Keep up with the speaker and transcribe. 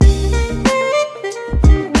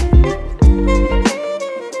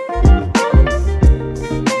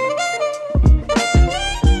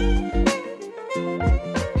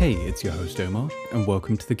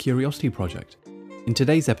Welcome to the Curiosity Project. In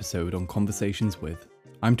today's episode on Conversations With,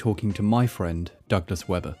 I'm talking to my friend Douglas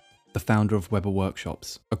Weber, the founder of Weber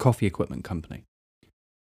Workshops, a coffee equipment company.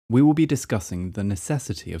 We will be discussing the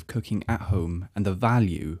necessity of cooking at home and the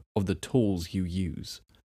value of the tools you use.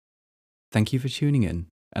 Thank you for tuning in,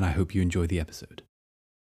 and I hope you enjoy the episode.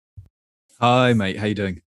 Hi, mate. How you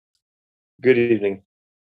doing? Good evening.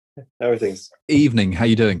 How are things? Evening. How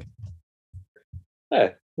you doing?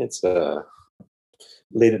 It's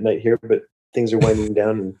late at night here, but things are winding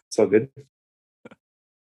down and it's all good.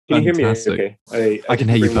 Can you hear me okay? I can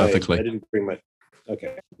hear you perfectly. I didn't bring my...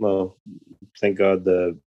 Okay. Well, thank God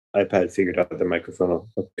the iPad figured out the microphone.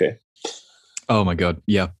 Okay. Oh my God.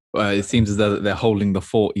 Yeah. It seems as though they're holding the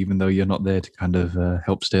fort, even though you're not there to kind of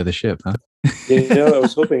help steer the ship, huh? I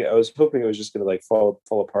was hoping it was just going to like fall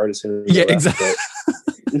apart as soon as exactly.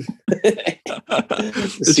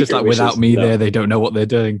 It's just like without me there, they don't know what they're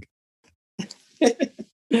doing.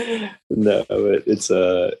 No, but it's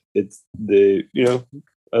the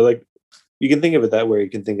I like, you can think of it that way. You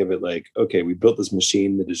can think of it like, okay, we built this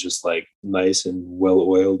machine that is just like nice and well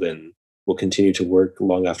oiled and will continue to work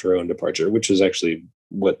long after our own departure, which is actually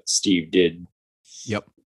what Steve did. Yep.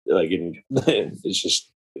 Like it's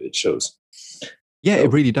just, it shows. Yeah, so,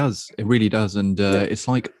 it really does. It really does. And it's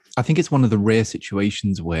like, I think it's one of the rare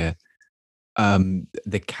situations where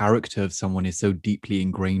the character of someone is so deeply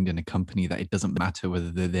ingrained in a company that it doesn't matter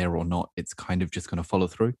whether they're there or not. It's kind of just going to follow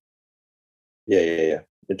through. Yeah.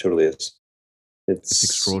 It totally is. It's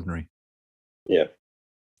extraordinary. Yeah.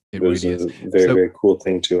 It really is. Very cool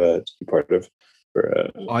thing to be part of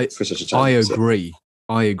for such a time.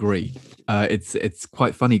 I agree. It's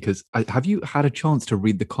quite funny because have you had a chance to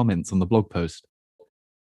read the comments on the blog post?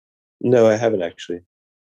 No, I haven't actually.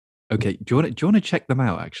 Okay, do you want to check them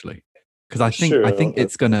out actually? Because I think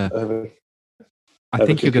it's gonna. I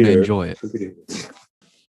think you're gonna enjoy it.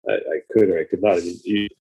 I could or I could not. I mean,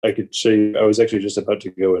 I could show you. I was actually just about to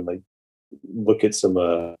go and like look at some.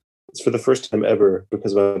 It's for the first time ever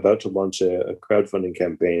because I'm about to launch a crowdfunding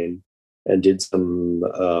campaign and did some.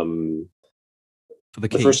 For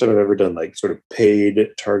the first time I've ever done like sort of paid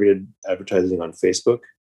targeted advertising on Facebook.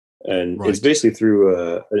 And it's basically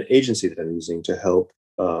through an agency that I'm using to help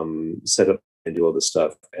set up and do all this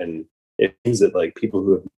stuff. And it means that like people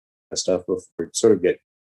who have stuff before sort of get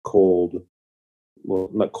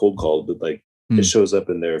not cold called, but like it shows up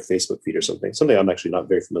in their Facebook feed or something I'm actually not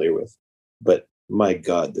very familiar with. But my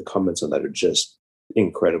God, the comments on that are just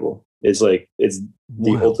incredible. It's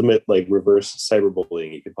the ultimate like reverse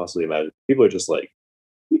cyberbullying you could possibly imagine. People are just like,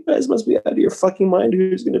 you guys must be out of your fucking mind.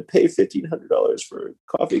 Who's going to pay $1,500 for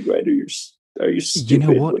a coffee grinder? Are you stupid? You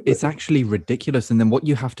know what? It's actually ridiculous. And then what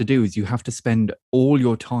you have to do is you have to spend all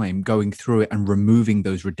your time going through it and removing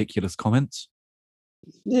those ridiculous comments.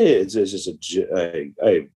 Yeah, it's just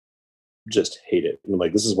I just hate it. I'm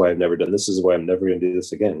like, this is why I've never done this. This is why I'm never going to do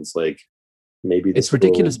this again. It's like, maybe it's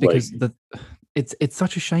ridiculous because it's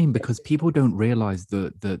such a shame because people don't realize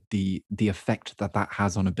the effect that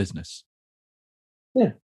has on a business.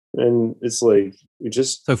 Yeah. And it's like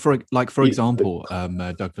for example,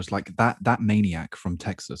 Douglas, like that maniac from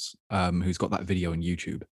Texas, who's got that video on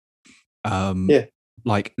YouTube.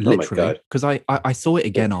 Like literally, because I saw it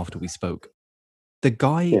again after we spoke. The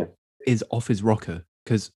guy is off his rocker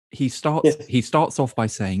because he starts off by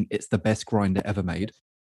saying it's the best grinder ever made,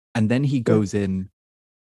 and then he goes in,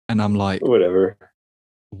 and I'm like, whatever.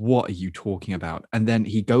 What are you talking about? And then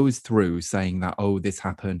he goes through saying that, oh, this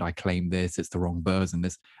happened, I claim this, it's the wrong burrs and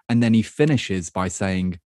this. And then he finishes by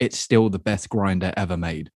saying it's still the best grinder ever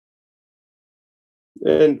made.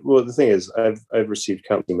 And well, the thing is, I've received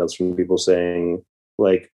countless emails from people saying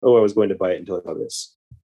like, oh, I was going to buy it until I saw this.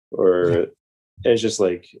 And it's just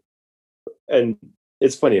like, and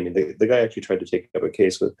it's funny. I mean, the guy actually tried to take up a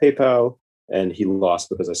case with PayPal and he lost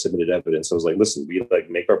because I submitted evidence. I was like, listen, we like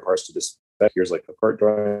make our parts to this spec. Here's like a part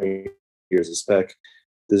drawing. Here's a spec.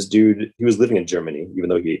 This dude, he was living in Germany, even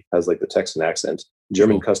though he has like the Texan accent.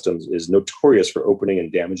 German customs is notorious for opening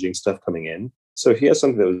and damaging stuff coming in. So he has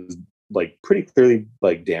something that was like pretty clearly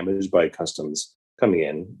like damaged by customs coming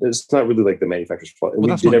in. It's not really like the manufacturer's fault. And well,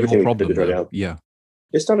 that's not your problem, to try to help. Yeah.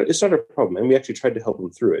 It's not a problem. And we actually tried to help him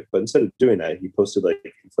through it. But instead of doing that, he posted like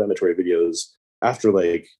inflammatory videos after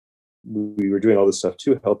like we were doing all this stuff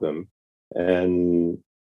to help him. And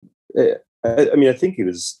I mean, I think he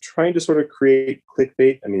was trying to sort of create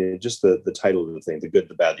clickbait. I mean, just the title of the thing, the good,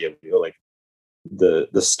 the bad, the ugly, like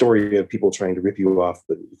the story of people trying to rip you off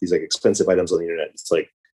with these like expensive items on the internet. It's like,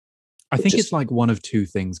 I think it's like one of two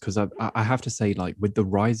things, because I have to say, like, with the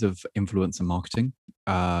rise of influencer marketing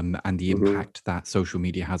and the impact that social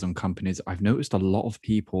media has on companies, I've noticed a lot of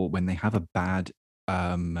people, when they have a bad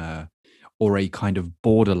or a kind of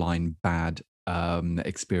borderline bad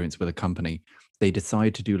experience with a company, they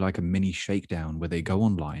decide to do like a mini shakedown where they go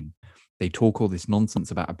online, they talk all this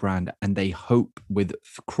nonsense about a brand, and they hope with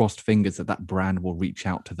crossed fingers that that brand will reach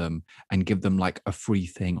out to them and give them like a free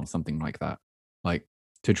thing or something like that, like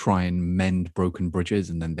to try and mend broken bridges.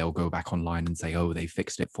 And then they'll go back online and say, oh, they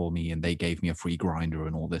fixed it for me and they gave me a free grinder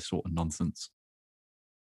and all this sort of nonsense.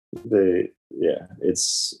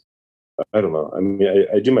 It's, I don't know. I mean,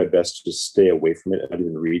 I do my best to stay away from it. I don't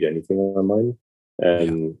even read anything online, Yeah.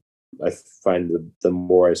 and I find the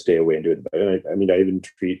more I stay away and do it, the better. And I mean, I even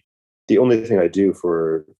treat the only thing I do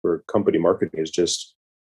for company marketing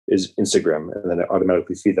is Instagram, and then I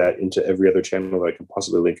automatically feed that into every other channel that I can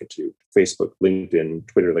possibly link it to: Facebook, LinkedIn,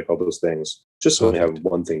 Twitter, like all those things. Just so I have Perfect.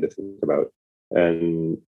 one thing to think about,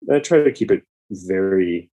 and I try to keep it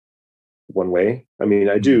very one way. I mean,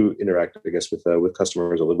 I Mm. do interact, I guess, with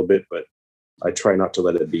customers a little bit, but I try not to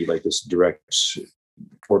let it be like this direct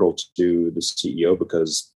portal to the CEO,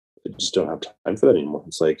 because I just don't have time for that anymore.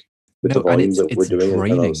 It's like with the No, and volumes that we're it's doing and all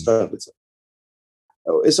this draining. stuff,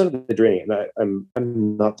 it's not that draining, and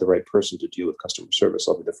I'm not the right person to deal with customer service.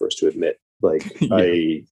 I'll be the first to admit. Like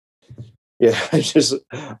Yeah.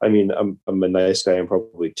 yeah, I mean, I'm a nice guy. I'm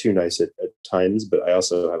probably too nice at times, but I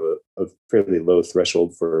also have a fairly low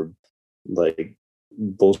threshold for like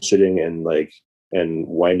bullshitting and and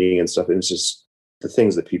whining and stuff. And it's just the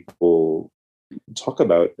things that people talk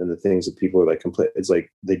about and the things that people are like complain. It's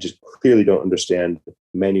like they just clearly don't understand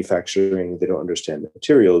manufacturing. They don't understand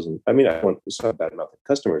materials. And I mean, I want to talk bad about the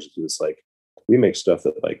customers. It's like we make stuff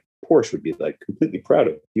that like Porsche would be like completely proud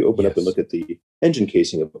of. If you open up and Yes. look at the engine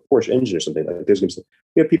casing of a Porsche engine or something, like there's gonna be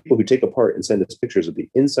we have people who take apart and send us pictures of the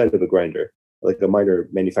inside of a grinder, like a minor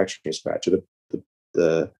manufacturing scratch, or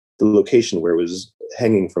the the location where it was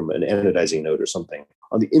hanging from an anodizing node or something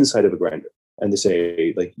on the inside of a grinder. And they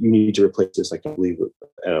say, like, you need to replace this. I can't believe it.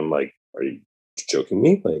 And I'm like, are you joking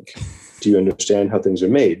me? Like, do you understand how things are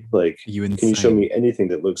made? Like, Are you can you show insane? me anything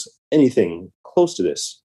that looks anything close to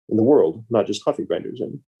this in the world, not just coffee grinders?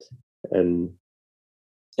 And and,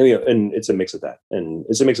 you know, and it's a mix of that, and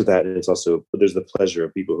it's a mix of that, and it's also, but there's the pleasure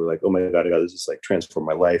of people who are like, oh my god, I got this, like transform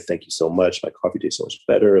my life. Thank you so much. My coffee tastes so much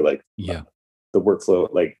better. Like Yeah. the workflow,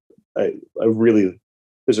 like I really,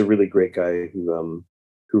 there's a really great guy who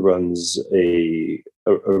runs a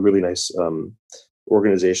really nice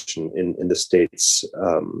organization in the states,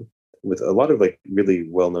 with a lot of like really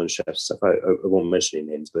well-known chefs. I won't mention any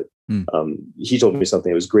names, but Mm. he told me something.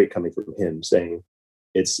 It was great coming from him, saying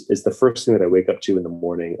it's the first thing that I wake up to in the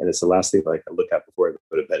morning, and it's the last thing that I can look at before I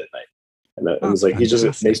go to bed at night. And it's That's like he just, it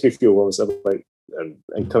makes fantastic. me feel warm and stuff. Like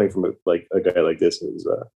and coming from like a guy like this is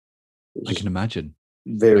I can just imagine. I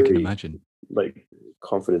can very imagine. like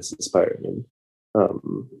confidence inspiring, and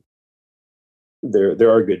um, there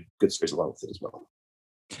are good stories along with it as well.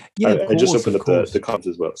 Yeah, of I just course, opened of up the course. comments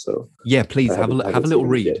as well, so Yeah, please I have haven't a seen little them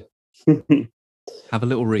read. yet. Have a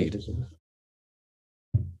little read.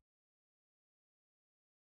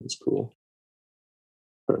 That's cool.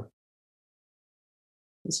 Huh.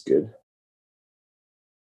 That's good.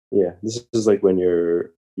 Yeah, this is like when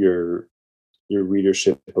your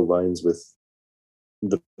readership aligns with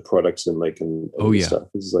the products and Oh and the yeah. stuff.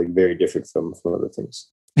 This is like very different from other things.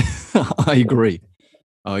 I agree.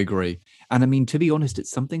 I agree. And I mean, to be honest, it's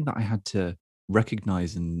something that I had to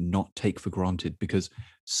recognize and not take for granted, because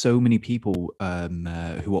so many people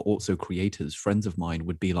who are also creators, friends of mine,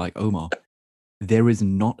 would be like, Omar, there is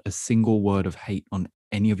not a single word of hate on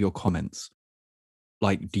any of your comments.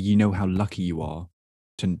 Like, do you know how lucky you are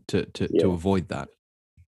to Yeah, avoid that?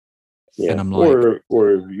 And yeah. I'm like,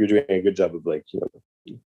 Or you're doing a good job of like,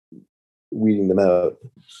 weeding them out.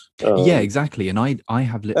 yeah, Um, exactly. And I I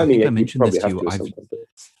think I mean, you mentioned this probably to have you. to at some point, but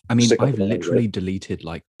I mean, just a I've couple times, right? literally deleted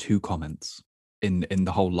like 2 comments in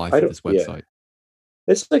the whole I life of don't. this Yeah, website.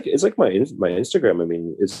 it's like my Instagram. I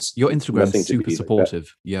mean, it's Your Instagram's nothing to super be like that.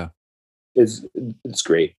 supportive. Yeah. It's it's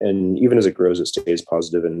great, and even as it grows, it stays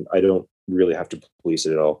positive, and I don't really have to police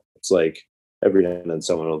it at all. It's like every now and then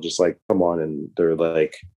someone will just like come on, and they're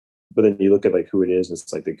like, but then you look at like who it is, and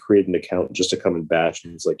it's like they create an account just to come and bash,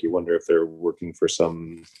 and it's like you wonder if they're working for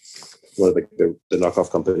some one of the knockoff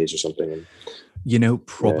companies or something. And You know,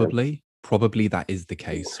 yeah, probably that is the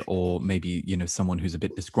case. Or maybe, someone who's a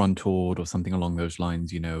bit disgruntled or something along those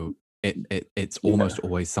lines, it's yeah, almost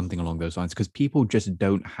always something along those lines, because people just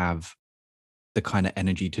don't have the kind of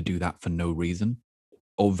energy to do that for no reason.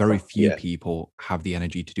 Or very few yeah, people have the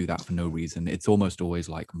energy to do that for no reason. It's almost always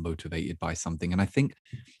like motivated by something. And I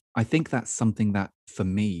think that's something that for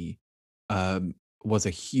me um, was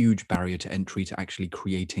a huge barrier to entry to actually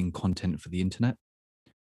creating content for the internet.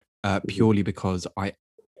 purely because I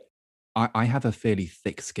have a fairly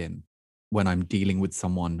thick skin when I'm dealing with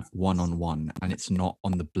someone one-on-one, and it's not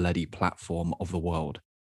on the bloody platform of the world.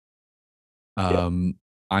 Yeah.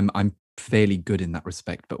 I'm fairly good in that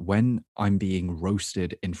respect, but when I'm being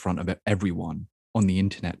roasted in front of everyone on the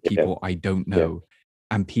internet, Yeah. people I don't know,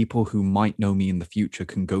 and people who might know me in the future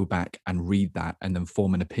can go back and read that and then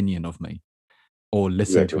form an opinion of me, or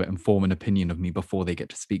listen to Exactly. it and form an opinion of me before they get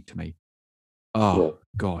to speak to me. Yeah. Oh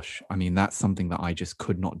gosh, I mean, that's something that I just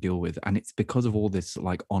could not deal with, and it's because of all this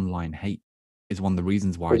like online hate is one of the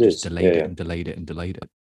reasons why I It just is. delayed it Yeah. and delayed it and delayed it.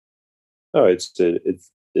 Oh,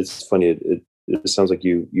 it's funny. It sounds like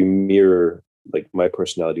you mirror like my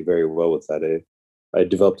personality very well with that. I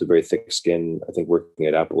developed a very thick skin, I think, working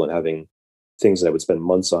at Apple and having things that I would spend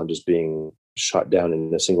months on just being shot down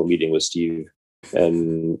in a single meeting with Steve.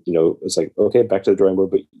 And it's like, okay, back to the drawing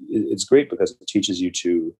board. But it's great because it teaches you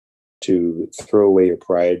to throw away your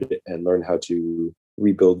pride and learn how to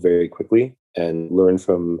rebuild very quickly and learn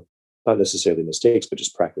from not necessarily mistakes, but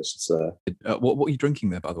just practice. It's What are you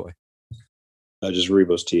drinking there, by the way? just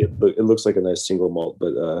rooibos tea. It looks like a nice single malt,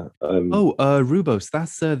 but Rooibos.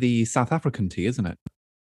 That's the South African tea, isn't it?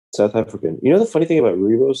 South African. The funny thing about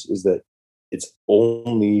rooibos is that it's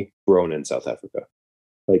only grown in South Africa.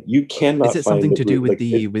 Like you cannot Is it find something it, to do with like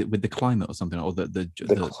the with the climate or something, or the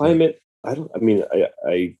climate. I don't. I mean,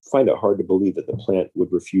 I find it hard to believe that the plant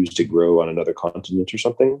would refuse to grow on another continent or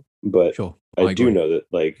something. But Sure, I do agree. know that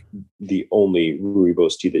like the only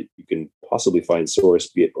rooibos tea that you can possibly find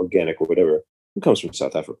sourced, be it organic or whatever, it comes from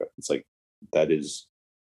South Africa. It's like that is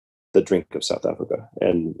the drink of South Africa,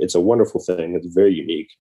 and it's a wonderful thing. It's very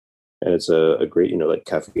unique, and it's a great like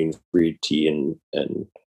caffeine free tea, and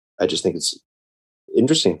I just think it's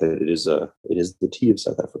interesting that it is the tea of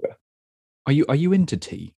South Africa. Are you into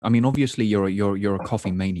tea? I mean, obviously you're a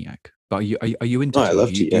coffee maniac, but are you into Oh, I tea? love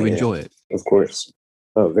Do you, tea. do Yeah, you yeah, enjoy it? of course.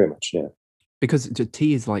 Oh, very much. Yeah, Because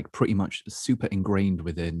tea is like pretty much super ingrained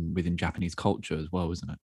within Japanese culture as well, isn't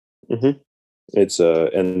it? hmm it's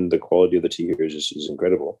and the quality of the tea here is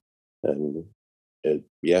incredible, and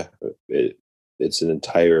yeah, it's an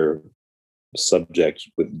entire subject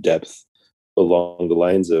with depth along the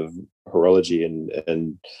lines of horology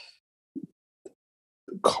and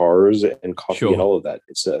cars and coffee and Sure. all of that.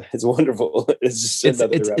 It's wonderful. It's just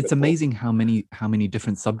another It's rabbit hole. amazing how many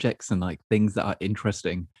different subjects and like things that are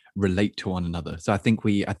interesting relate to one another. So I think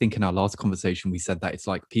in our last conversation we said that it's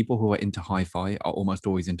like people who are into hi-fi are almost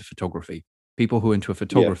always into photography. People who are into Yeah,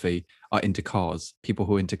 photography are into cars. People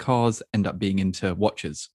who are into cars end up being into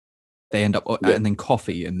watches. They end up yeah, and then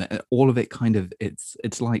coffee and all of it kind of it's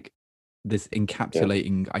like this yeah,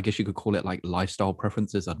 encapsulating, I guess you could call it like lifestyle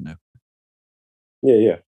preferences. I don't know. yeah,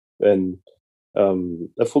 yeah. And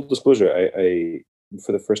a full disclosure, I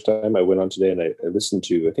for the first time I went on today and I listened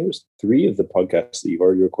to I think it was three of the podcasts that you've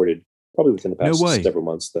already recorded, probably within the No past way. several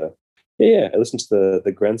months. Yeah, I listened to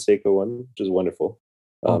the Grand Seiko one, which is wonderful.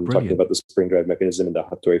 Oh, Talking brilliant. about the spring drive mechanism and the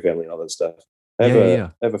Hattori family and all that stuff. Yeah, yeah, yeah.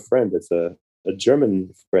 I have a friend that's a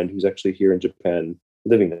German friend who's actually here in Japan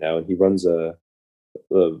living now, and he runs a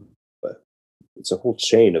it's a whole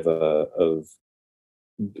chain of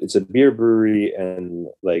it's a beer brewery and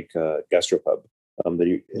like gastropub. That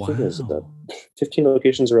I think there's about Wow. 15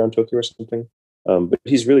 locations around Tokyo or something. But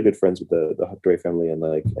he's really good friends with the Hattori family and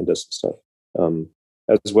and does some stuff.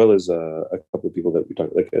 As well as a couple of people that we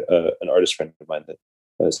talked, like an artist friend of mine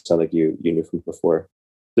that sound like you knew from before.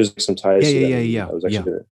 There's like, some Yeah, ties to yeah, them, yeah, and yeah, I was yeah.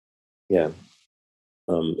 actually gonna, yeah.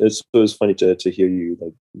 It was funny to hear you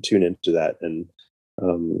like tune into that and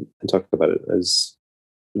talk about it. It's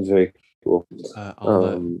very cool. I'll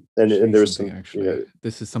show And you there was something some, actually.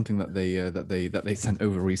 This is something that they sent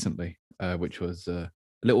over recently, which was a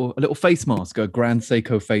little face mask, a Grand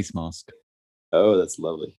Seiko face mask. oh, that's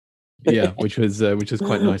lovely. Yeah, which was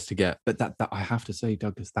quite nice to get. But that I have to say,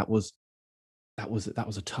 Douglas, that was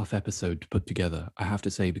a tough episode to put together. I have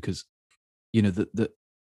to say because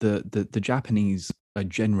the Japanese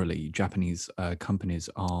generally Japanese companies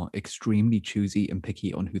are extremely choosy and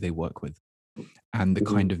picky on who they work with and the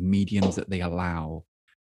Mhm, kind of mediums that they allow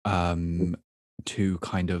um, to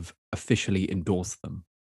kind of officially endorse them.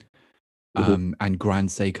 mhm, And Grand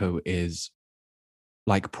Seiko is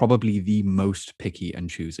like probably the most picky and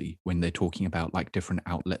choosy when they're talking about like different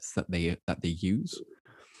outlets that they use.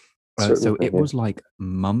 So certainly, it yeah. was like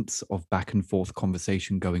months of back and forth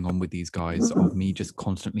conversation going on with these guys, of me just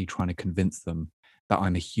constantly trying to convince them that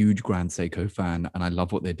I'm a huge Grand Seiko fan and I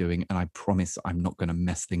love what they're doing, and I promise I'm not going to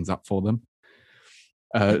mess things up for them.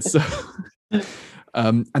 So,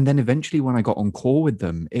 and then eventually, when I got on call with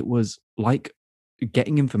them, it was like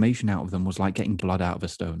getting information out of them was like getting blood out of a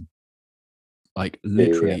stone. Like Yeah,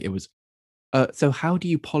 literally, it was. So how do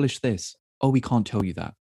you polish this? Oh, we can't tell you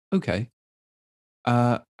that. Okay.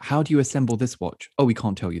 How do you assemble this watch? Oh, we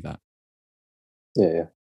can't tell you that. yeah.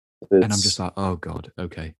 And I'm just It's like, oh god,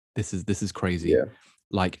 okay, this is crazy. yeah,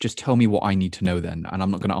 Like, just tell me what I need to know then, and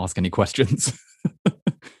I'm not going to ask any questions.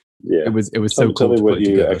 yeah. It was Tell so me, tell cool me to put what it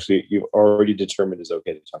together. you've already determined is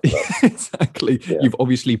okay to talk about. Exactly. Yeah. You've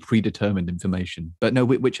obviously predetermined information. But no,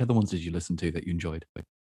 which other ones did you listen to that you enjoyed?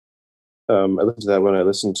 I listened to that one. I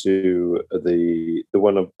listened to the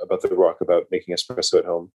one about the rock about making espresso at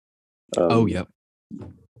home. Oh, Um, yep.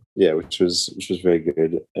 yeah, which was very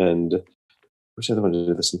good. And which other one did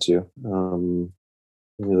I listen to?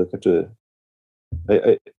 Let me look up to.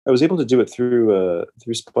 I was able to do it through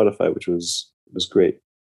Spotify, which was great.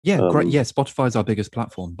 Yeah, great. Um, Yeah, Spotify's our biggest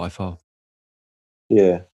platform by far.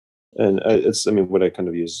 yeah, and it's I mean what I kind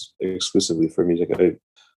of use exclusively for music. I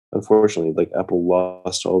unfortunately like Apple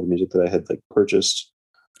lost all the music that I had like purchased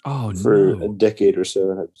Oh for a no. decade or so,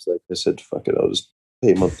 and I was like, I said, fuck it, I'll just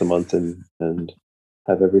pay month to month and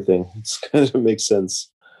have everything. It's kind of makes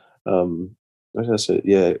sense. What did I say?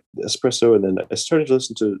 Yeah, espresso, and then I started to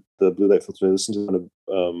listen to the Blue Light Filter. I listened to one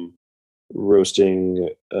of roasting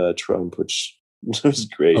Trump, which was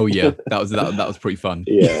Oh great. yeah, that was pretty fun.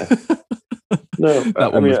 Yeah, no, That I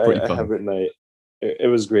one mean was pretty I fun. have it, and it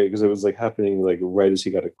was great because it was like happening like right as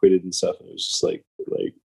he got acquitted and stuff. And it was just like it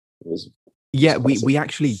was Yeah, classic. we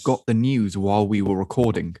actually got the news while we were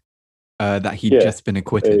recording that he'd Yeah, just been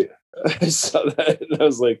acquitted. I, I saw that, and I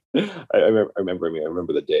was like, I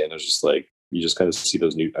remember the day, and I was just like, you just kind of see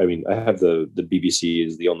those new. I mean, I have the BBC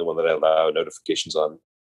is the only one that I allow notifications on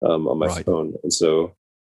my Right. phone, and so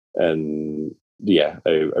and yeah, I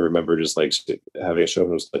remember just like having a show,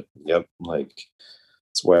 and I was like, yep, like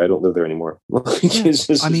that's why I don't live there anymore. Yeah.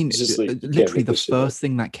 I mean, it's just like you can't literally make the this shit up. first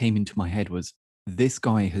thing that came into my head was this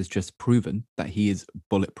guy has just proven that he is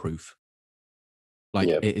bulletproof. Like,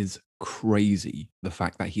 Yeah, it is crazy the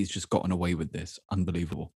fact that he's just gotten away with this.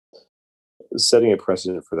 Unbelievable. setting a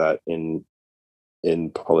precedent for that in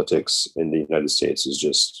politics in the United States is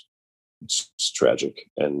just it's tragic,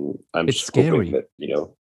 and I'm It's just hoping scary. that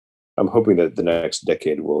I'm hoping that the next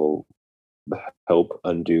decade will help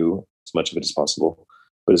undo as much of it as possible.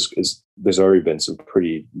 But there's already been some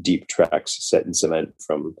pretty deep tracks set in cement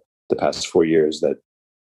from the past 4 years that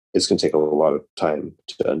it's going to take a lot of time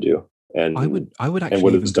to undo. I would And actually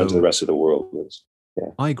what even it's done to the go. rest of the world is, yeah,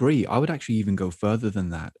 I agree. I would actually even go further than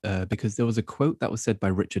that because there was a quote that was said by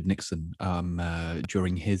Richard Nixon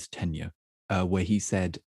during his tenure, where he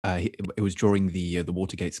said it was during the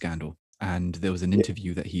Watergate scandal, and there was an yeah,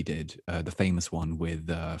 interview that he did, the famous one with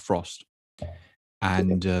Frost, yeah,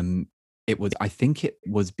 and it was I think it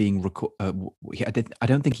was being recorded. I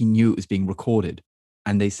don't think he knew it was being recorded,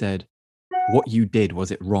 and they said, "What you did,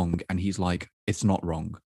 was it wrong?" And he's like, "It's not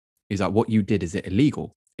wrong." He's like, "What you did, is it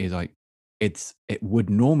illegal?" He's like, it would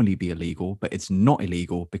normally be illegal, but it's not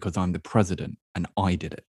illegal because I'm the president and I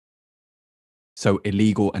did it. So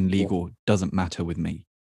illegal and yeah, legal doesn't matter with me.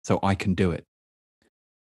 So I can do it."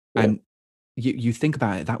 yeah, And you think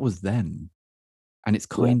about it, that was then. And it's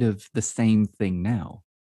yeah, kind of the same thing now.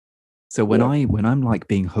 So yeah. when I'm like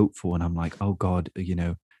being hopeful and I'm like, oh God,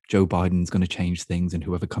 Joe Biden's going to change things and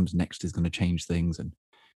whoever comes next is going to change things, and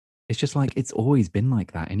it's just like it's always been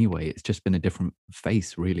like that anyway. It's just been a different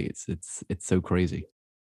face, really. It's so crazy.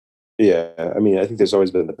 Yeah, I mean, I think there's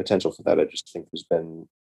always been the potential for that. I just think there's been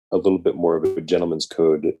a little bit more of a gentleman's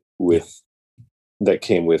code Yeah. with that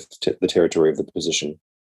came with the territory of the position,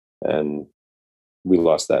 and we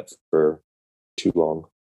lost that for too long.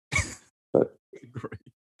 But I agree.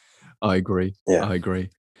 I agree. yeah, I agree.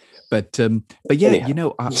 But yeah,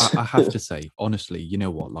 anyhow, I have to say, honestly, you know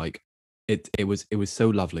what? Like it was so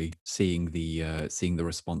lovely seeing the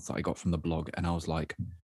response that I got from the blog, and I was like,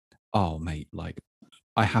 oh mate, like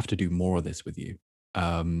I have to do more of this with you.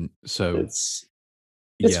 So it's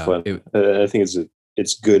it's yeah, fun. I think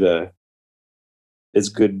it's good. It's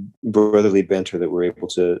good brotherly banter that we're able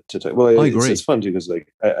to talk. Well, I it's agree. fun too because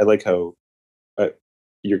like I like how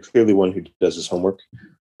you're clearly one who does his homework,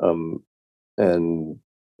 um, and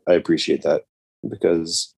I appreciate that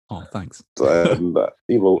because Oh, thanks.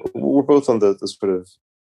 we're both on the sort of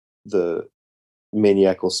the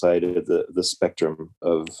maniacal side of the spectrum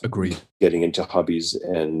of Agreed. getting into hobbies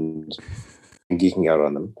and geeking out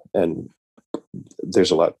on them. And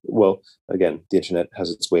there's a lot. Well, again, the internet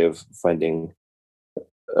has its way of finding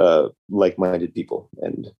like-minded people,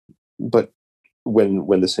 and but when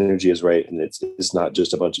the synergy is right, and it's not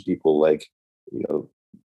just a bunch of people like you know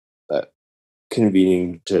uh,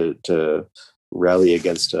 convening to rally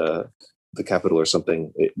against the capital or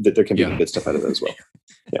something, that there can be Yeah. good stuff out of it as well.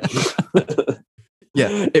 Yeah.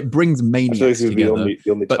 Yeah, it brings I feel like maniacs this would be together,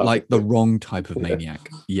 the only but topic like the that- wrong type of Yeah. maniac.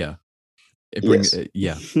 Yeah, it brings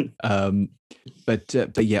Yes.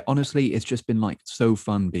 but yeah, honestly, it's just been like so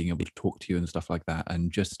fun being able to talk to you and stuff like that,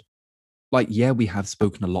 and just like, yeah, we have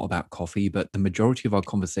spoken a lot about coffee, but the majority of our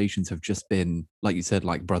conversations have just been, like you said,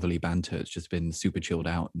 like brotherly banter. It's just been super chilled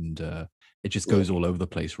out, and it just goes all over the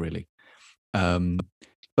place, really.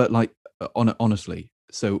 But like, honestly,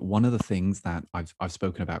 so one of the things that I've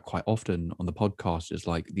spoken about quite often on the podcast is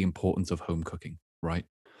like the importance of home cooking, right?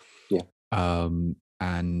 Yeah.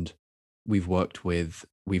 And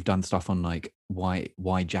we've done stuff on like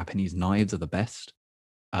why Japanese knives are the best.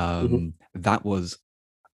 That was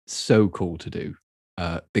so cool to do,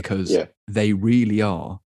 because Yeah. they really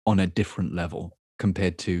are on a different level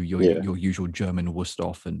compared to your Yeah. your usual German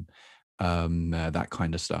Wurststoff and that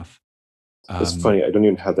kind of stuff. It's funny. I don't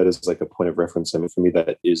even have that as like a point of reference. I mean, for me,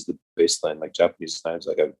 that is the baseline. Like Japanese knives,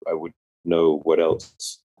 like I would know what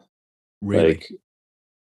else. Really? Like,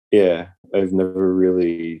 yeah, I've never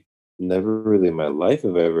really in my life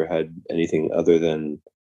have I ever had anything other than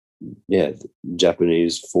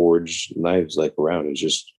Japanese forged knives like around.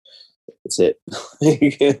 It's it.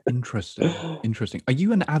 Interesting. Are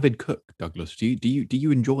you an avid cook, Douglas? Do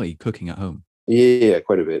you enjoy cooking at home? Yeah,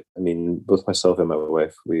 quite a bit. I mean, both myself and my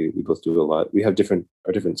wife, we both do a lot. We have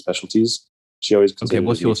our different specialties. She always Okay, considers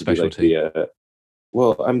what's me your to be like specialty?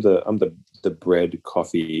 well, I'm the bread,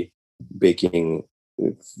 coffee, baking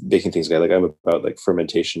things guy. Like I'm about like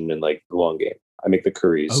fermentation and like the long game. I make the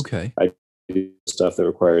curries. Okay, I do stuff that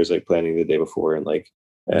requires like planning the day before and like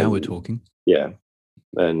now we're and talking. yeah.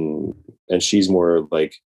 And she's more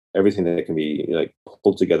like everything that can be like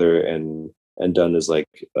pulled together and done is like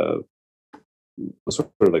sort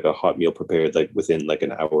of like a hot meal prepared like within like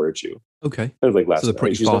an hour or two. Okay, Kind of like so last the night.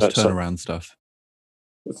 pretty She's fast not turnaround stuff.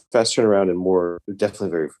 fast turnaround and more definitely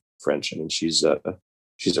very French. I mean, she's a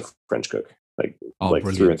French cook, like Oh, like through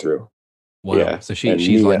and brilliant! through. Wow. Yeah, So and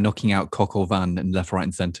she's me, like knocking out coq au vin and left, right,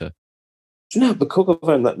 and center. no, but coq au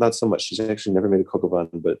vin not so much. She's actually never made a coq au vin,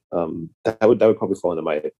 but that would probably fall into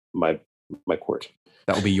my court.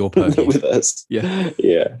 That will be your purview. With us. Yeah.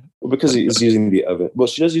 Yeah. Well, because he's using the oven. Well,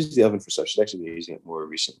 she does use the oven for stuff. She's actually been using it more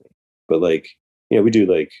recently. But like, we do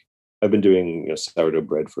like I've been doing sourdough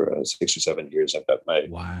bread for 6 or 7 years. I've got my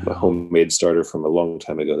Wow. homemade starter from a long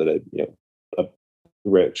time ago that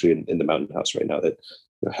we're actually in the mountain house right now that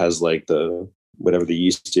has like the whatever the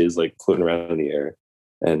yeast is like floating around in the air,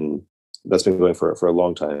 and that's been going for a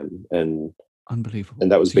long time. And Unbelievable.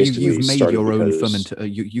 and that was So basically you've made started your own because- fermenter.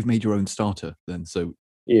 You've made your own starter then. So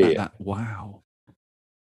yeah. Wow.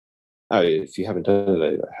 If you haven't done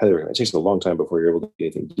it, I highly recommend. It takes a long time before you're able to get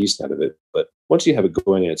anything decent out of it. But once you have it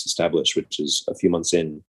going and it's established, which is a few months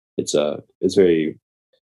in, it's very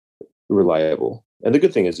reliable. And the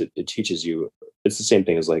good thing is it teaches you. It's the same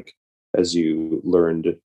thing as you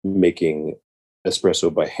learned making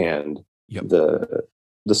espresso by hand. Yep.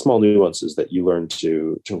 The small nuances that you learn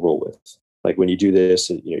to roll with, like when you do this,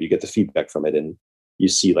 and you get the feedback from it, and you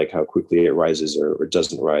see like how quickly it rises or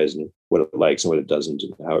doesn't rise, and what it likes and what it doesn't,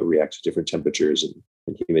 and how it reacts to different temperatures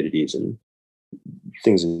and humidities and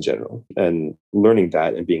things in general. And learning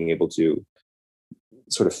that and being able to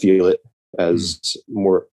sort of feel it as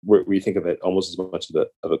more, we think of it almost as much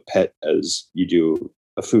of a pet as you do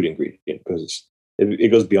a food ingredient, because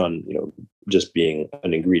it goes beyond just being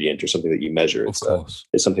an ingredient or something that you measure. Of course.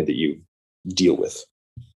 It's something that you deal with,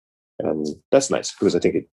 and that's nice because I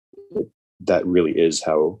think that really is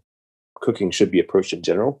how cooking should be approached in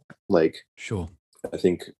general. Like, Sure. I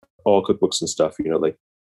think all cookbooks and stuff, like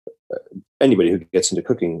anybody who gets into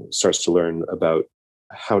cooking starts to learn about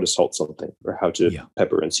how to salt something or how to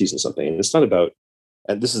pepper and season something. And it's not about,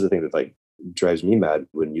 and this is the thing that like drives me mad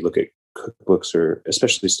when you look at cookbooks, or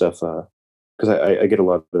especially stuff, because I get a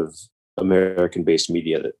lot of American-based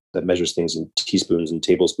media that measures things in teaspoons and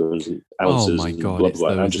tablespoons and ounces. Oh my god! Blah, It's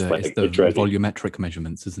blah, blah. those, just like, it's the volumetric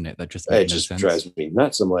measurements, isn't it? That just make no sense. Drives me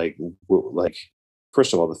nuts. I'm like,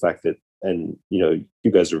 first of all, the fact that, and you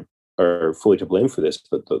guys are fully to blame for this,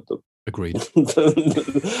 but the Agreed.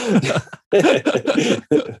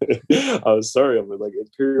 I'm sorry. I'm like,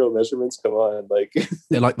 imperial measurements. Come on, like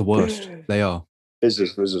they're like the worst. They are. It's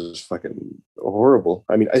just fucking horrible.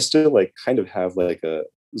 I mean, I still like kind of have like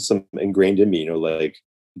some ingrained in me, like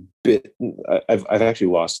bit. I've actually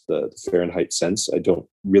lost the Fahrenheit sense. I don't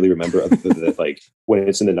really remember other than that. Like when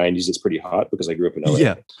it's in the 90s, it's pretty hot because I grew up in LA.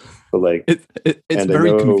 Yeah, but like it's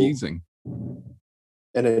very confusing.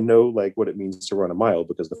 And I know like what it means to run a mile,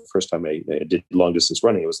 because the first time I did long distance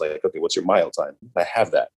running, it was like, okay, what's your mile time? I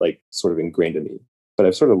have that like sort of ingrained in me, but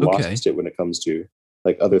I've sort of lost it when it comes to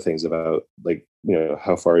like other things about like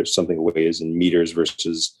how far something weighs in meters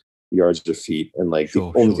versus yards or feet, and like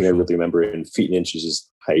the only thing I really remember in feet and inches is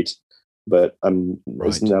height. But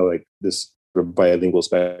it's now like this sort of bilingual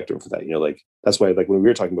spectrum for that. Like that's why, like when we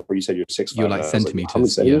were talking before, you said you're 6'5", you're like centimeters. Like, how many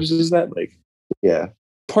centimeters is that? Like, yeah,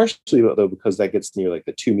 partially though because that gets near like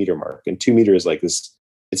the 2 meter mark, and 2 meters like this.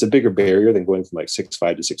 It's a bigger barrier than going from like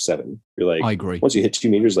 6'5" to 6'7". You're like, I agree. Once you hit 2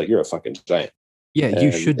 meters, like you're a fucking giant. Yeah, you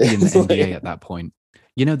should be in the NBA at that point.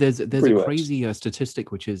 There's a crazy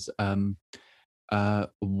statistic which is I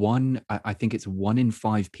think it's 1 in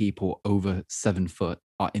 5 people over 7 foot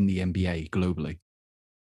are in the NBA globally.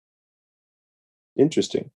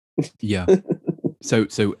 Interesting. Yeah. So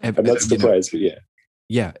I'm not surprised, but yeah.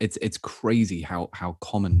 Yeah, it's crazy how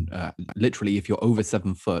common. Literally, if you're over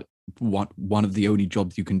 7 foot, one of the only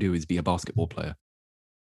jobs you can do is be a basketball player.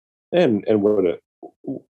 And one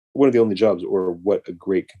of the only jobs, or what a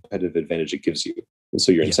great competitive advantage it gives you. And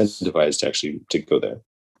so you're incentivized to actually to go there.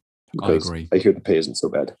 I agree. I hear the pay isn't so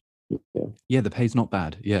bad. Yeah, the pay's not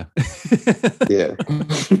bad. Yeah. Yeah.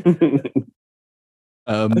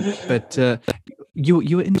 But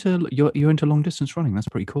you're into long distance running. That's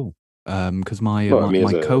pretty cool. Because my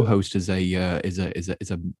co-host is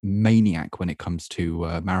a maniac when it comes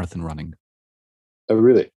to marathon running. Oh,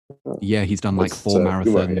 really? Yeah, he's done like 4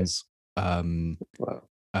 marathons. Wow.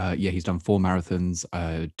 Yeah, he's done 4 marathons,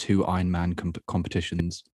 2 Ironman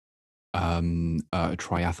competitions, a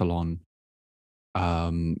triathlon.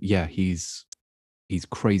 Yeah, he's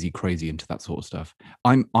crazy into that sort of stuff.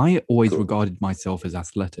 I always regarded myself as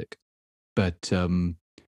athletic, but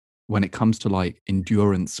when it comes to like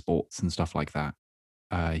endurance sports and stuff like that,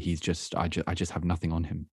 I just have nothing on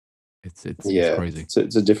him. It's crazy.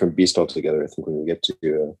 It's a different beast altogether. I think when we get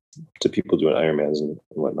to people doing Ironmans and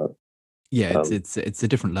whatnot. Yeah, it's a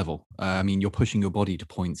different level. I mean, you're pushing your body to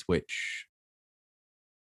points which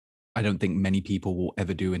I don't think many people will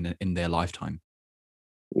ever do in their lifetime.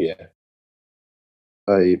 Yeah,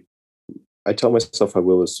 I tell myself I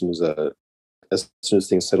will as soon as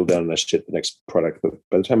things settle down and I ship the next product. But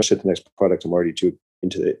by the time I ship the next product, I'm already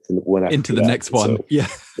into the next one. So. Yeah.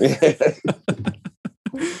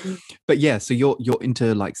 But yeah, so you're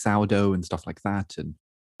into like sourdough and stuff like that, and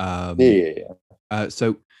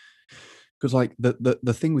so because like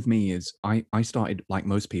the thing with me is I started, like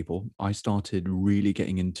most people, I started really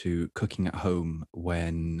getting into cooking at home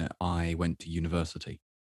when I went to university,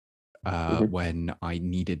 when I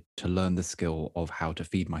needed to learn the skill of how to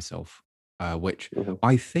feed myself, which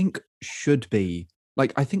I think should be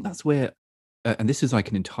like, I think that's where, and this is like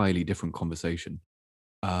an entirely different conversation,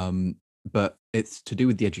 but it's to do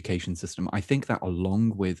with the education system. I think that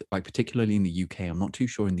along with, like, particularly in the UK, I'm not too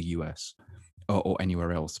sure in the US or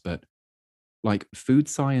anywhere else, but like food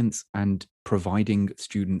science and providing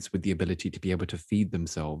students with the ability to be able to feed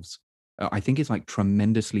themselves, I think is like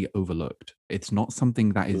tremendously overlooked. It's not something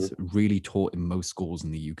that is really taught in most schools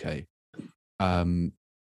in the UK.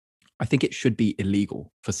 I think it should be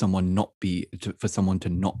illegal for someone to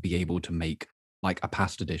not be able to make like a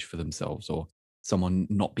pasta dish for themselves, or someone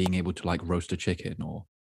not being able to like roast a chicken or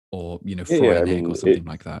fry an egg or something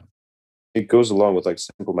like that. It goes along with like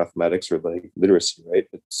simple mathematics or like literacy, right?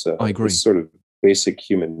 I agree. It's sort of basic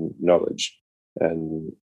human knowledge,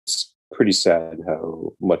 and it's pretty sad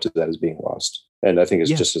how much of that is being lost. And I think it's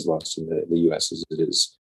just as lost in the US as it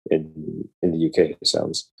is in the UK. It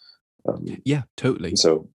sounds. Yeah, totally.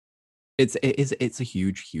 So it's a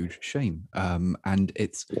huge shame, and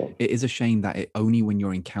it is a shame that only when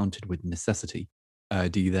you're encountered with necessity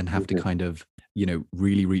do you then have to kind of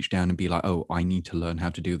really reach down and be like, oh, I need to learn how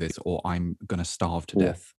to do this, or I'm gonna starve to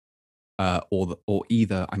death, or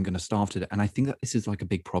either I'm gonna starve to death. And I think that this is like a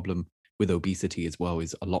big problem with obesity as well,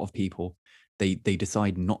 is a lot of people they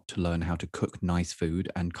decide not to learn how to cook nice food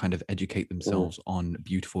and kind of educate themselves on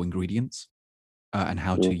beautiful ingredients, and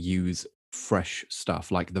how to use fresh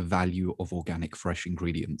stuff, like the value of organic fresh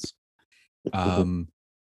ingredients.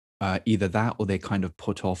 Either that, or they kind of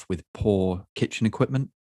put off with poor kitchen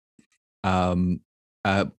equipment. I'll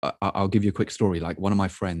give you a quick story. Like, one of my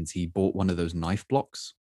friends, he bought one of those knife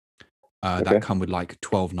blocks that come with like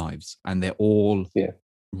 12 knives, and they're all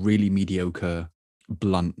really mediocre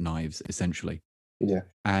blunt knives, essentially.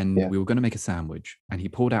 And we were going to make a sandwich, and he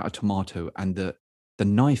pulled out a tomato, and the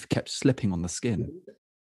knife kept slipping on the skin.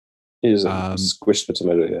 It is squished the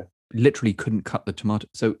tomato, literally couldn't cut the tomato.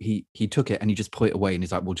 So he took it and he just put it away, and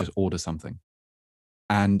he's like, we'll just order something.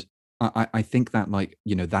 And I think that, like,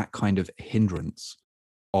 that kind of hindrance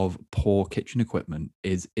of poor kitchen equipment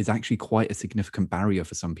is actually quite a significant barrier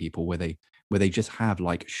for some people, where they just have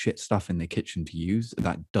like shit stuff in their kitchen to use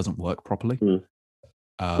that doesn't work properly.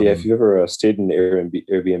 Yeah, if Um, you've ever stayed in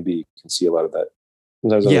Airbnb, you can see a lot of that.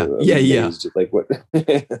 Sometimes yeah, I'm yeah, yeah. amazed at like what.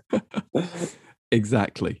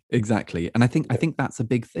 Exactly, exactly. And I think that's a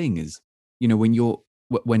big thing is, when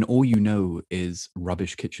when all you know is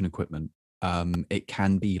rubbish kitchen equipment, it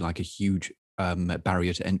can be like a huge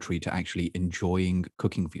barrier to entry to actually enjoying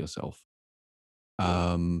cooking for yourself.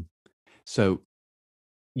 Yeah, Um, so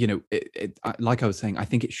like I was saying, I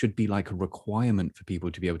think it should be like a requirement for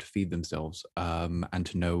people to be able to feed themselves, and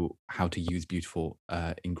to know how to use beautiful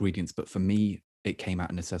ingredients. But for me, it came out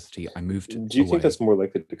of necessity. I moved do you think away. that's more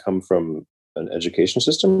likely to come from an education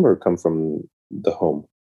system or come from the home?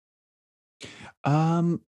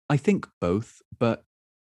 I think both, but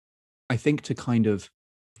I think to kind of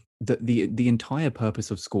the entire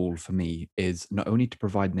purpose of school for me is not only to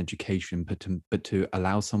provide an education, but to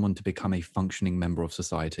allow someone to become a functioning member of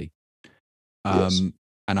society. Yes.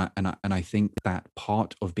 And I think that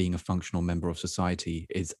part of being a functional member of society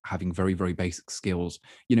is having very, very basic skills.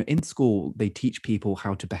 In school, they teach people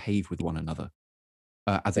how to behave with one another,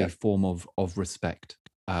 as a Yeah. form of respect.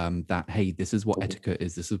 That, hey, this is what Mhm. etiquette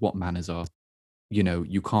is. This is what manners are.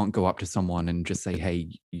 You can't go up to someone and just say,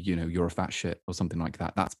 hey, you're a fat shit or something like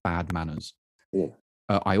that. That's bad manners. Yeah.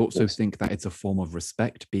 I also Yes. think that it's a form of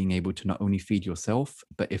respect, being able to not only feed yourself,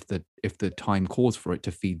 but if the time calls for it,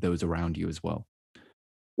 to feed those around you as well.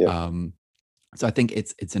 Yeah. Um, so I think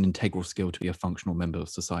it's an integral skill to be a functional member of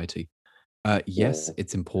society. Yes, Yeah.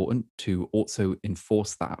 it's important to also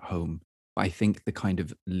enforce that at home. But I think the kind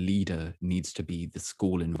of leader needs to be the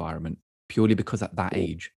school environment, purely because at that Yeah.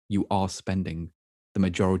 age, you are spending the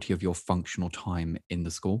majority of your functional time in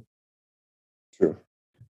the school. True.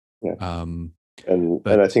 Yeah. Um, And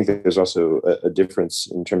I but think that there's also a difference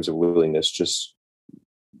in terms of willingness. Just,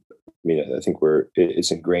 I mean, I think it's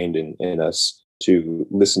ingrained in us to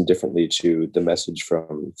listen differently to the message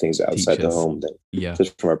from things outside the teachers, home than yeah,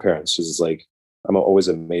 just from our parents. Because it's like I'm always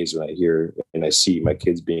amazed when I hear and I see my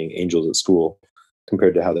kids being angels at school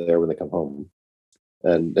compared to how they are when they come home.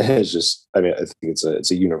 And it's just, I mean, I think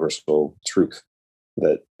it's a universal truth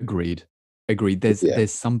that, agreed. Agreed. There's yeah,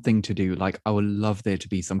 there's something to do. Like, I would love there to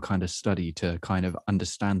be some kind of study to kind of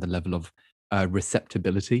understand the level of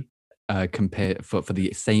receptibility, compare for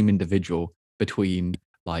the same individual between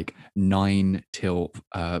like 9 till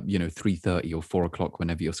 3:30 or 4 o'clock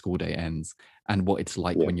whenever your school day ends, and what it's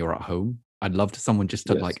like yeah, when you're at home. I'd love to someone just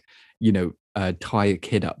to yes. like, tie a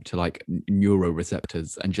kid up to like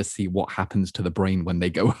neuroreceptors and just see what happens to the brain when they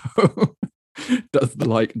go home. Does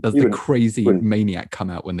the You crazy wouldn't maniac come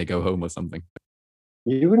out when they go home or something?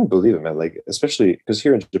 you wouldn't believe it, man. Like, especially because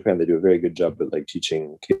here in Japan, they do a very good job at like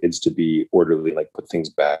teaching kids to be orderly, like put things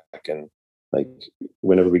back. And like,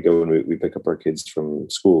 whenever we go and we pick up our kids from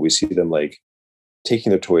school, we see them like taking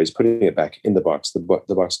their toys, putting it back in the box. The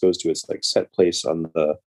box goes to its like set place on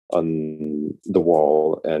the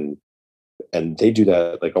wall, and they do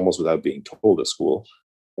that like almost without being told at school.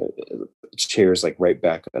 Chairs like right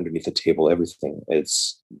back underneath the table, everything.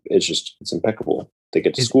 It's impeccable. They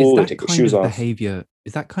get to Is school, they that take their kind shoes of off. behavior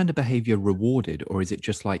is that kind of behavior rewarded, or is it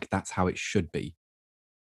just like that's how it should be?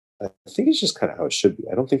 I think it's just kind of how it should be.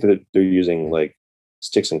 I don't think that they're using like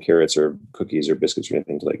sticks and carrots or cookies or biscuits or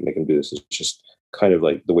anything to like make them do this. It's just kind of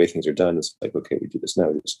like the way things are done. It's like, okay, we do this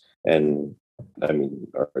now. And I mean,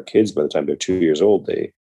 our kids, by the time they're 2 years old,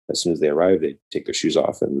 as soon as they arrive, they take their shoes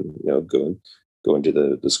off and go into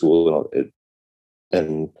the school and all it.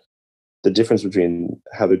 And the difference between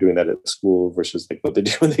how they're doing that at school versus like what they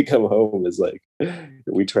do when they come home is like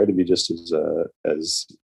we try to be just as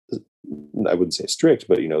I wouldn't say strict,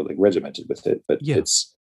 but like regimented with it. But Yeah.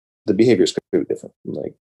 it's the behavior is completely different.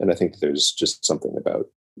 And I think there's just something about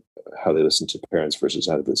how they listen to parents versus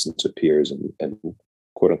how they listen to peers and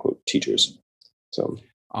quote unquote teachers. So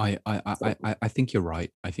I think you're right.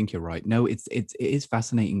 I think you're right. No, it is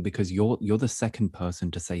fascinating because you're the second person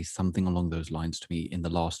to say something along those lines to me in the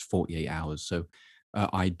last 48 hours. So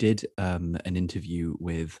I did an interview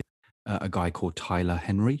with a guy called Tyler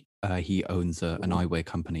Henry. He owns an mhm. eyewear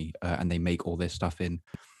company, and they make all their stuff in.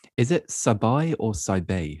 Is it Sabai or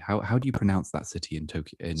Saibei? How do you pronounce that city in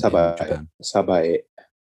Tokyo in Sabai, Japan? sabai,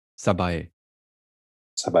 Sabai.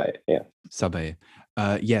 sabai. Yeah, Sabe.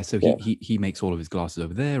 Yeah, so he yeah. he he makes all of his glasses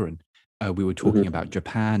over there, and we were talking Hmm. about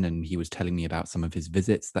Japan, and he was telling me about some of his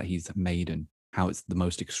visits that he's made and how it's the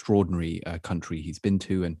most extraordinary country he's been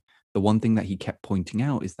to. And the one thing that he kept pointing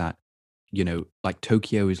out is that like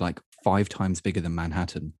Tokyo is like 5 times bigger than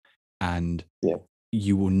Manhattan, and Yeah.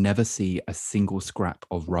 you will never see a single scrap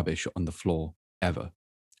of rubbish on the floor ever.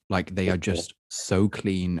 Like, they are Yeah. just so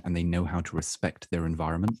clean, and they know how to respect their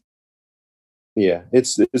environment. Yeah,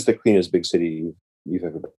 it's the cleanest big city you've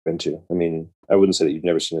ever been to. I mean, I wouldn't say that you've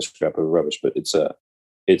never seen a scrap of rubbish, but it's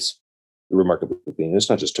remarkably clean. It's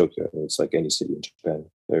not just Tokyo. It's like any city in Japan.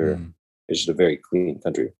 It's just a very clean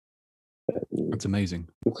country. That's amazing.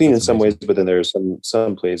 Clean That's in some amazing. ways, but then there are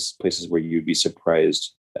some places where you'd be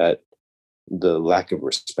surprised at the lack of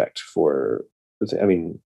respect for. I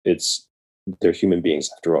mean, they're human beings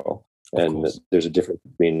after all, and there's a difference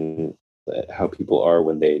between how people are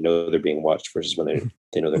when they know they're being watched versus when they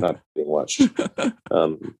know they're not being watched.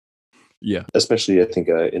 Yeah, especially I think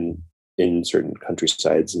in certain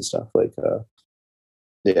countrysides and stuff like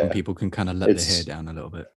when people can kind of let their hair down a little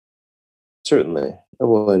bit. Certainly,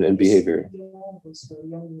 well, and behavior.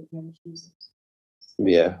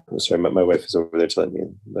 Yeah, sorry, my wife is over there telling me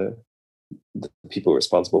the people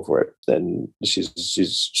responsible for it. Then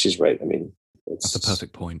she's right. I mean, that's a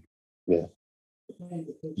perfect point. Yeah.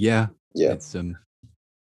 It's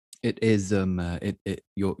it is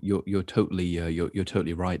you're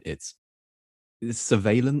totally right. It's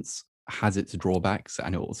surveillance has its drawbacks,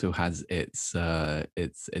 and it also has its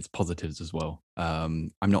positives as well.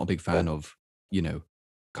 I'm not a big fan of,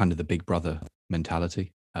 kind of the Big Brother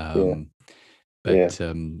mentality. But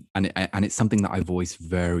and it's something that I voice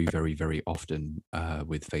very, very, very often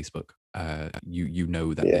with Facebook. You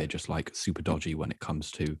know that they're just like super dodgy when it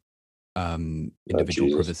comes to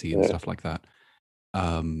individual privacy and stuff like that.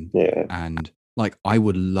 And like, I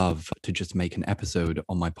would love to just make an episode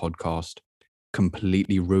on my podcast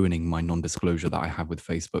completely ruining my non-disclosure that I have with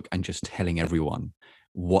Facebook and just telling everyone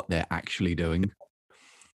what they're actually doing.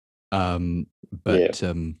 But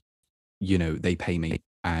they pay me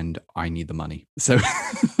and I need the money. So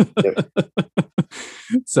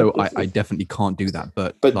so I definitely can't do that.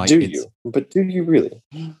 But like, do you? But do you really?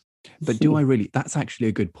 But do I really? That's actually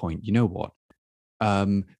a good point. You know what?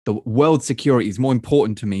 The world security is more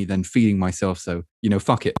important to me than feeding myself. So,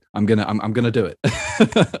 fuck it. I'm gonna do it.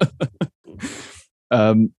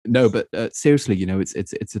 No, but seriously,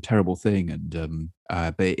 it's a terrible thing, and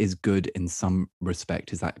but it is good in some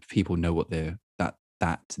respect. Is that people know what that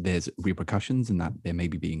there's repercussions and that they're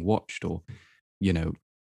maybe being watched, or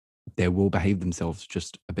they will behave themselves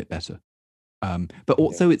just a bit better. But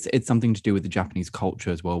also, it's something to do with the Japanese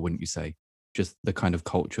culture as well, wouldn't you say? Just the kind of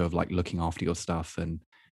culture of like looking after your stuff and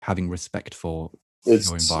having respect for your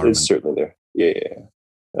environment. It's certainly there. Yeah.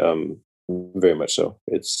 Very much so.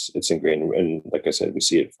 It's ingrained, and like I said, we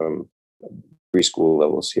see it from preschool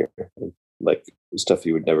levels here, like stuff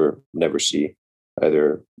you would never see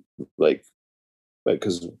either, like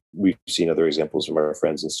because we've seen other examples from our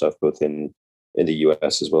friends and stuff, both in the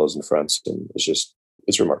US as well as in France, and it's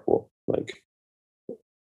remarkable, like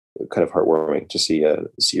kind of heartwarming to see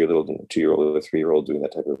your little 2-year-old or 3-year-old doing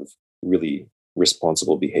that type of really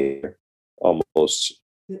responsible behavior, almost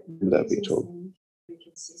without being told.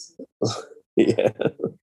 Yeah.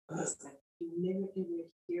 You never ever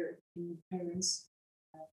hear parents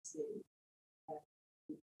say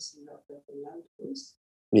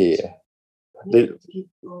yeah.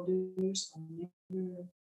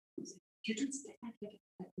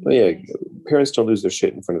 Parents don't lose their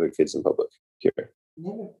shit in front of their kids in public here.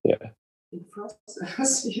 Never. Yeah. In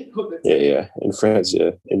France, yeah. In France,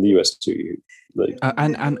 yeah. In the US too, like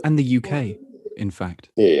and the UK, in fact.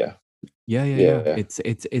 Yeah.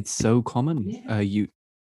 It's so common.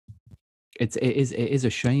 It is a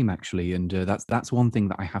shame, actually, and that's one thing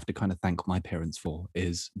that I have to kind of thank my parents for,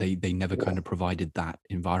 is they never kind of provided that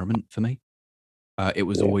environment for me. It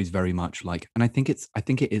was always very much like, and I think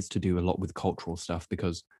it is to do a lot with cultural stuff,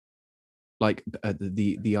 because like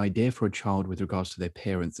the idea for a child with regards to their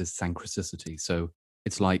parents is synchronicity. So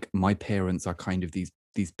it's like my parents are kind of these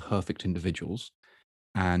perfect individuals,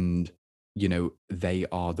 and they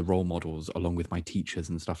are the role models along with my teachers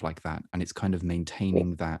and stuff like that, and it's kind of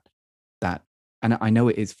maintaining that. And I know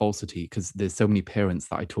it is falsity, because there's so many parents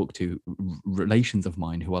that I talk to, relations of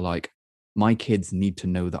mine, who are like, my kids need to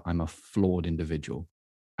know that I'm a flawed individual,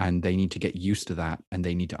 and they need to get used to that, and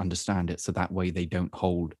they need to understand it, so that way they don't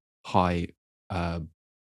hold high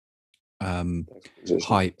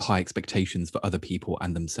expectations for other people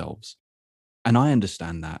and themselves. And I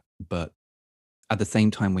understand that, but at the same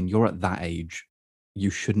time, when you're at that age, you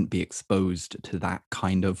shouldn't be exposed to that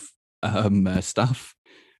kind of stuff.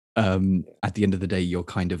 At the end of the day, you're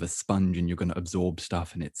kind of a sponge, and you're going to absorb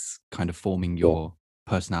stuff, and it's kind of forming your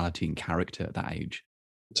personality and character at that age.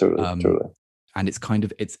 Totally. And it's kind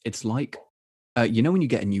of it's like when you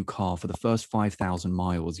get a new car, for the first 5,000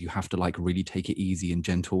 miles, you have to like really take it easy and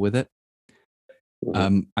gentle with it.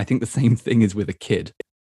 I think the same thing is with a kid.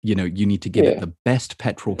 You need to give it the best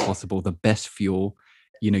petrol possible, the best fuel.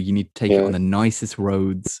 You need to take it on the nicest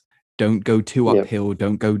roads. Don't go too uphill,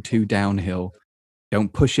 don't go too downhill.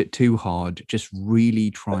 Don't push it too hard. Just really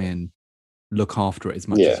try and look after it as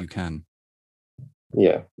much Yeah. as you can.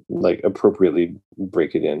 Yeah, like appropriately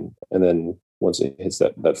break it in, and then once it hits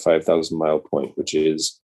that 5,000 mile point, which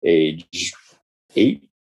is age 8,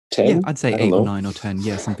 10, Yeah, I'd say I don't 8 or know. 9 or 10.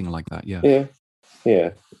 Yeah, something like that. Yeah.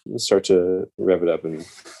 Yeah, start to rev it up and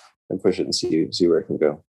push it and see where it can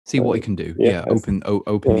go. See what it can do. Yeah, Yeah, open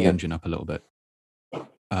the yeah. engine up a little bit.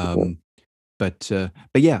 But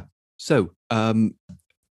yeah. So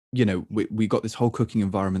you know, we got this whole cooking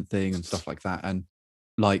environment thing and stuff like that, and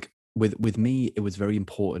like with me, it was very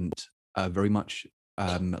important, very much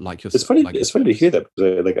like your. It's funny. Like It's funny to hear that,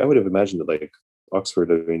 because I would have imagined that, like,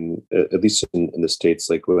 Oxford, I mean, at least in the States,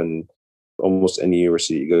 like when almost any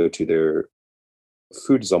university you go to, their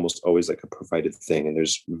food is almost always like a provided thing, and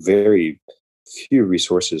there's very few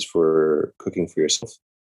resources for cooking for yourself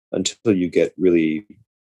until you get really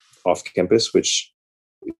off campus, which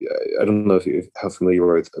I don't know how familiar you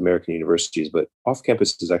are with American universities, but off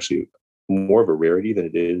campus is actually more of a rarity than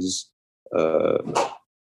it is uh,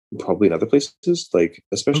 probably in other places, like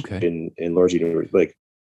especially Okay. in large universities. Like,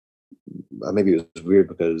 maybe it was weird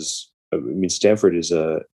because, I mean, Stanford is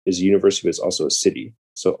a university, but it's also a city.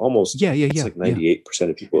 So almost, Yeah. it's like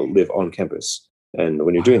 98% of people live on campus. And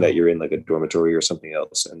when you're doing that, you're in like a dormitory or something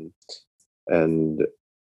else. And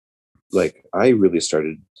like, I really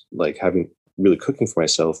started like having really cooking for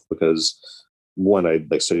myself because, one, I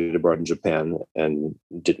like studied abroad in Japan and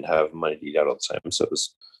didn't have money to eat out all the time. So it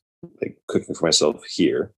was like cooking for myself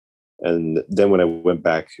here. And then when I went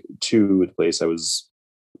back to the place, I was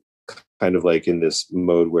kind of like in this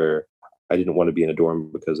mode where I didn't want to be in a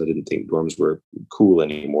dorm because I didn't think dorms were cool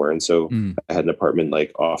anymore. And so I had an apartment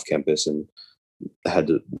like off campus, and I had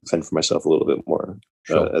to fend for myself a little bit more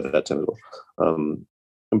at that time as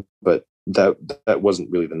well. But that wasn't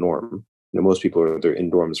really the norm. You know, most people they're in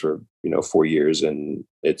dorms for 4 years, and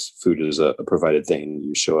it's food is a provided thing.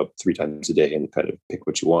 You show up 3 times a day and kind of pick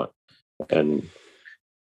what you want. And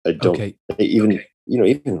I don't even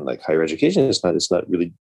like higher education. It's not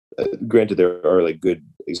really. Granted, there are like good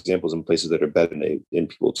examples in places that are better, and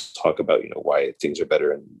people talk about why things are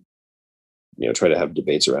better, and try to have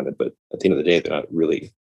debates around it. But at the end of the day, they're not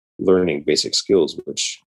really learning basic skills,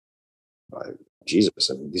 which Jesus,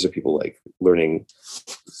 I mean, these are people like learning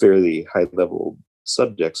fairly high level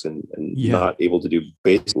subjects and not able to do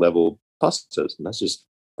basic level pastas, and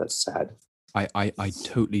that's sad. I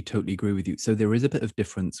totally agree with you. So there is a bit of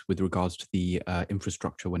difference with regards to the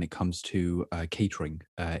infrastructure when it comes to catering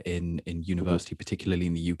in university, particularly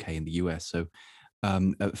in the UK and the US. So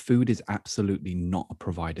food is absolutely not a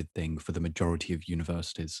provided thing for the majority of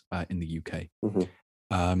universities in the UK.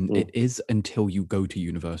 It is until you go to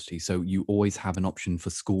university. So you always have an option for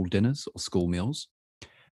school dinners or school meals.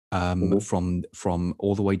 From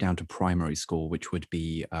all the way down to primary school, which would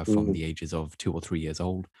be from the ages of 2 or 3 years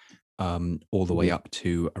old, all the way up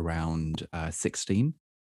to around 16.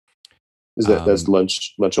 Is that's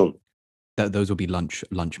lunch only? Those will be lunch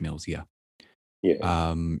meals, yeah.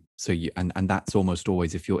 So you and that's almost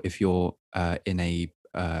always, if you're in a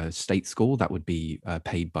state school, that would be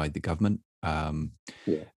paid by the government.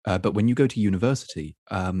 But when you go to university,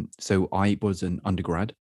 so I was an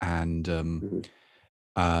undergrad, and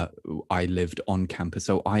I lived on campus.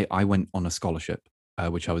 So I went on a scholarship,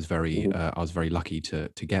 which I was very lucky to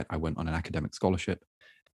get. I went on an academic scholarship,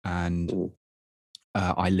 and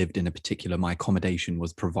I lived in a particular. My accommodation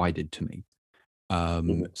was provided to me.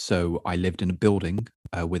 So I lived in a building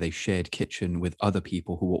with a shared kitchen with other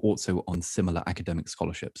people who were also on similar academic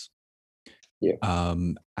scholarships.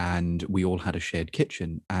 And we all had a shared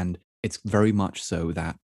kitchen, and it's very much so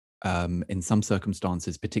that in some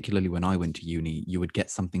circumstances, particularly when I went to uni, you would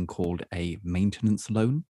get something called a maintenance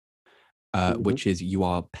loan, which is you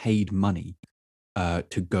are paid money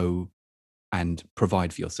to go and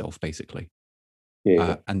provide for yourself, basically.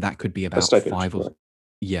 And that could be about so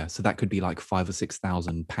that could be like £5,000 or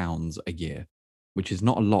 £6,000 a year, which is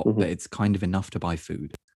not a lot, but it's kind of enough to buy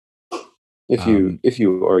food. If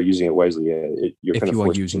you are using it wisely, you're if kind you of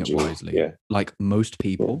are using it wisely, like most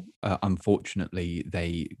people, Yeah. Unfortunately,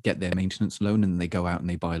 they get their maintenance loan and they go out and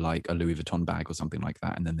they buy like a Louis Vuitton bag or something like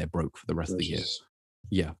that, and then they're broke for the rest of the year.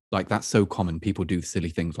 Yeah, like that's so common. People do silly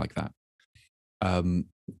things like that.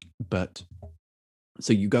 But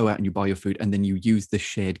so you go out and you buy your food, and then you use the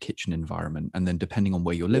shared kitchen environment, and then depending on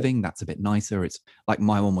where you're living, that's a bit nicer. It's like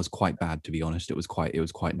my one was quite bad, to be honest. It was quite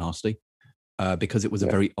nasty. Because it was a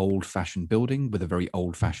very old-fashioned building with a very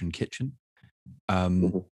old-fashioned kitchen,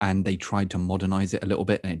 and they tried to modernize it a little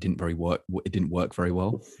bit, and it didn't work very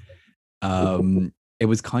well. It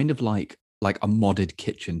was kind of like like a modded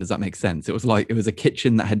kitchen. Does that make sense? It was a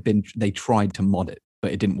kitchen that they tried to mod it,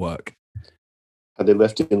 but it didn't work. Had they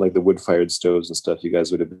left in like the wood-fired stoves and stuff, you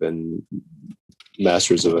guys would have been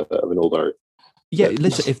masters of an old art. Yeah,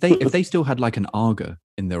 listen, if they still had like an Arga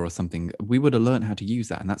in there or something, we would have learned how to use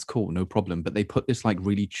that, and that's cool, no problem. But they put this like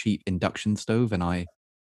really cheap induction stove, and I'm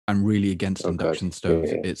really against induction stove.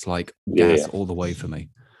 Yeah. It's like gas all the way for me.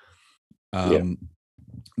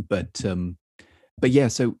 But yeah,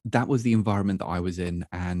 so that was the environment that I was in,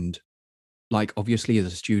 and like obviously as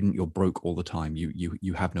a student, you're broke all the time.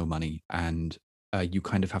 You have no money, and you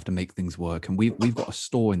kind of have to make things work. And we've got a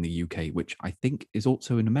store in the UK, which I think is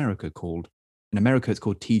also in America in America, it's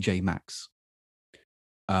called TJ Maxx.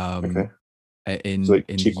 Okay. In so like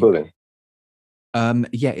in cheap the clothing.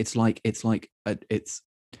 yeah, it's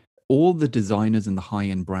all the designers and the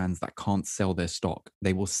high-end brands that can't sell their stock,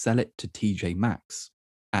 they will sell it to TJ Maxx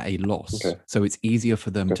at a loss. Okay. So it's easier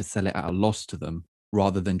for them Okay. to sell it at a loss to them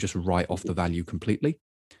rather than just write off the value completely.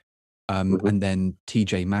 Mhm. And then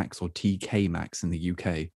TJ Maxx or TK Maxx in the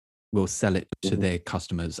UK will sell it to Mhm. their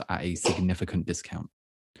customers at a significant discount.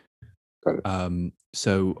 Got it.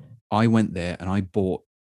 So I went there and I bought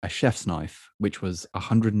a chef's knife, which was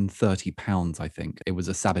 £130, I think. It was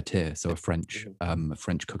a Sabatier, so a French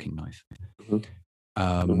cooking knife, Mhm.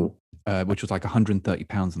 Mhm. which was like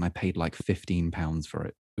 £130, and I paid like £15 for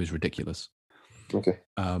it. It was ridiculous. Okay.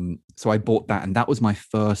 So I bought that, and that was my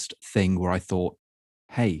first thing where I thought,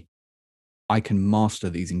 hey, I can master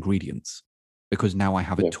these ingredients because now I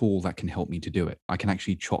have a tool that can help me to do it. I can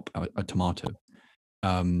actually chop a tomato.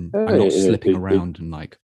 I'm not slipping around and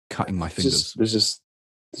like cutting my fingers. There's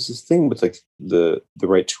this thing with like the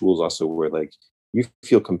right tools also, where like you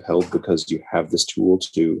feel compelled because you have this tool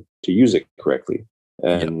to use it correctly,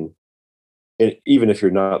 and even if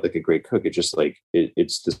you're not like a great cook, it's just like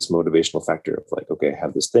it's this motivational factor of like, okay, I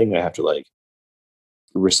have this thing, I have to like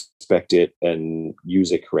respect it and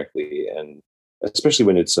use it correctly, and especially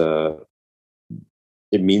when it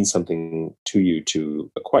means something to you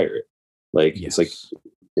to acquire it. Like it's like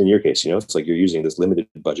in your case, it's like you're using this limited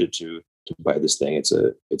budget to buy this thing. It's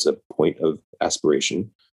a point of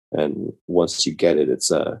aspiration, and once you get it, it's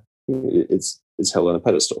held on a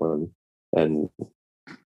pedestal, and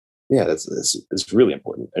yeah, it's really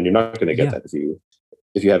important. And you're not going to get that if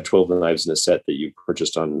you have 12 knives in a set that you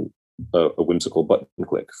purchased on a whimsical button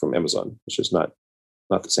click from Amazon. It's just not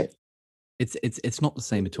the same. It's not the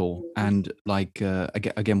same at all. And like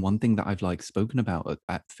again, one thing that I've like spoken about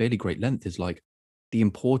at fairly great length is like the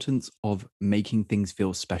importance of making things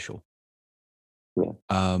feel special. Yeah.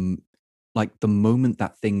 Like the moment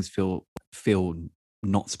that things feel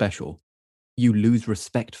not special, you lose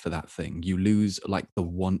respect for that thing. You lose like the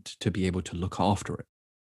want to be able to look after it.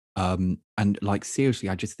 And like seriously,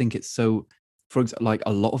 I just think it's so. For example, like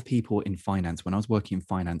a lot of people in finance, when I was working in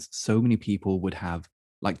finance, so many people would have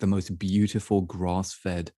like the most beautiful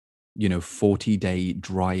grass-fed, 40-day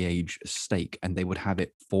dry age steak, and they would have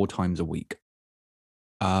it 4 times a week.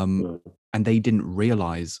 And they didn't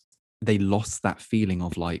realize they lost that feeling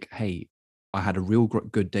of like, hey, I had a real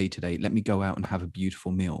good day today. Let me go out and have a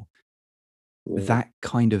beautiful meal. Yeah. That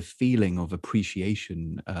kind of feeling of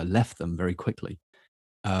appreciation left them very quickly.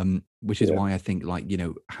 Which is why I think like,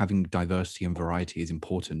 having diversity and variety is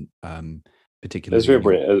important, particularly. It's very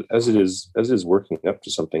important as it is working up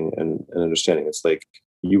to something and understanding. It's like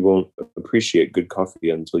you won't appreciate good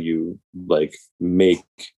coffee until you like make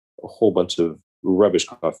a whole bunch of rubbish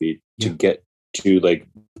coffee to get to like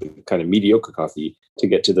kind of mediocre coffee to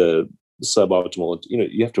get to the suboptimal.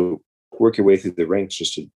 You have to work your way through the ranks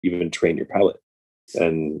just to even train your palate.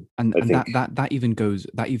 And I think that even goes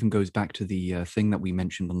back to the thing that we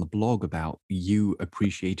mentioned on the blog about you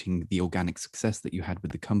appreciating the organic success that you had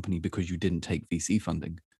with the company because you didn't take VC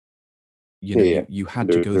funding. You had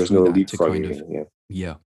to go through that to kind of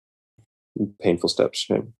painful steps.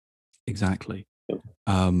 Yeah. Exactly.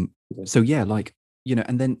 So yeah, like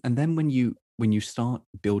and then when you start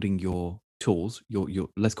building your tools, your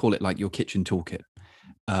let's call it like your kitchen toolkit.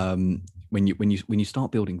 When you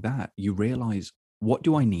start building that, you realize, what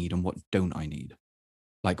do I need and what don't I need?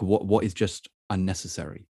 Like what is just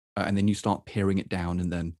unnecessary? And then you start paring it down,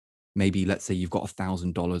 and then maybe let's say you've got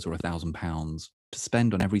 $1,000 or £1,000 to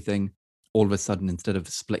spend on everything. All of a sudden, instead of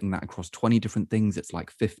splitting that across 20 different things, it's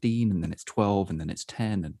like 15, and then it's 12, and then it's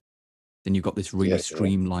 10, and then you've got this really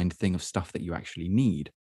streamlined thing of stuff that you actually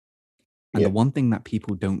need. And the one thing that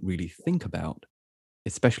people don't really think about,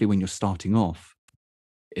 especially when you're starting off,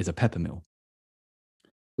 is a pepper mill.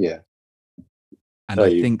 Yeah. And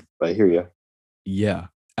I think I hear you. Yeah.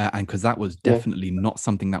 And because that was definitely not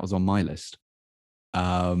something that was on my list.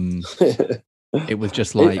 It was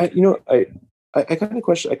just like, I kind of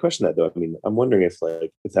question. I question that though. I mean, I'm wondering if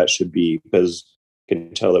that should be, because I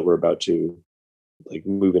can tell that we're about to like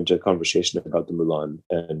move into a conversation about the Mulan,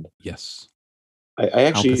 and yes, I how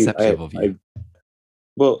actually perceptive of you.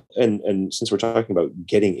 well, and since we're talking about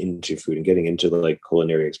getting into food and getting into the like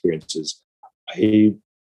culinary experiences, I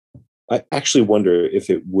I actually wonder if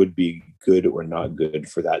it would be good or not good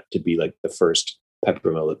for that to be like the first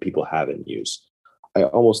peppermill that people have and use. I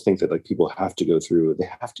almost think that like people have to go through, they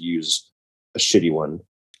have to use a shitty one,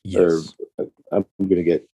 or Yes. I'm going to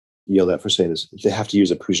get yelled at for saying this. They have to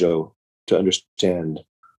use a Peugeot to understand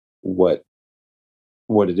what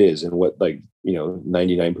what it is and what, like,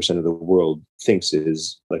 99% of the world thinks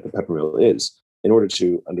is like a peppermill is, in order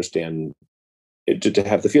to understand it, to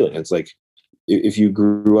have the feeling. It's like if you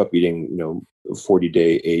grew up eating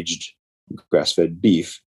 40-day aged grass-fed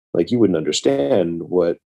beef, like you wouldn't understand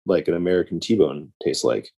what like an American T-bone tastes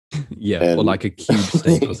like. Yeah, or And like a cube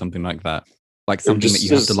steak or something like that. Like or something that you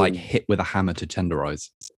have to just like hit with a hammer to tenderize.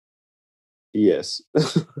 yes.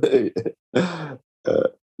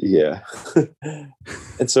 Yeah.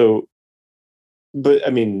 And so, but I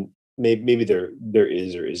mean, maybe there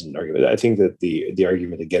is or isn't an argument. I think that the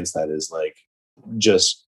argument against that is like,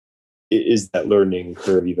 just is that learning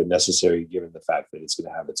curve even necessary given the fact that it's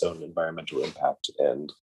going to have its own environmental impact,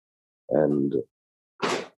 and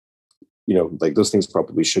like those things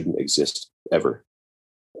probably shouldn't exist ever.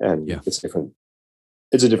 And Yeah. it's a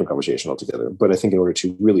different conversation altogether. But I think in order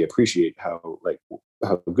to really appreciate how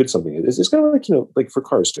good something is, it's kind of like, like for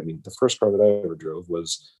cars too. I mean, the first car that I ever drove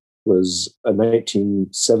was a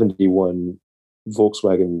 1971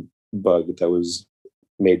 Volkswagen Bug that was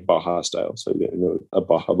made Baja style. So you know what a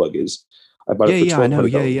Baja Bug is. I bought Yeah, it for yeah, I know.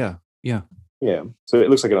 Yeah, $1,200. yeah, yeah. Yeah. So it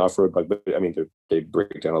looks like an off-road Bug, but I mean, they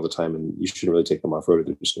break down all the time, and you shouldn't really take them off-road.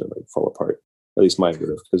 They're just going to like fall apart. At least mine would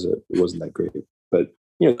have, because it wasn't that great. But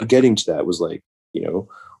getting to that was like, you know,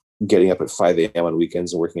 getting up at 5 a.m. on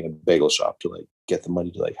weekends and working in a bagel shop to like get the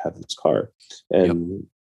money to like have this car. And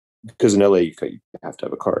because in LA you have to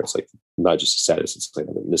have a car. It's like not just a status; it's like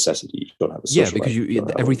a necessity. You don't have a social Because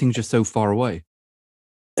life. everything's just so far away.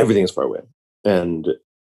 Everything is far away, and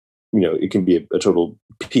it can be a total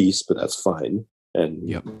piece, but that's fine.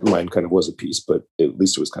 And mine kind of was a piece, but at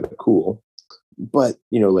least it was kind of cool. But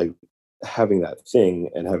like having that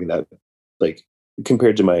thing and having that, like,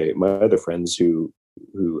 compared to my other friends who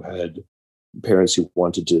had parents who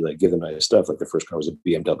wanted to like give them nice stuff, like their first car was a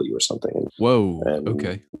BMW or something. Whoa. And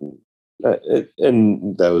Okay.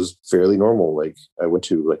 and that was fairly normal. Like I went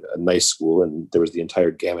to like a nice school, and there was the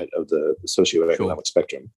entire gamut of the socioeconomic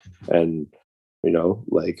spectrum. And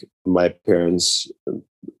like my parents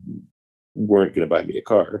weren't going to buy me a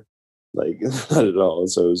car, like not at all.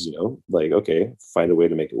 So it was like, okay, find a way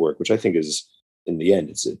to make it work, which I think is, in the end,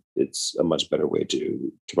 it's a much better way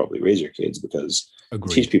to probably raise your kids, because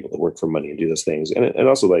teach people to work for money and do those things, and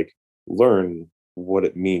also like learn what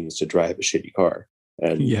it means to drive a shitty car,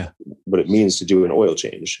 and what it means to do an oil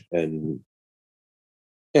change. And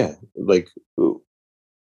like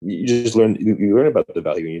you just learn, you learn about the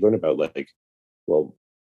value, and you learn about like, well,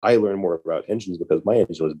 I learned more about engines because my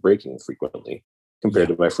engine was breaking frequently compared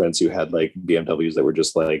to my friends who had like BMWs that were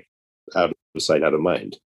just like out of sight, out of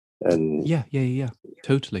mind. And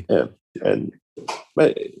totally. And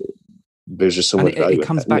but there's just so much value. It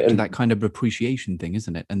comes back to that kind of appreciation thing,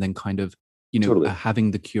 isn't it? And then kind of totally.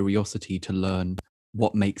 Having the curiosity to learn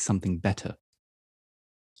what makes something better.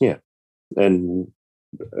 Yeah, and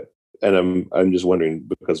I'm just wondering,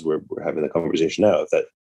 because we're having the conversation now, if that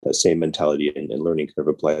same mentality and learning curve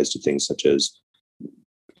applies to things such as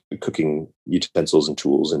cooking utensils and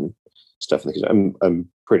tools and stuff. I'm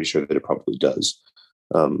pretty sure that it probably does.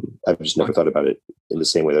 I've just never thought about it in the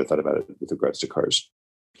same way that I thought about it with regards to cars.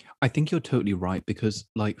 I think you're totally right, because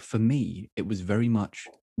like for me, it was very much,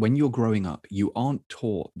 when you're growing up, you aren't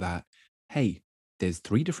taught that, hey, there's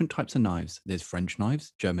 3 different types of knives. There's French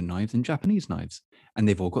knives, German knives, and Japanese knives. And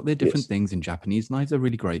they've all got their different things, and Japanese knives are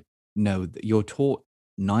really great. No, you're taught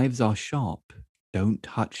knives are sharp. Don't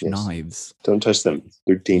touch knives. Don't touch them.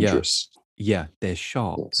 They're dangerous. Yeah, they're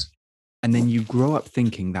sharp. And then you grow up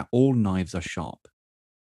thinking that all knives are sharp.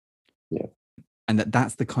 Yeah. And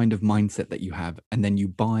that's the kind of mindset that you have. And then you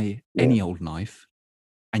buy any old knife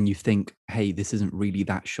and you think, hey, this isn't really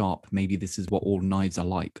that sharp. Maybe this is what all knives are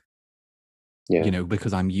like. Yeah.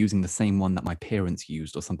 Because I'm using the same one that my parents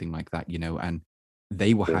used or something like that, and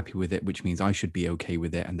they were happy with it, which means I should be okay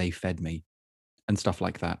with it, and they fed me and stuff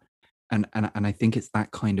like that. And I think it's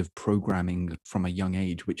that kind of programming from a young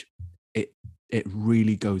age, which it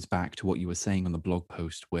really goes back to what you were saying on the blog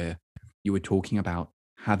post, where you were talking about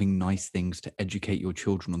having nice things to educate your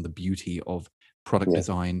children on the beauty of product Yeah.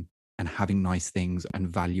 design and having nice things and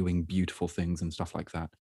valuing beautiful things and stuff like that.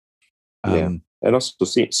 Yeah. And also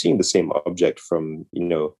seeing the same object from,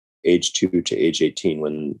 age 2 to age 18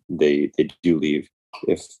 when they do leave.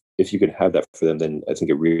 If you can have that for them, then I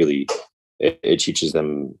think it teaches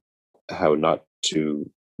them how not to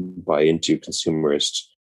buy into consumerist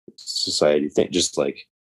society thing. Just like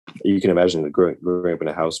you can imagine growing up in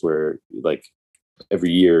a house where like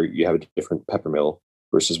every year you have a different peppermill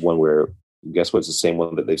versus one where guess what's the same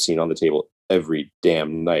one that they've seen on the table every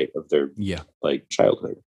damn night of their like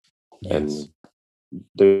childhood. Yes. And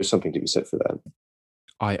there's something to be said for that.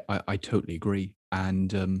 I totally agree.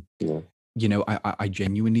 And I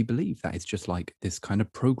genuinely believe that it's just like this kind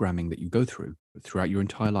of programming that you go throughout your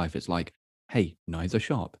entire life. It's like, hey, knives are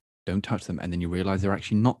sharp, don't touch them. And then you realize they're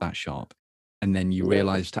actually not that sharp. And then you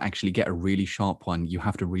realize to actually get a really sharp one, you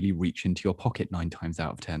have to really reach into your pocket 9 times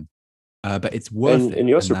out of 10. But it's worth it. And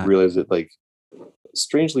you also realize that, like,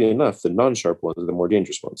 strangely enough, the non-sharp ones are the more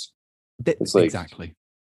dangerous ones. It's like, exactly.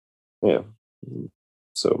 Yeah.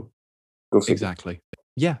 So go figure. Exactly.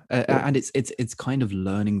 Yeah. And it's kind of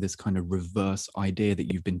learning this kind of reverse idea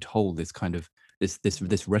that you've been told, this kind of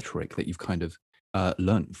this rhetoric that you've kind of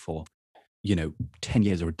learned for 10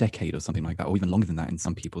 years or a decade or something like that, or even longer than that in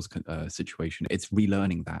some people's situation. It's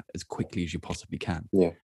relearning that as quickly as you possibly can.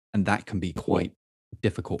 Yeah. And that can be quite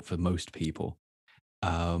difficult for most people.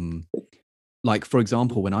 Like, for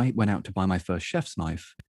example, when I went out to buy my first chef's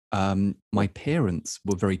knife, my parents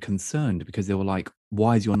were very concerned because they were like,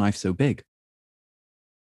 why is your knife so big?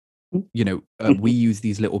 We use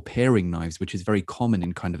these little paring knives, which is very common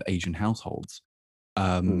in kind of Asian households,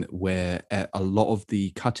 where a lot of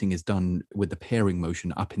the cutting is done with the paring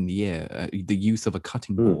motion up in the air. The use of a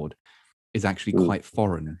cutting board is actually quite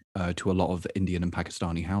foreign to a lot of Indian and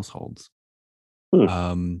Pakistani households.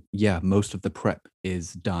 Most of the prep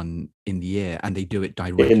is done in the air, and they do it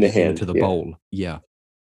directly into the bowl.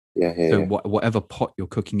 So whatever pot you're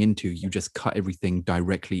cooking into, you just cut everything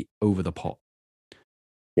directly over the pot.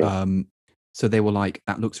 So they were like,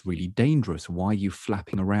 that looks really dangerous. Why are you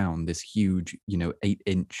flapping around this huge,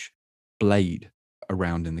 8-inch blade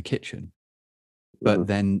around in the kitchen? But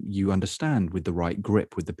then you understand, with the right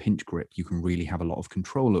grip, with the pinch grip, you can really have a lot of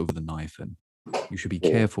control over the knife, and you should be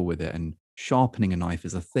careful with it. And sharpening a knife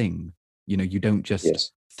is a thing. You don't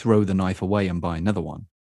just throw the knife away and buy another one.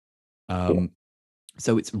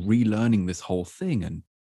 So it's relearning this whole thing.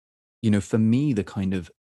 And, for me, the kind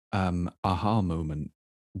of aha moment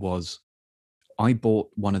was I bought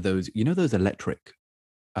one of those, those electric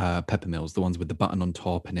pepper mills, the ones with the button on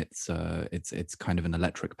top, and it's kind of an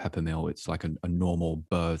electric pepper mill. It's like a normal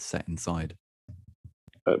burr set inside.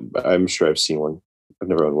 I'm sure I've seen one. I've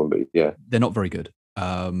never owned one, but yeah, they're not very good.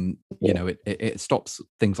 It stops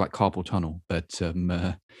things like carpal tunnel, but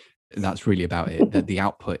that's really about it. The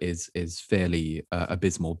output is fairly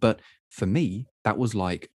abysmal. But for me, that was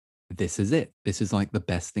like, this is it. This is like the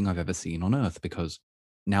best thing I've ever seen on earth, because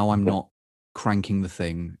now I'm not cranking the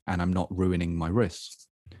thing and I'm not ruining my wrists.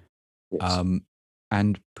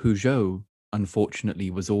 And Peugeot,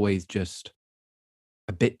 unfortunately, was always just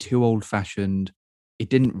a bit too old-fashioned. It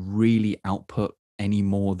didn't really output any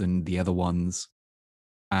more than the other ones,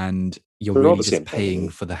 and you're really just paying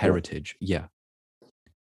for the heritage.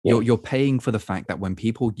 You're paying for the fact that when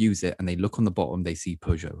people use it and they look on the bottom, they see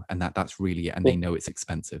Peugeot, and that's really it, and they know it's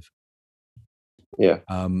expensive.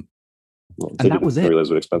 And that was it. Realize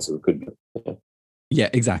what expensive it could be. Yeah,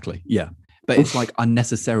 exactly. Yeah. But it's like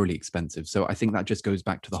unnecessarily expensive. So I think that just goes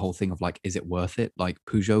back to the whole thing of like, is it worth it? Like,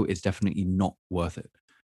 Peugeot is definitely not worth it.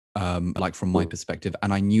 Like, from my perspective.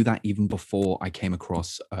 And I knew that even before I came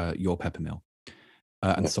across your pepper mill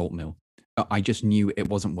and salt mill. I just knew it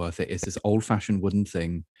wasn't worth it. It's this old-fashioned wooden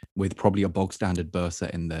thing with probably a bog standard burr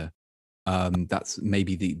set in there. That's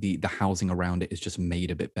maybe the housing around it is just made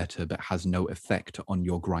a bit better, but has no effect on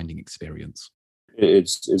your grinding experience.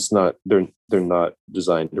 It's not, they're not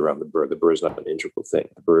designed around the burr. The burr is not an integral thing.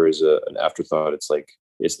 The burr is an afterthought. It's like,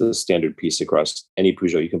 it's the standard piece across any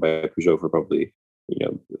Peugeot. You can buy a Peugeot for probably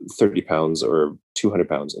 30 pounds or 200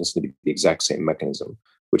 pounds, and it's going to be the exact same mechanism,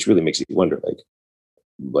 which really makes you wonder,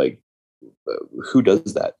 like who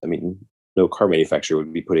does that? I mean, no car manufacturer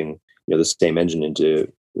would be putting the same engine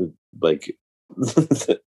into, like,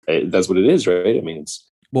 that's what it is, right? I mean,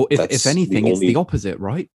 it's, well, if anything, it's the opposite,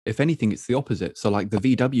 right? If anything, it's the opposite. So like the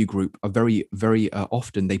VW group are very, very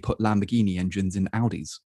often they put Lamborghini engines in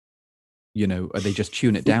Audis. They just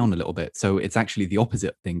tune it down a little bit. So it's actually the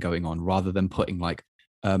opposite thing going on, rather than putting like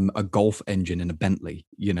a Golf engine in a Bentley.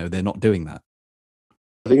 They're not doing that.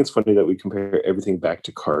 I think it's funny that we compare everything back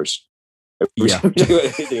to cars. Every Yeah. time we talk about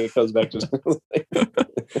anything, it comes back to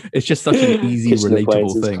It's just such an easy, kitchen relatable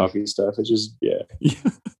appliances, thing. coffee stuff. It's just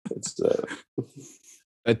it's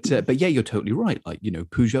But yeah, you're totally right. Like,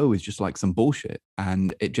 Peugeot is just like some bullshit,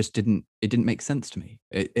 and it didn't make sense to me.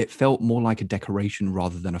 It felt more like a decoration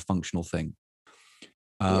rather than a functional thing.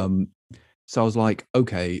 So I was like,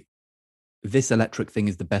 okay, this electric thing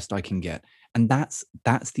is the best I can get. And that's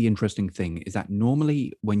the interesting thing, is that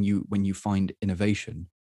normally when you find innovation,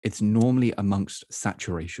 it's normally amongst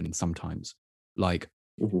saturation sometimes. Like,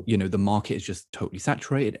 the market is just totally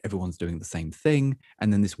saturated, everyone's doing the same thing,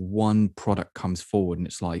 and then this one product comes forward and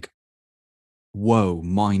it's like, whoa,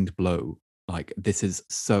 mind blow. Like, this is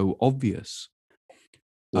so obvious.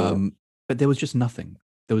 But there was just nothing.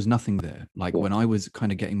 There was nothing there. Like, when I was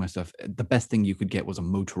kind of getting my stuff, the best thing you could get was a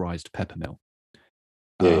motorized pepper mill.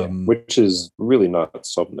 Which is really not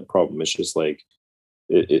solving the problem. It's just like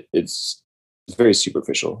it's very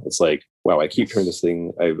superficial. It's like, wow, I keep turning this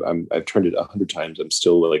thing. I've turned it 100 times. I'm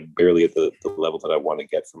still like barely at the level that I want to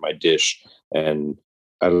get for my dish, and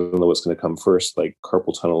I don't know what's going to come first, like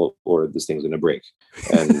carpal tunnel or this thing's going to break.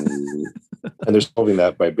 And and they're solving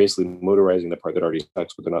that by basically motorizing the part that already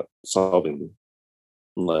sucks, but they're not solving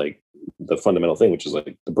like the fundamental thing, which is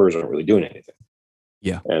like the burrs aren't really doing anything.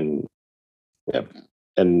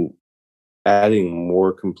 And adding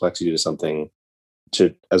more complexity to something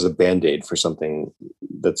as a band-aid for something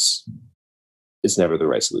it's never the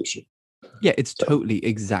right solution. Yeah, it's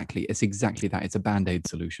exactly that. It's a band-aid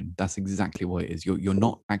solution. That's exactly what it is. You're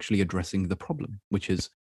not actually addressing the problem, which is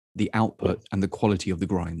the output and the quality of the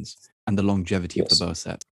grinds and the longevity of the burr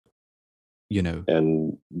set.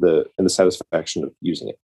 And the satisfaction of using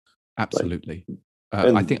it. Absolutely.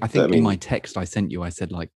 I think in my text I sent you, I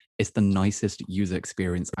said, like, it's the nicest user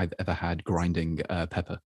experience I've ever had grinding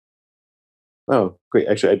pepper. Oh, great.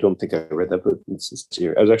 Actually, I don't think I read that, but it's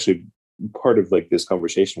here. I was actually part of like this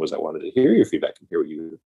conversation was I wanted to hear your feedback and hear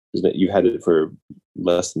what you had it for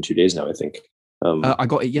less than 2 days now, I think. I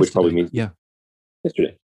got it yesterday. Which probably means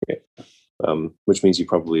yesterday. Okay. Which means you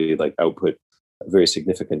probably like output a very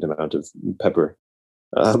significant amount of pepper.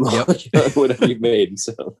 Whatever you've made.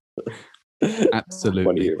 So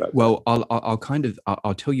absolutely. Well,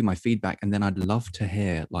 I'll tell you my feedback, and then I'd love to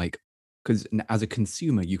hear, like, because as a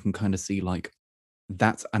consumer you can kind of see like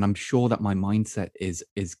that's, and I'm sure that my mindset is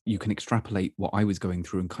you can extrapolate what I was going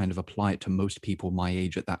through and kind of apply it to most people my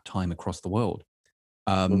age at that time across the world,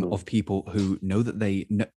 of people who know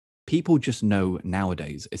that people just know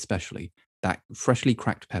nowadays, especially, that freshly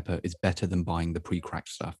cracked pepper is better than buying the pre-cracked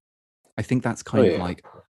stuff. I think that's kind of like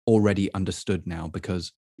already understood now,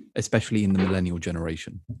 because especially in the millennial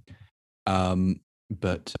generation.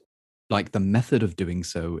 But like the method of doing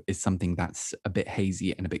so is something that's a bit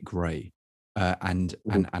hazy and a bit gray, and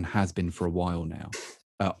has been for a while now,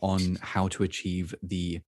 on how to achieve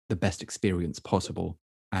the best experience possible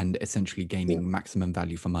and essentially gaining maximum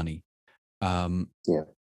value for money.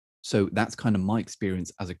 So that's kind of my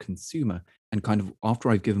experience as a consumer. And kind of after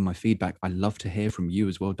I've given my feedback, I love to hear from you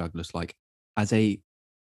as well, Douglas, like as a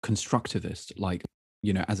constructivist, like,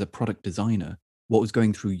 as a product designer, what was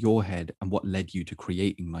going through your head and what led you to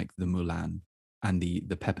creating like the Moulin and the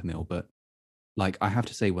pepper mill. But like, I have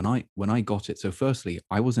to say, when I got it, so firstly,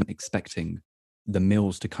 I wasn't expecting the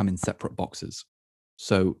mills to come in separate boxes.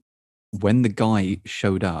 So when the guy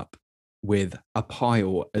showed up with a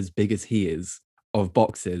pile as big as he is of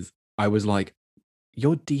boxes, I was like,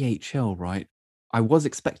 you're DHL, right? I was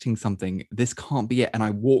expecting something. This can't be it. And I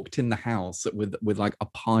walked in the house with like a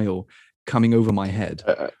pile coming over my head.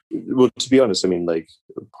 Well, to be honest, I mean, like,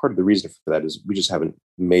 part of the reason for that is we just haven't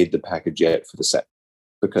made the package yet for the set,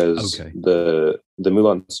 because the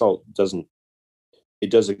Moulin salt does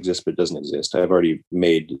exist, but it doesn't exist. I've already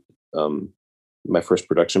made my first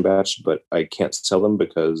production batch, but I can't sell them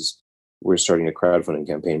because we're starting a crowdfunding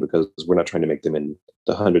campaign, because we're not trying to make them in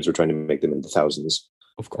the hundreds, we're trying to make them in the thousands.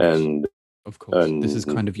 Of course. And this is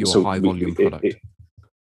kind of your high volume product.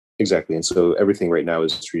 Exactly. And so everything right now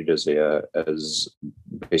is treated as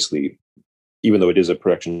basically, even though it is a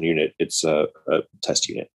production unit, it's a test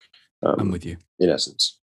unit. I'm with you. In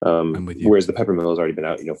essence. I'm with you. Whereas the pepper mill has already been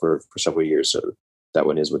out, for several years. So that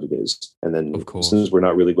one is what it is. And then, of course, since we're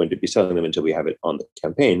not really going to be selling them until we have it on the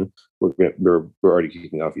campaign, we're already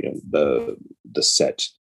kicking off, the set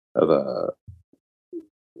of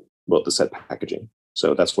the set packaging.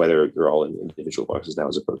 So that's why they're all in individual boxes now,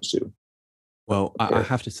 as opposed to. Well, I care.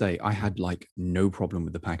 have to say, I had like no problem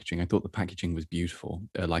with the packaging. I thought the packaging was beautiful.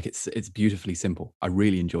 Like it's beautifully simple. I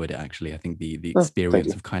really enjoyed it actually. I think the Oh, thank experience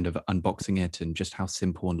you. of kind of unboxing it and just how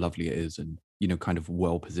simple and lovely it is, and kind of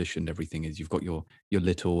well positioned everything is. You've got your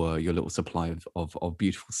little supply of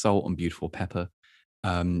beautiful salt and beautiful pepper.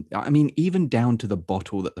 I mean, even down to the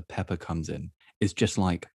bottle that the pepper comes in is just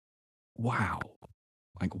like, wow.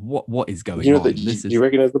 Like what is going You know that on? you, This do you is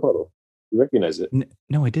recognize the bottle? You recognize it?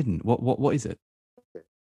 no, I didn't. What is it? It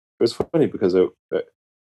was funny because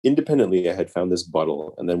independently I had found this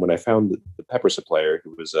bottle, and then when I found the pepper supplier,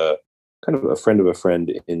 who was kind of a friend of a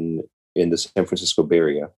friend in the San Francisco Bay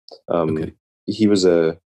Area, Okay. he was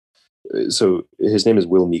a so his name is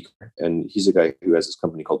Will Meeker, and he's a guy who has this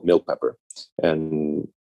company called Mill Pepper. And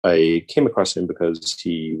I came across him because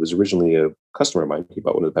he was originally a customer of mine. He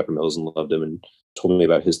bought one of the pepper mills and loved him and told me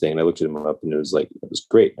about his thing. And I looked at him up, and it was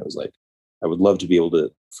great. I was like, I would love to be able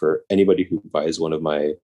to, for anybody who buys one of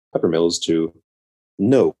my pepper mills, to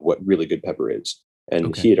know what really good pepper is. And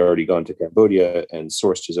Okay. he had already gone to Cambodia and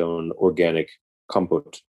sourced his own organic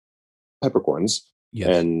compote peppercorns.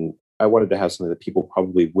 Yes. And I wanted to have something that people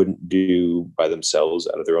probably wouldn't do by themselves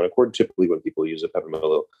out of their own accord. Typically, when people use a pepper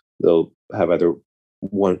mill, they'll have either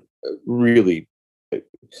one really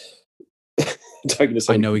talking to I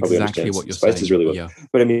someone know who probably exactly understands what you're spices saying. really well. Yeah.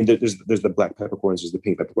 But I mean, there's the black peppercorns, there's the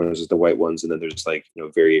pink peppercorns, there's the white ones, and then there's like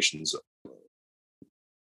variations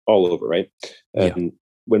all over, right? Yeah. And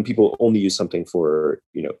when people only use something for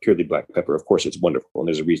purely black pepper, of course it's wonderful, and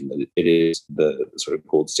there's a reason that it is the sort of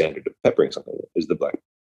gold standard of peppering something is the black.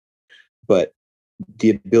 But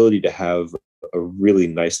the ability to have a really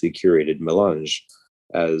nicely curated melange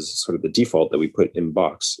as sort of the default that we put in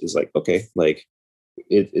box is like, okay, like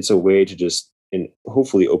it's a way to just and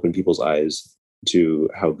hopefully open people's eyes to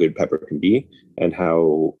how good pepper can be, and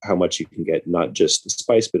how much you can get, not just the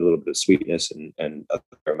spice but a little bit of sweetness and other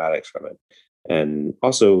aromatics from it. And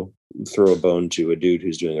also throw a bone to a dude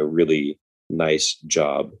who's doing a really nice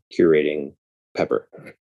job curating pepper.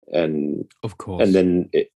 and Of and course. then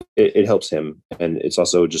it helps him, and it's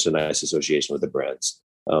also just a nice association with the brands.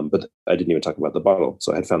 But I didn't even talk about the bottle.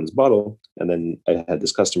 So I had found this bottle, and then I had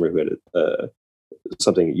this customer who had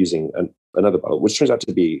something using another bottle, which turns out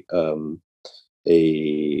to be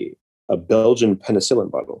a Belgian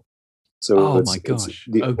penicillin bottle. So Oh my it's gosh.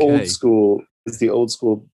 the old Okay. school. It's the old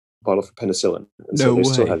school bottle for penicillin, and so No they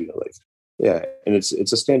still have way. like yeah, and it's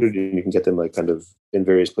a standard, and you can get them like kind of in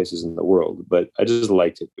various places in the world. But I just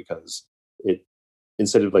liked it because it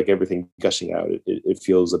instead of like everything gushing out, it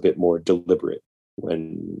feels a bit more deliberate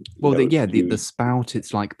when Well, the you spout,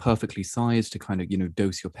 it's like perfectly sized to kind of,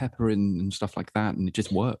 dose your pepper in and stuff like that, and it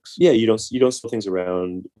just works. yeah, you don't spill things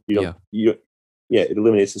around. Yeah. You don't, yeah, it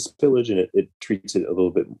eliminates the spillage, and it treats it a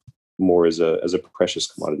little bit more as a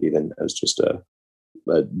precious commodity than as just a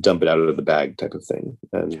dump it out of the bag type of thing.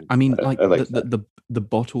 And I mean, like I the like the that. the the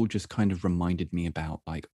bottle just kind of reminded me about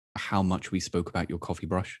like how much we spoke about your coffee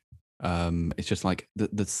brush. It's just like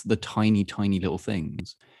the tiny, tiny little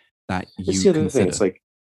things that That's you the other thing. It's consider. like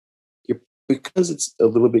you're because it's a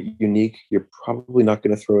little bit unique. You're probably not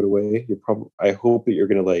going to throw it away. I hope that you're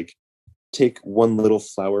going to like take one little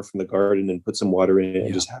flower from the garden and put some water in it and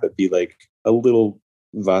Yeah. just have it be like a little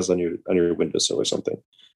vase on your windowsill or something.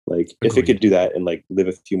 Like if it could Agreed. do that and like live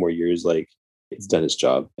a few more years, like it's done its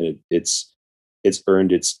job, and it's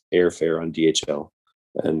earned its airfare on DHL,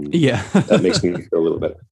 and Yeah. that makes me feel a little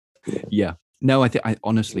better. Yeah. Yeah. No, I think I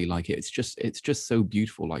honestly like it. It's just so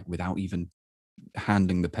beautiful. Like without even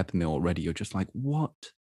handling the peppermill already, you're just like, what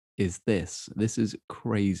is this? This is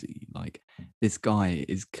crazy. Like this guy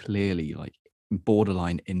is clearly like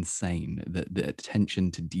borderline insane. The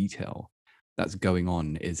attention to detail that's going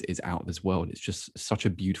on is out of this world. It's just such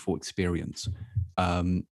a beautiful experience.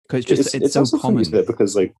 Because it's It's so also funny you say common. that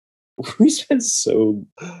because like we spend so.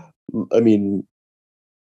 I mean,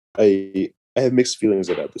 I have mixed feelings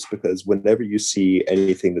about this because whenever you see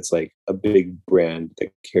anything that's like a big brand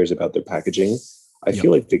that cares about their packaging, I Yep.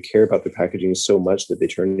 feel like they care about their packaging so much that they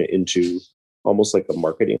turn it into almost like a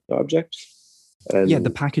marketing object. Yeah, the And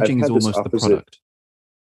I've packaging is had this almost the opposite, product.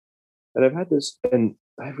 and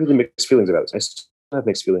I have really mixed feelings about this. I still have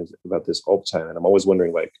mixed feelings about this all the time, and I'm always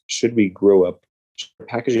wondering like, should we grow up? Should our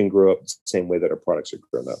packaging grow up the same way that our products are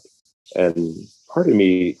grown up? And part of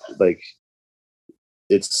me like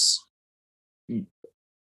it's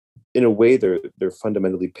in a way they're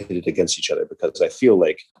fundamentally pitted against each other because I feel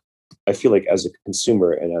like as a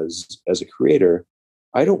consumer and as a creator,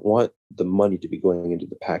 I don't want the money to be going into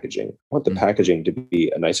the packaging. I want the Mm. packaging to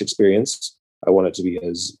be a nice experience. I want it to be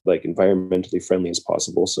as like environmentally friendly as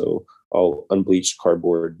possible. So I'll unbleach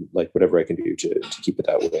cardboard, like whatever I can do to keep it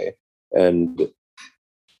that way. and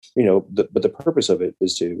but the purpose of it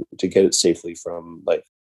is to get it safely from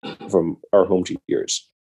our home to yours,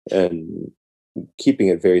 and keeping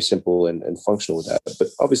it very simple and functional with that, but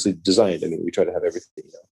obviously designed. I mean, we try to have everything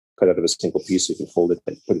cut out of a single piece so you can fold it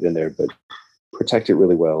and put it in there, but protect it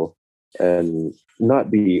really well and not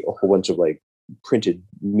be a whole bunch of like printed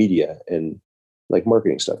media and like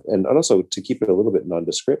marketing stuff. And also to keep it a little bit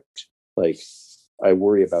nondescript. Like, I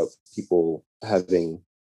worry about people having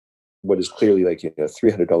what is clearly like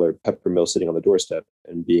 $300 pepper mill sitting on the doorstep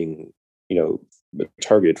and being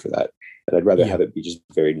targeted for that. And I'd rather have it be just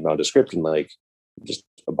very nondescript and like just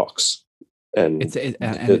a box. And it's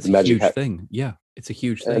a huge thing. Yeah, it's a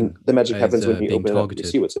huge thing. And the magic happens when you open it up and you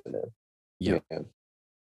see what's in there.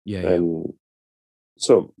 Yeah. And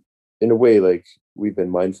so in a way, like, we've been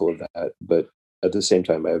mindful of that, but at the same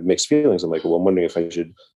time I have mixed feelings. I'm like, well, I'm wondering if I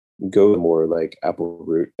should go more like Apple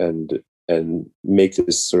route and make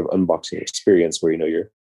this sort of unboxing experience where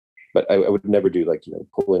but I would never do like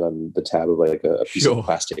pulling on the tab of like a piece of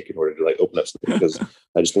plastic in order to like open up something, because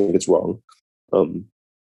I just think it's wrong.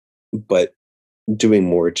 But doing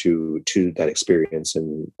more to that experience,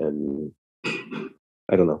 and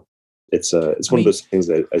I don't know. It's one of those things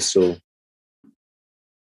that I still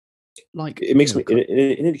like. It makes me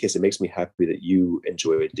in any case, it makes me happy that you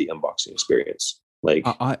enjoyed the unboxing experience. Like,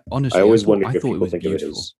 I honestly, I always wonder I if thought it people was think beautiful.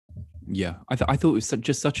 of it as. Yeah, I thought it was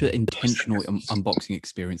just such an intentional unboxing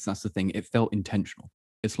experience. That's the thing. It felt intentional.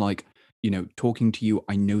 It's like, talking to you,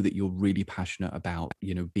 I know that you're really passionate about,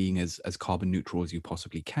 being as carbon neutral as you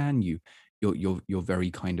possibly can. You're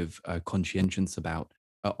very kind of conscientious about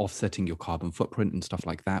offsetting your carbon footprint and stuff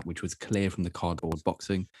like that, which was clear from the cardboard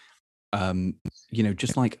boxing.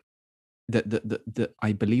 Just like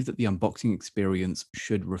I believe that the unboxing experience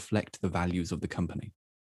should reflect the values of the company.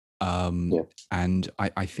 And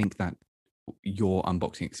I think that your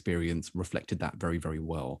unboxing experience reflected that very, very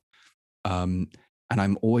well. And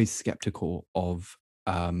I'm always skeptical of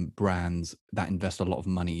brands that invest a lot of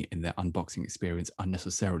money in their unboxing experience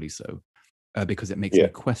unnecessarily so, because it makes me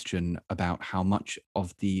question about how much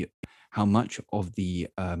of the how much are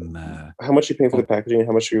you paying for the packaging and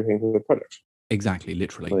how much are you paying for the product? Exactly,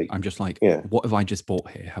 literally. Like, I'm just like, what have I just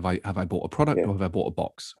bought here? Have I bought a product or have I bought a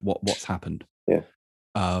box? What's happened?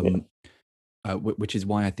 Which is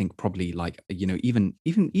why I think probably like, even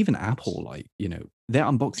Apple, like, their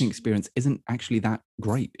unboxing experience isn't actually that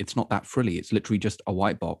great. It's not that frilly. It's literally just a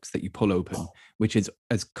white box that you pull open, which is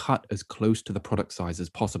cut as close to the product size as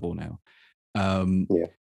possible now.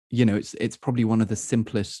 It's probably one of the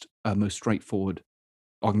simplest, most straightforward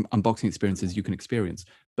unboxing experiences you can experience.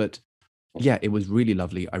 But yeah, it was really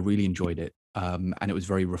lovely. I really enjoyed it. And it was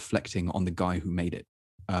very reflecting on the guy who made it.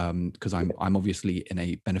 Because I'm obviously in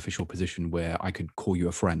a beneficial position where I could call you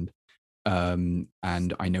a friend. And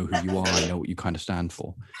I know who you are. I know what you kind of stand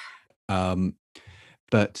for.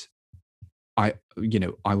 But I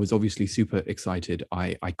was obviously super excited.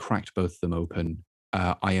 I cracked both of them open.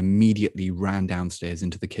 I immediately ran downstairs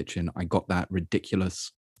into the kitchen. I got that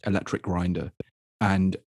ridiculous electric grinder,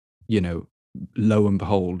 and lo and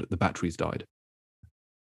behold, the batteries died.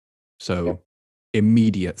 So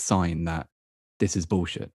immediate sign that this is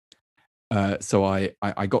bullshit. So I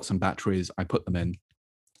got some batteries, I put them in,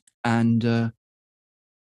 and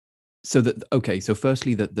so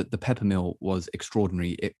firstly, the pepper mill was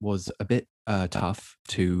extraordinary. It was a bit tough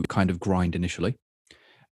to kind of grind initially,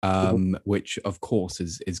 which of course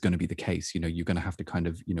is going to be the case. You're going to have to kind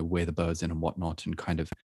of wear the burrs in and whatnot, and kind of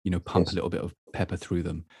pump a little bit of pepper through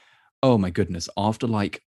them. Oh my goodness! After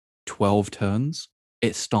like 12 turns,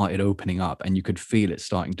 it started opening up, and you could feel it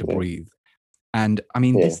starting to breathe. And I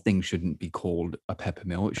mean, this thing shouldn't be called a pepper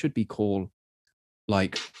mill. It should be called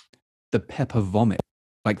like the pepper vomit.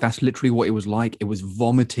 Like, that's literally what it was like. It was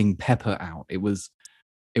vomiting pepper out. It was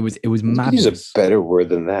madness. Use a better word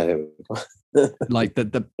than that. Like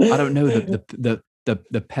the I don't know,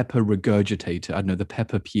 the pepper regurgitator. I don't know, the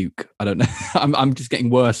pepper puke. I don't know. I'm just getting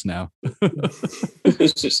worse now.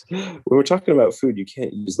 It's just, when we're talking about food, you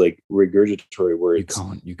can't use like regurgitatory words.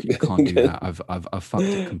 You can't do that. I've fucked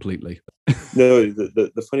it completely. No,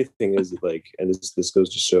 the funny thing is, like, and this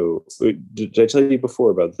goes to show. Did I tell you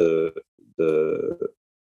before about the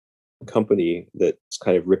company that's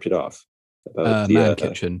kind of ripped it off? About the Man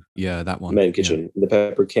Kitchen, that one. Man Kitchen, the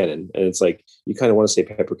Pepper Cannon, and it's like you kind of want to say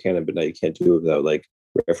Pepper Cannon, but now you can't do it without like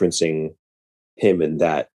referencing him and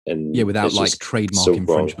that, and without like trademark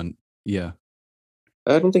infringement. Wrong.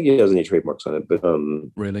 I don't think he has any trademarks on it, but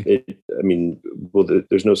really,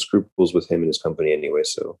 there's no scruples with him and his company anyway,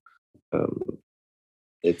 so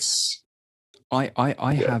it's. I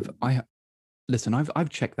have listen, I've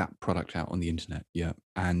checked that product out on the internet, yeah,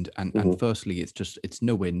 and Hmm. firstly, it's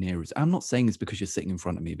nowhere near as. I'm not saying it's because you're sitting in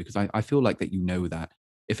front of me, because I feel like that, you know, that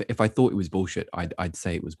if I thought it was bullshit, I'd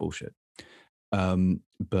say it was bullshit.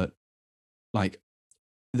 But like,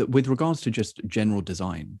 with regards to just general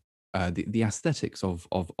design, the aesthetics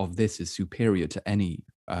of this is superior to any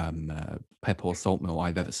pepper or salt mill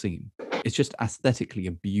I've ever seen. It's just aesthetically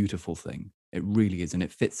a beautiful thing. It really is, and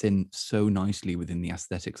it fits in so nicely within the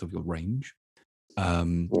aesthetics of your range.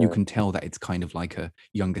 You Yeah, can tell that it's kind of like a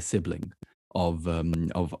younger sibling of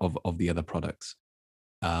the other products.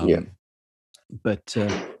 yeah, Um,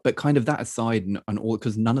 but kind of that aside, and all,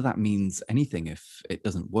 because none of that means anything if it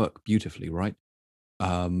doesn't work beautifully, right?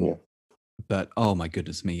 Um, yeah, but oh my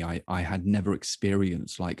goodness me, I had never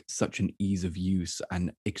experienced like such an ease of use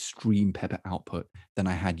and extreme pepper output than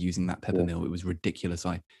I had using that pepper yeah. mill. It was ridiculous.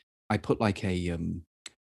 I put like a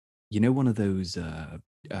you know, one of those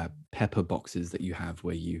pepper boxes that you have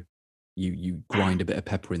where you grind a bit of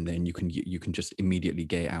pepper in there, and you can just immediately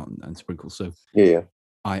get it out and sprinkle. So Yeah,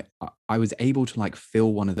 yeah, I was able to like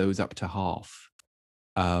fill one of those up to half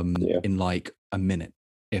yeah, in like a minute,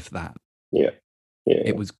 if that. yeah, yeah, It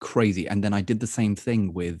yeah. was crazy. And then I did the same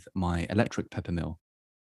thing with my electric pepper mill.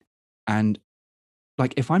 And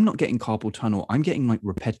like, if I'm not getting carpal tunnel, I'm getting like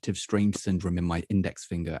repetitive strain syndrome in my index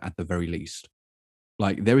finger at the very least.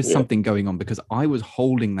 Like, there is Yeah, something going on, because I was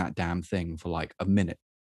holding that damn thing for like a minute,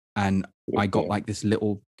 and I got yeah, like this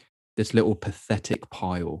little pathetic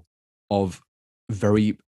pile of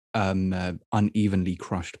very unevenly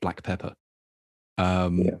crushed black pepper.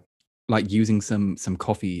 Um, yeah. like, using some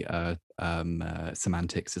coffee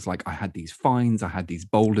semantics, it's like I had these fines, I had these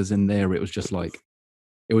boulders in there. It was just like,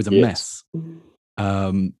 it was a Yes. mess.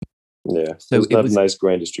 Um, Yeah. so It's not a nice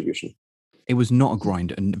grind distribution. it was not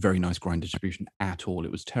a very nice grind distribution at all.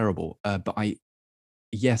 It was terrible. But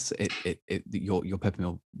yes, your pepper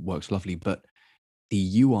mill works lovely, but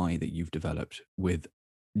the UI that you've developed with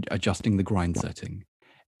adjusting the grind setting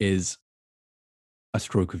is a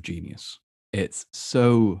stroke of genius. It's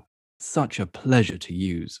such a pleasure to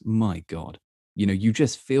use. My God. You know, you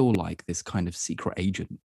just feel like this kind of secret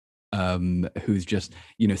agent who's just,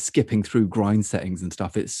 you know, skipping through grind settings and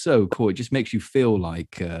stuff. It's so cool. It just makes you feel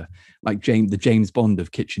like the James Bond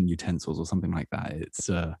of kitchen utensils or something like that.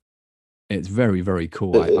 It's very, very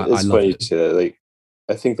cool. I It's loved funny you it. say that. Like,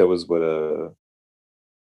 I think that was what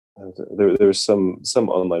there was some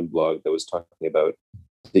online blog that was talking about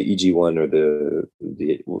the EG1 or the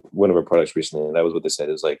one of our products recently, and that was what they said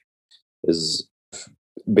is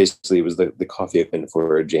basically it was the coffee equipment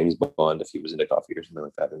for James Bond if he was into coffee or something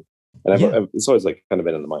like that. And Yeah. it's always like kind of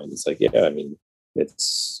been in the mind. It's like, yeah, I mean,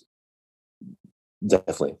 it's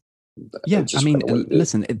definitely Yeah, I just mean, kind of what it is.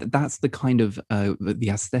 listen, that's the kind of the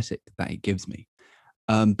aesthetic that it gives me.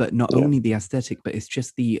 But not Yeah, only the aesthetic, but it's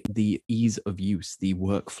just the ease of use, the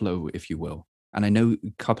workflow, if you will. And I know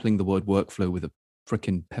coupling the word workflow with a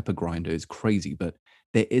freaking pepper grinder is crazy, but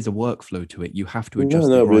there is a workflow to it. You have to no, adjust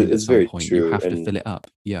the no, but grind at it's some very point. You true, have to and fill it up.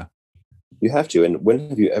 Yeah. you have to. And when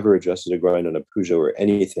have you ever adjusted a grind on a Peugeot or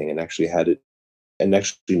anything and actually had it and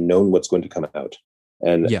actually known what's going to come out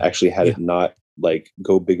and Yeah. actually had Yeah. it not like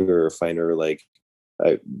go bigger or finer? Like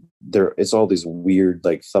uh, there, it's all these weird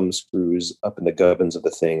like thumb screws up in the gubbins of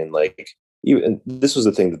the thing, and like even and this was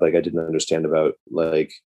the thing that like I didn't understand about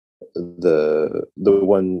like the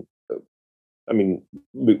one. I mean,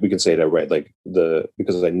 we can say that, right? Like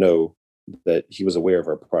because I know that he was aware of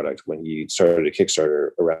our product when he started a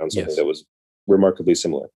Kickstarter around something Yes. that was remarkably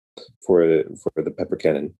similar for the pepper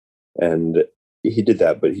cannon, and he did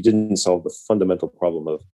that, but he didn't solve the fundamental problem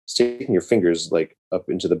of sticking your fingers like up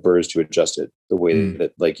into the burrs to adjust it the way Mm.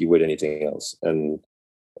 that like you would anything else. And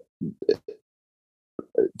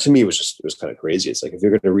to me, it was kind of crazy. It's like if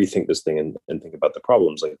you're going to rethink this thing and think about the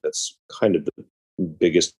problems, like that's kind of the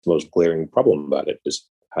biggest, most glaring problem about it is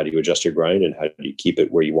how do you adjust your grind and how do you keep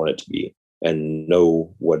it where you want it to be and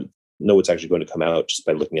know what's actually going to come out just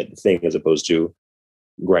by looking at the thing as opposed to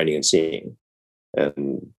grinding and seeing.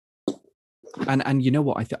 And And you know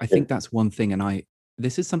what? I yeah, think that's one thing. And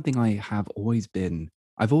this is something I have always been.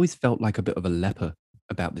 I've always felt like a bit of a leper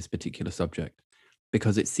about this particular subject,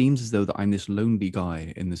 because it seems as though that I'm this lonely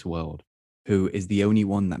guy in this world who is the only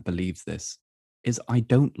one that believes this. Is I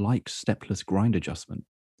don't like stepless grind adjustment.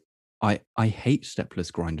 I hate stepless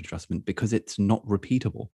grind adjustment because it's not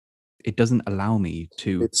repeatable. It doesn't allow me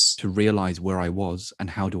it's to realize where I was and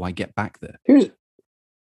how do I get back there. here's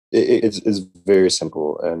it's very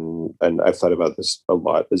simple, and I've thought about this a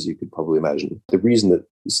lot, as you could probably imagine. The reason that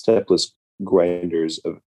stepless grinders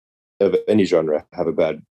of any genre have a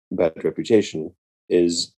bad reputation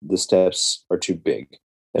is the steps are too big.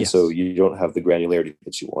 and so Yes. you don't have the granularity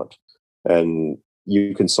that you want, and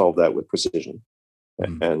you can solve that with precision.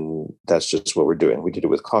 Mm. And that's just what we're doing. We did it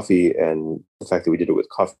with coffee, and the fact that we did it with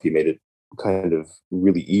coffee made it kind of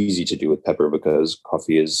really easy to do with pepper, because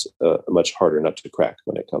coffee is a much harder nut to crack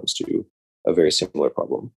when it comes to a very similar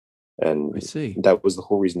problem. I And see. that was the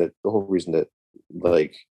whole reason that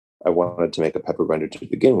like I wanted to make a pepper grinder to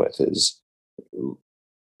begin with. Is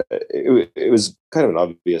it was kind of an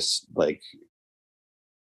obvious like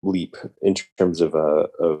leap in terms of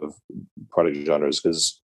product genres,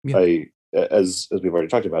 because Yeah. I as we've already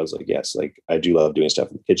talked about, is like, yes, like I do love doing stuff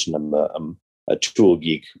in the kitchen. I'm a tool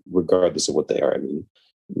geek regardless of what they are. I mean,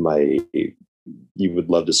 my you would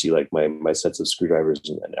love to see like my sets of screwdrivers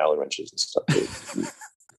and Allen wrenches and stuff.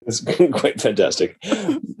 It's quite fantastic.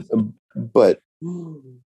 But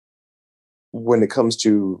when it comes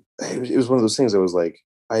to, it was one of those things I was like,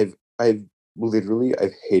 I've I've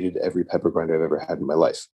hated every pepper grinder I've ever had in my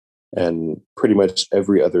life. Yeah. And pretty much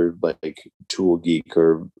every other like tool geek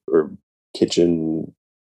or kitchen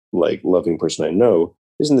like loving person I know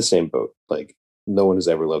is in the same boat. Like no one has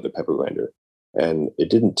ever loved a pepper grinder. And it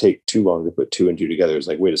didn't take too long to put two and two together. It's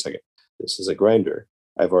like, wait a second, this is a grinder.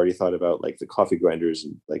 I've already thought about like the coffee grinders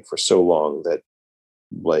like for so long that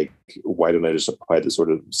like why don't I just apply the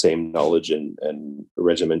sort of same knowledge and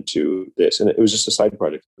regimen to this? And it was just a side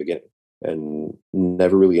project at the beginning, and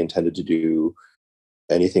never really intended to do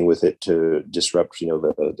anything with it to disrupt,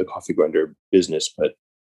 the coffee grinder business. But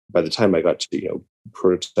by the time I got to,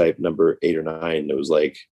 prototype number 8 or 9, it was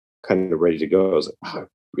like kind of ready to go. I was like, oh, I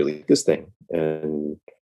really like this thing. And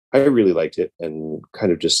I really liked it, and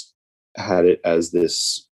kind of just had it as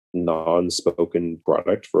this non-spoken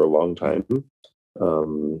product for a long time.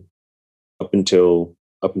 Um, up until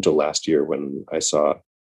last year, when I saw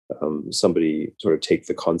somebody sort of take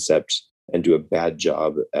the concept and do a bad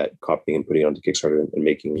job at copying and putting it onto Kickstarter and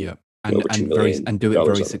making Yeah. And over $2 million and do it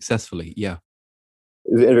very on it. successfully. Yeah.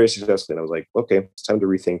 And very successfully. And I was like, okay, it's time to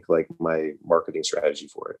rethink like my marketing strategy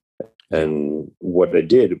for it. Yeah. And what I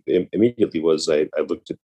did immediately was I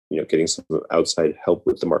looked at getting some outside help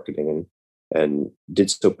with the marketing, and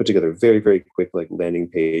did so, put together a very, very quick like landing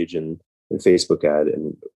page and Facebook ad,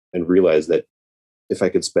 and realized that if I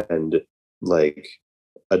could spend like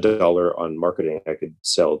 $1 on marketing, I could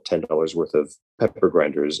sell $10 worth of pepper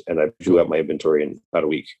grinders, and I blew out my inventory in about a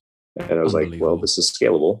week. And I was like, well, this is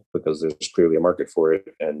scalable because there's clearly a market for it,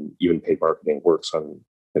 and even paid marketing works on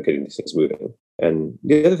getting these things moving. And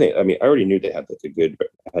the other thing, I mean, I already knew they had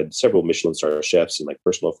had several Michelin star chefs and like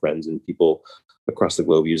personal friends and people across the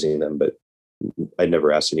globe using them, but I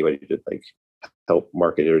never asked anybody to like help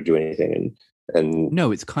market it or do anything. And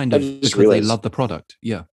no, it's kind of because they love the product.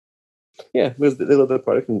 Yeah. Yeah, because they love the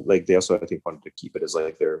product, and like they also, I think, wanted to keep it as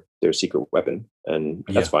like their secret weapon, and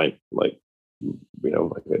that's fine. Like,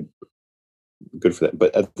 like, good for them.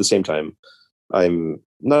 But at the same time, I'm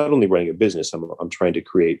not only running a business. I'm trying to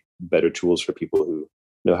create better tools for people who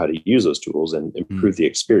know how to use those tools, and improve the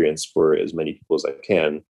experience for as many people as I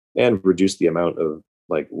can, and reduce the amount of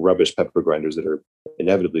like rubbish pepper grinders that are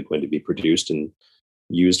inevitably going to be produced and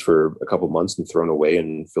used for a couple months and thrown away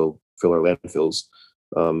and fill our landfills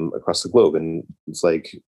across the globe. And it's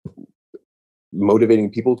like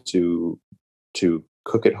motivating people to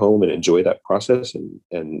cook at home and enjoy that process,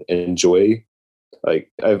 and enjoy,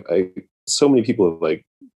 like I so many people have like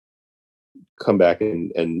come back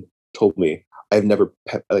and told me I've never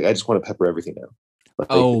like I just want to pepper everything now. Like,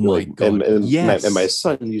 oh my god! Yes. And my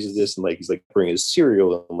son uses this, and like he's like bringing his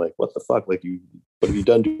cereal, and I'm like, what the fuck? Like, what have you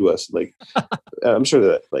done to us? Like, I'm sure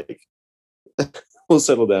that like we'll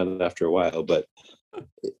settle down after a while, but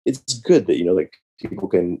it's good that like people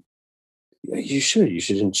can. You should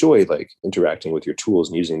enjoy like interacting with your tools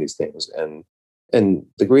and using these things, and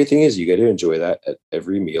the great thing is you get to enjoy that at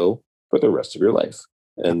every meal for the rest of your life.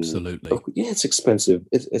 And absolutely, yeah, it's expensive.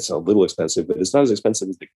 It's a little expensive, but it's not as expensive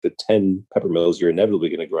as the 10 pepper mills you're inevitably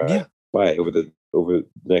going to buy over the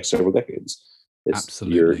next several decades. It's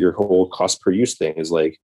absolutely your whole cost per use thing is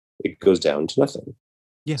like it goes down to nothing.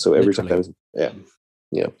 Yeah. So every time,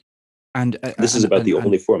 yeah. And this is about the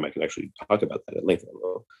only forum I can actually talk about that at length.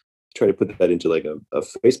 I'll try to put that into like a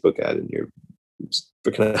Facebook ad, and you're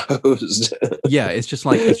freaking hosed. Yeah, it's just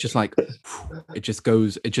like it just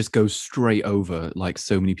goes straight over like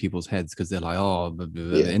so many people's heads, because they're like, oh,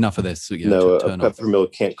 enough of this. No, a pepper mill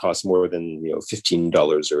can't cost more than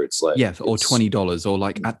 $15, or it's like or $20, or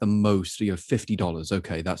like at the most $50.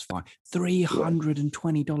 Okay, that's fine.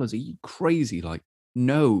 $320? Are you crazy? Like,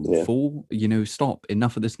 no, fool. Stop.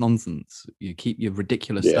 Enough of this nonsense. You keep your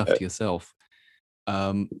ridiculous stuff to yourself.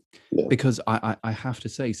 Because I have to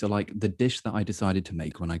say, so like the dish that I decided to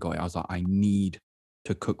make when I got it, I was like, I need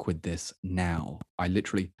to cook with this now. I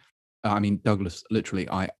literally, I mean, Douglas, literally,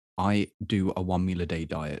 I do a 1 meal a day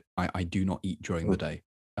diet. I do not eat during the day.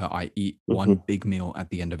 I eat one Mhm. big meal at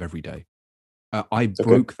the end of every day. I Okay.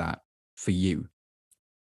 broke that for you.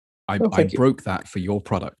 Oh, I thank you. broke that for your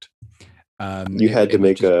product. You had to it was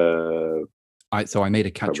make just, a so I made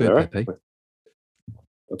a cacio e carbonara? pepe.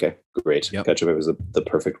 Okay, great. Yep, Cacio e pepe was the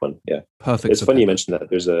perfect one. Yeah. perfect It's for funny you pepper. mentioned that.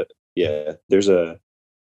 There's a,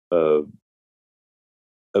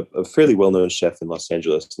 a fairly well-known chef in Los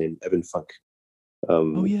Angeles named Evan Funk.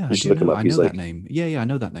 Oh yeah, You I should do look him know. up. I He's know that like, name. Yeah, I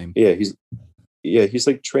know that name. yeah, he's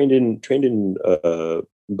like trained in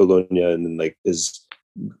Bologna, and then like is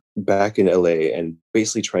back in LA and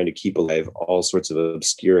basically trying to keep alive all sorts of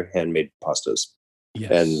obscure handmade pastas.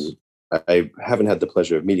 Yes. And I haven't had the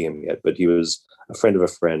pleasure of meeting him yet, but he was a friend of a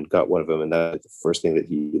friend, got one of them, and that was the first thing that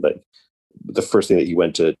he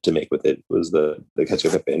went to make with it was the cacio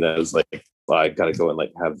e pepe. And I was like, well, I gotta go and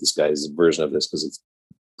like have this guy's version of this because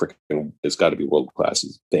it's got to be world class.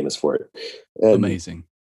 He's famous for it, and Amazing.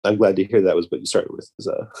 I'm glad to hear that was what you started with.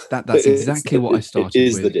 That's exactly what I It started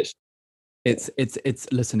is the with. dish. It's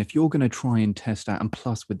listen, if you're going to try and test out, and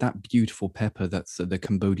plus with that beautiful pepper, that's the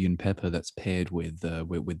Cambodian pepper that's paired with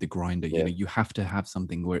the grinder, Yeah, you have to have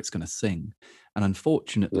something where it's going to sing. And yeah,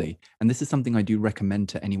 unfortunately, and this is something I do recommend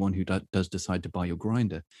to anyone who does decide to buy your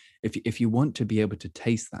grinder, if you want to be able to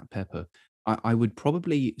taste that pepper, I would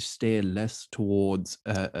probably steer less towards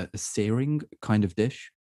a searing kind of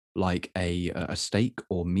dish, like a steak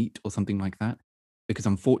or meat or something like that, because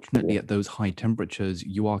unfortunately yeah. at those high temperatures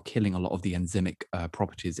you are killing a lot of the enzymic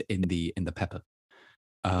properties in the pepper.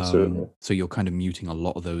 Certainly. So you're kind of muting a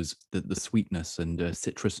lot of those the sweetness and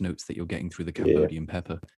citrus notes that you're getting through the Yeah, Cambodian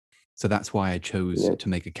pepper. So that's why I chose yeah. to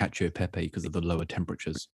make a cacio e pepe, because of the lower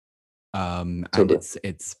temperatures. And Totally. it's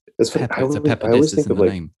It's funny. pepper. It's a pepper I dish. always It's think in of the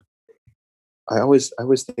like name. I always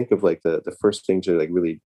think of like the first thing to like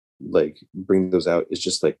really like bring those out is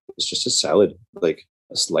just like it's just a salad, like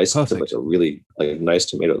a slice of like Perfect. a really like nice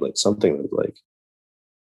tomato, like something that, like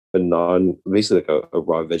a non basically like a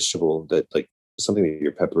raw vegetable that like something that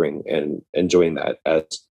you're peppering and enjoying that as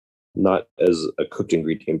not as a cooked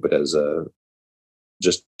ingredient but as a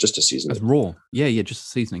just to season As it. raw. Yeah, just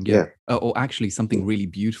seasoning, yeah. Yeah. Or actually Yeah. something really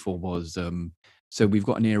beautiful was, so we've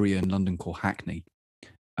got an area in London called Hackney.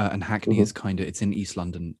 And Hackney Hmm. is it's in East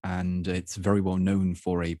London, and it's very well known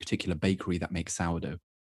for a particular bakery that makes sourdough.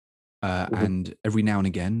 Hmm. And every now and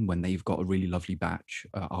again, when they've got a really lovely batch,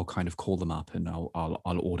 I'll kind of call them up and I'll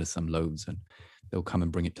order some loaves, and they'll come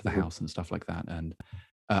and bring it to the Hmm. house and stuff like that. And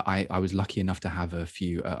I was lucky enough to have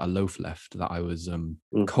a loaf left that I was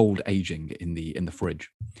cold aging in the fridge,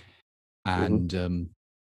 Hmm. and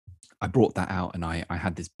I brought that out, and I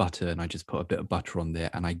had this butter, and I just put a bit of butter on there,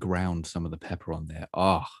 and I ground some of the pepper on there.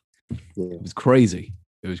 Ah, Yeah. it was crazy.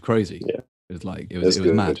 It was crazy. Yeah. It was like That's it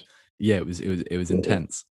was mad. good. Yeah, it was Yeah.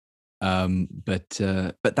 intense.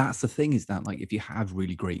 But that's the thing, is that like if you have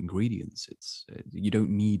really great ingredients, it's you don't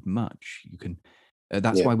need much. You can.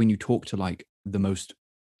 That's Yeah. why when you talk to like the most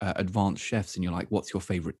advanced chefs, and you're like, "What's your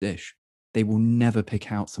favorite dish?" They will never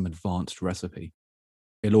pick out some advanced recipe.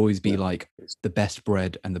 It'll always be No. like the best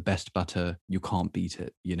bread and the best butter. You can't beat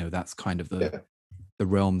it. That's kind of Yeah. the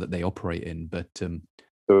realm that they operate in. But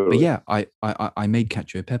Totally. yeah, I made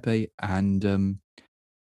cacio e pepe, and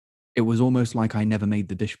it was almost like I never made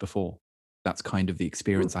the dish before. That's kind of the Mm.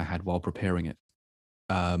 experience I had while preparing it.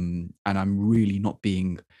 And I'm really not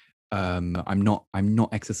being, I'm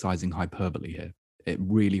not exercising hyperbole here. It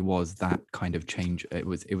really was that kind of change. It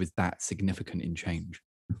was that significant in change.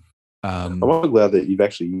 I'm Um, all glad that you've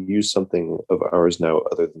actually used something of ours now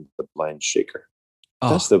other than the blind shaker.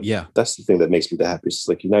 That's oh the yeah, that's the thing that makes me the happiest.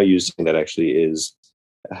 Like you're now using that actually is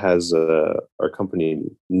has our company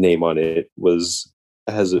name on it, was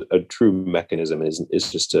has a true mechanism, and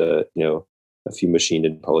is just a few machined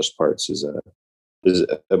and polished parts is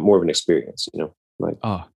a more of an experience, like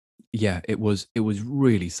oh yeah. It was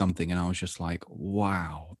really something, and I was just like,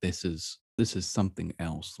 wow, this is something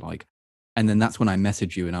else. Like, and then that's when I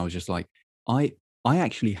messaged you, and I was just like, I I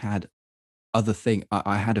actually had other thing.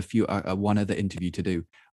 I had a few one other interview to do.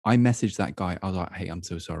 I messaged that guy. I was like, "Hey, I'm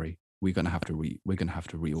so sorry. We're gonna have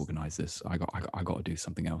to reorganize this. I got to do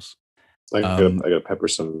something else." Um, I gotta pepper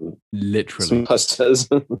some literally. pastas.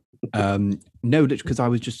 No, because I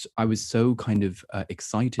was so kind of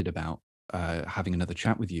excited about having another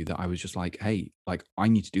chat with you, that I was just like, "Hey, like I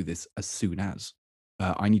need to do this as soon as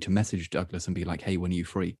I need to message Douglas and be like, hey, when are you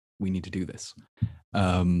free? We need to do this."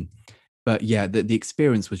 Um, but yeah, the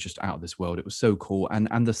experience was just out of this world. It was so cool,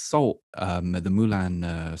 and the salt, the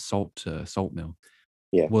Moulin salt mill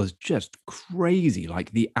Yeah. was just crazy.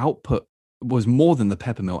 Like the output was more than the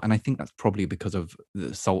pepper mill, and I think that's probably because of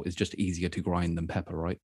the salt is just easier to grind than pepper,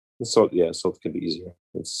 right? Salt, yeah, salt can be easier.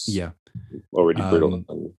 It's Yeah. already brittle.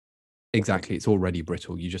 Um, exactly. It's already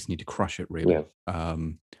brittle. You just need to crush it, really. Yeah,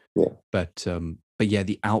 Um, yeah, but yeah,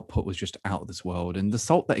 the output was just out of this world, and the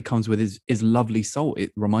salt that it comes with is lovely salt.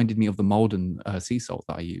 It reminded me of the Malden sea salt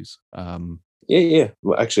that I use. yeah.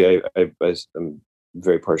 Well, actually, I'm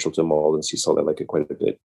very partial to malt and sea salt. I like it quite a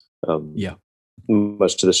bit. Um, Yeah,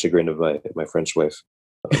 Much to the chagrin of my French wife.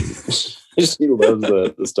 She loves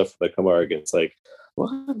the stuff from the Camargue. It's like,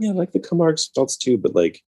 well, I mean, I like the Camargue salts too, but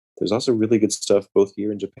like, there's also really good stuff both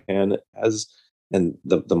here in Japan as and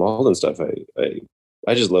the Malden stuff.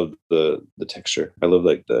 I just love the texture. I love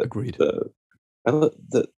like agreed. the I love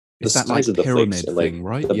the It's that size like of the flakes pyramid and like thing,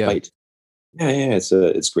 right? the Yeah, bite. Yeah.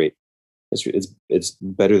 It's great. It's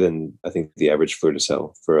better than I think the average fleur de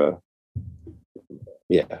sel for a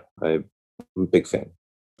yeah. I'm a big fan.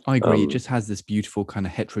 I agree. It Um, just has this beautiful kind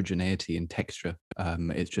of heterogeneity and texture.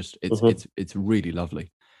 It's just mhm, it's really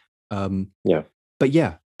lovely. Um, yeah. but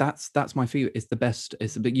yeah, that's my favorite. It's the best.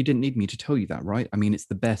 But you didn't need me to tell you that, right? I mean, it's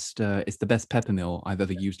the best. It's the best pepper mill I've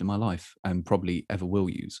ever used in my life, and probably ever will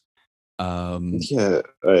use. Um, Yeah,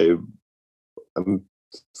 I'm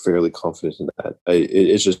fairly confident in that.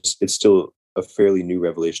 It's just it's still a fairly new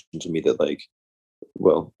revelation to me that like,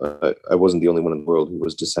 well, I wasn't the only one in the world who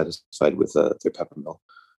was dissatisfied with their peppermill,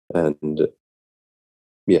 and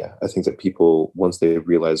yeah, I think that people once they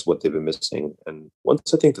realize what they've been missing, and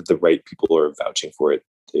once I think that the right people are vouching for it,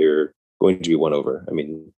 they're going to be won over. I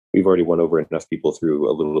mean, we've already won over enough people through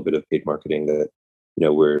a little bit of paid marketing that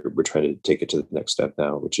we're trying to take it to the next step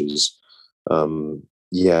now, which is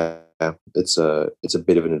yeah, it's a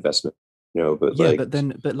bit of an investment, but yeah, like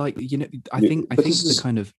but like I but this think the is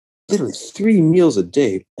kind of literally 3 meals a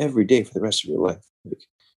day every day for the rest of your life. Like,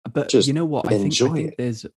 But you just know what? I enjoy think it.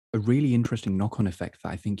 there's a really interesting knock-on effect that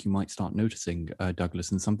I think you might start noticing,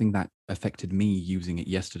 Douglas, and something that affected me using it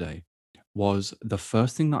yesterday was the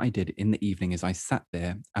first thing that I did in the evening is I sat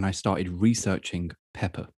there and I started researching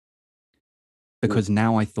pepper Mm. because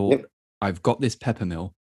now I thought Yep. I've got this pepper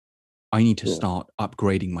mill. I need to Yeah. start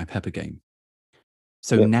upgrading my pepper game.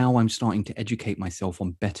 So Yep. now I'm starting to educate myself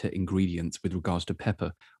on better ingredients with regards to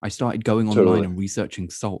pepper. I started going online Totally. and researching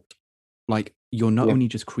salt. Like, you're not Yeah. only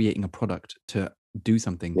just creating a product to do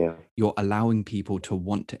something, Yeah. you're allowing people to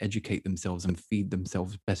want to educate themselves and feed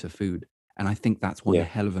themselves better food. And I think that's one Yeah.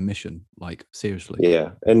 hell of a mission. Like, seriously.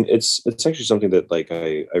 Yeah, and it's actually something that like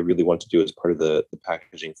I really want to do as part of the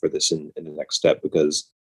packaging for this in the next step because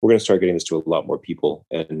we're going to start getting this to a lot more people,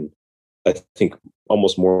 and I think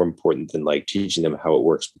almost more important than like teaching them how it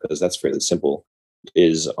works because that's fairly simple.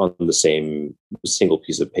 Is on the same single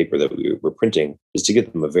piece of paper that we're printing is to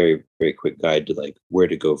give them a very very quick guide to like where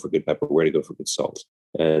to go for good pepper, where to go for good salt,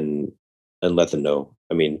 and let them know.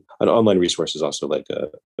 I mean, an online resource is also like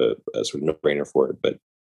a sort of no brainer for it, but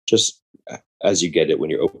just as you get it when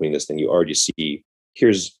you're opening this thing, you already see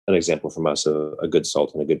here's an example from us of a good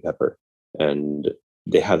salt and a good pepper, and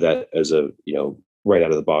they have that as a right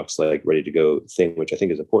out of the box like ready to go thing, which I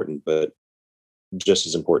think is important, but just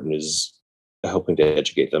as important is helping to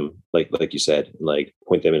educate them, like you said, and like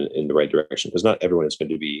point them in the right direction because not everyone is going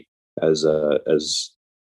to be as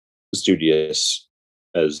studious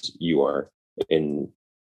as you are in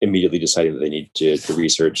immediately deciding that they need to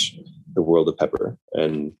research the world of pepper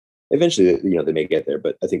and eventually they may get there,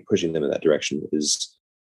 but I think pushing them in that direction is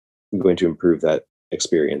going to improve that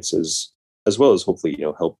experience as well as hopefully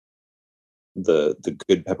help the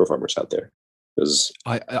good pepper farmers out there because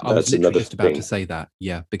I was that's literally another just about to thing. say that,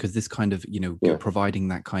 yeah, because this kind of, Yeah, providing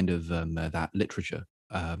that kind of that literature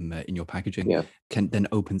in your packaging yeah, can then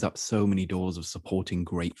opens up so many doors of supporting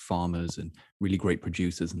great farmers and really great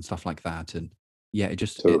producers and stuff like that. And yeah,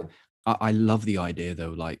 totally. I love the idea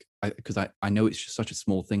though, like, because I know it's just such a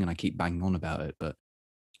small thing and I keep banging on about it, but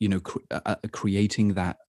creating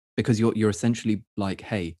that because you're essentially like,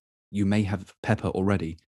 hey, you may have pepper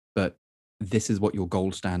already, but this is what your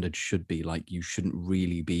gold standard should be. Like, you shouldn't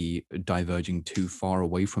really be diverging too far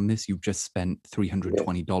away from this. You've just spent Yeah,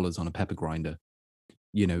 $320 on a pepper grinder.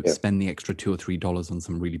 yeah, Spend the extra $2 or $3 on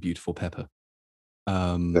some really beautiful pepper.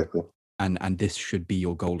 Um, exactly. and this should be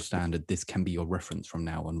your gold standard. This can be your reference from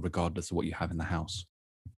now on, regardless of what you have in the house.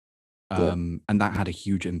 Yeah, And that had a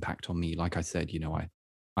huge impact on me. Like I said,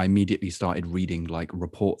 I immediately started reading like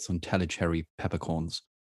reports on telecherry peppercorns.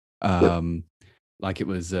 yep, Um, like it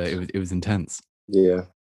was intense. yeah.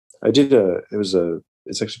 I did a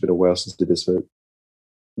it's actually been a while since I did this, but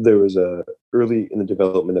there was a early in the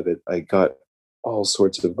development of it, I got all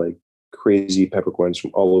sorts of like crazy peppercorns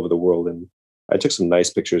from all over the world, and I took some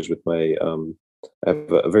nice pictures with my I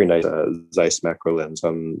have a very nice Zeiss macro lens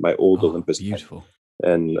on my old Oh, Olympus pen, beautiful.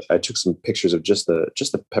 and I took some pictures of just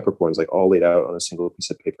the peppercorns, like all laid out on a single piece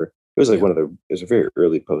of paper. It was like Yeah. it was a very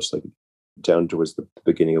early post, like down towards the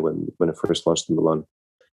beginning of when it first launched in Milan,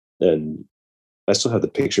 and I still have the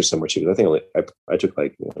picture somewhere too. But I think I took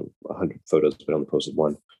like 100 photos, but only posted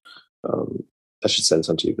one. I should send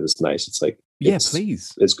some to you because it's nice. It's like Yeah,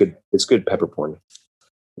 please. It's good. It's good peppercorn.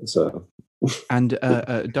 So And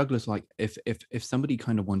Douglas, like if somebody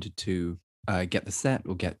kind of wanted to get the set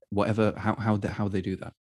or get whatever, how they do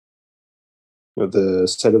that? the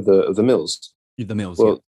set of the mills. The mills,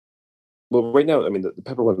 Well, yeah. well, right now, I mean, the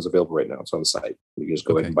pepper one is available right now. It's on the site. You can just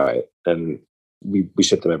go ahead and buy it, and we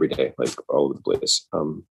ship them every day, like all over the place.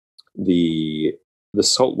 The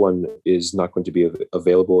salt one is not going to be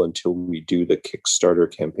available until we do the Kickstarter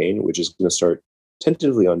campaign, which is going to start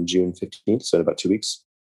tentatively on June 15th, so in about 2 weeks.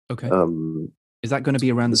 Okay. Is that going to be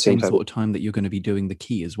around the same sort of time that you're going to be doing the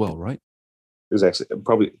key as well, right? Exactly.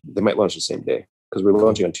 Probably they might launch the same day because we're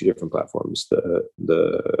launching on 2 different platforms. The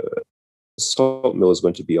salt mill is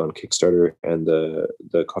going to be on Kickstarter, and the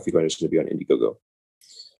coffee grinder is going to be on Indiegogo.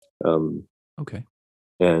 Okay.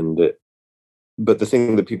 But the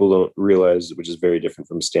thing that people don't realize, which is very different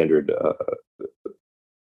from standard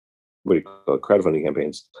crowdfunding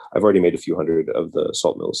campaigns, I've already made a few hundred of the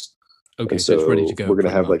salt mills. Okay, so it's ready to go. We're gonna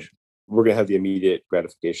have we're gonna have the immediate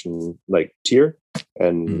gratification tier,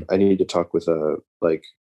 and I need to talk with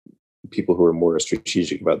people who are more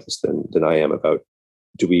strategic about this than I am about.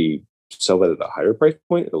 Do we sell that at a higher price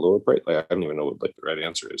point, at a lower price? I don't even know what the right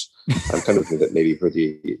answer is. I'm kind of thinking that maybe for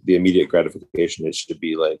the immediate gratification, it should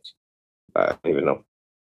be I don't even know.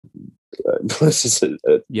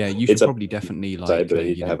 Yeah, you should probably definitely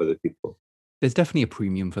have other people. There's definitely a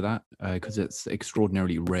premium for that because it's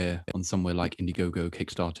extraordinarily rare on somewhere like Indiegogo,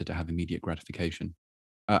 Kickstarter to have immediate gratification.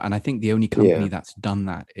 And I think the only company that's done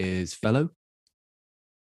that is Fellow.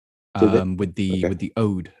 With the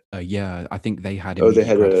Ode. Yeah, I think they had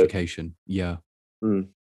immediate gratification. Yeah.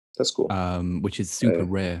 That's cool. Which is super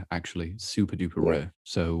rare, actually. Super duper rare.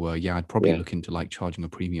 So I'd probably look into charging a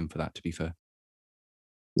premium for that, to be fair.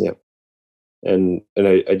 Yeah. And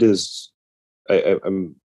I did this.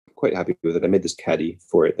 I'm quite happy with it. I made this caddy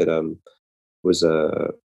for it that was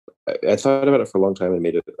I thought about it for a long time and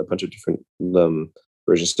made a bunch of different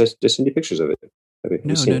versions. Just send you pictures of it.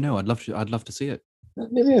 No. I'd love to see it.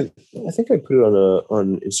 Maybe I think I put it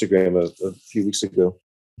on Instagram a few weeks ago.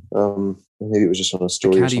 Maybe it was just on a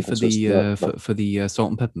story. The caddy for the salt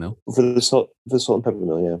and pepper mill. For the salt and pepper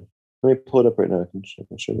mill, yeah. Let me pull it up right now. I can show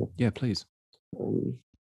you. Yeah, please. And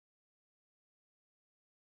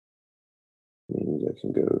I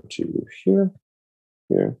can go to here.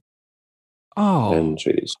 Oh, and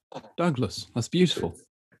show these. Douglas, that's beautiful. So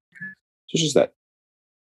it's just that.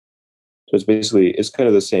 So it's kind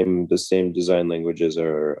of the same design language as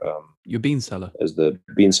our your bean cellar. As the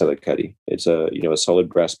bean cellar caddy. It's a solid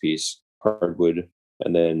brass piece, hardwood,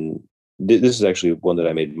 and then this is actually one that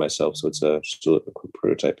I made myself, so it's just a quick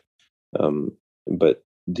prototype. But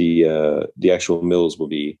the actual mills will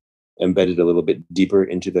be embedded a little bit deeper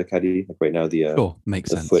into the caddy. Like right now,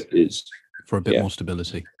 makes sense. Foot is for a bit more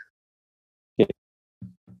stability. Yeah.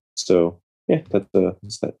 So yeah, that's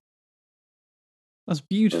that. That's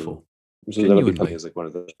beautiful. So that'll be coming as one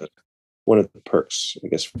of the perks, I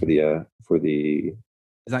guess, for the.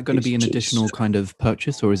 Is that going to be an additional kind of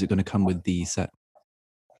purchase, or is it going to come with the set?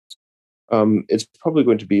 It's probably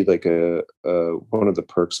going to be like a one of the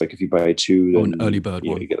perks. Like if you buy 2, then an early bird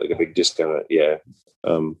one, you get like a big discount. Yeah.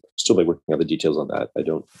 Still working out the details on that.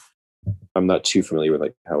 I'm not too familiar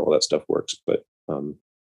with how all that stuff works, but and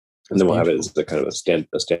then we'll have it as a kind of a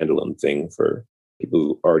standalone thing for people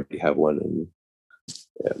who already have one. And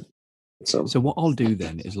yeah. So what I'll do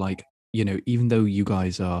then is even though you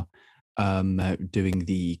guys are doing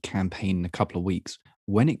the campaign in a couple of weeks,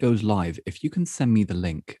 when it goes live, if you can send me the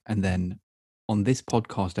link, and then on this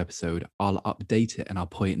podcast episode, I'll update it and I'll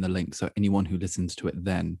put it in the link so anyone who listens to it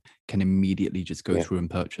then can immediately just go through and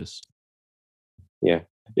purchase. Yeah.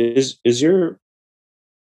 Is your?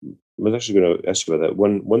 I was actually going to ask you about that.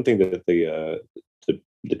 One thing that the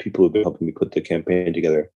people who've been helping me put the campaign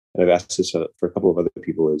together, and I've asked this for a couple of other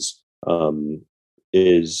people,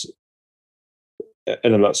 is, and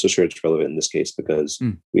I'm not so sure it's relevant in this case because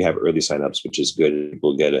we have early signups, which is good.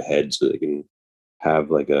 People get ahead so they can have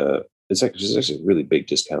it's actually a really big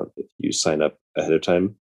discount if you sign up ahead of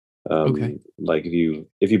time. Okay. Like if you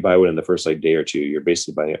buy one in the first day or 2, you're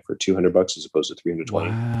basically buying it for $200 as opposed to $320.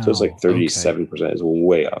 Wow. So it's 37% is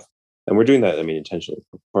way off. And we're doing that, intentionally,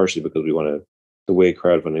 partially because we want to. The way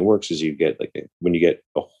crowdfunding works is you get when you get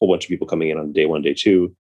a whole bunch of people coming in on day 1, day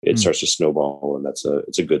 2, it starts to snowball, and it's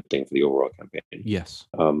a good thing for the overall campaign. Yes.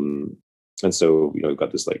 And so we've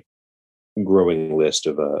got this like growing list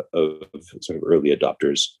of sort of early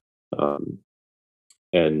adopters,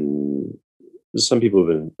 and some people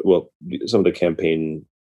have been some of the campaign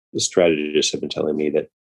strategists have been telling me that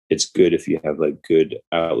it's good if you have like good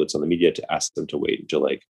outlets on the media to ask them to wait until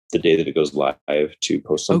like the day that it goes live to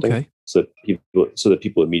post something. Okay. So that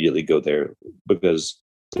people immediately go there, because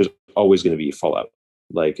there's always going to be fallout.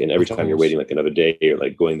 Like, and every time you're waiting like another day, you're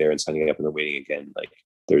like going there and signing up and then waiting again. Like,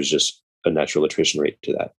 there's just a natural attrition rate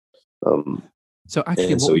to that. So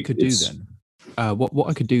actually, what we could do then, what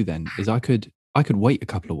I could do then is I could wait a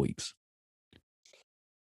couple of weeks.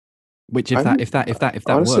 Which if that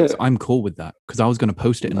honestly, works, I'm cool with that, because I was going to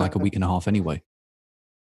post it in like a week and a half anyway.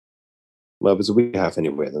 Well, if it's a week and a half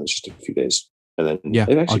anyway, then it's just a few days, and then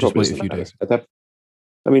I'll just wait a few days. At that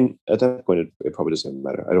point, it probably doesn't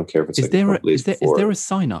matter. I don't care if it's. Is there a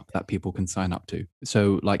sign up that people can sign up to?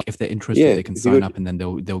 So like, if they're interested, they can sign up, and then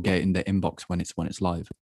they'll get it in their inbox when it's live.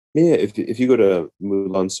 Yeah, if you go to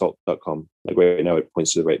MulanSalt.com, like right now, it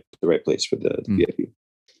points to the right place for the VIP.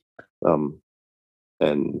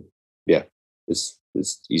 And yeah, it's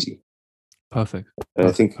easy. Perfect. And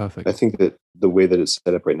I think that the way that it's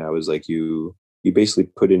set up right now is like you basically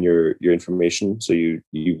put in your information. So you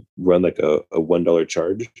run like a $1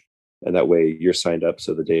 charge, and that way you're signed up.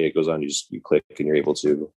 So the day it goes on, you click and you're able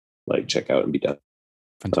to like check out and be done.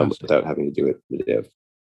 Fantastic. Without having to do it the day of.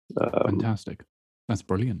 Fantastic. That's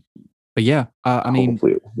brilliant. But yeah, I mean,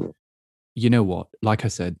 you know what? Like I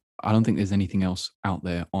said, I don't think there's anything else out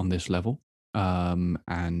there on this level.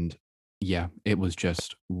 And yeah, it was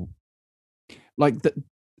just like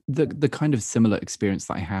the kind of similar experience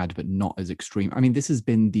that I had, but not as extreme. I mean, this has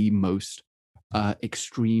been the most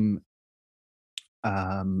extreme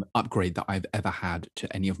upgrade that I've ever had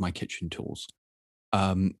to any of my kitchen tools.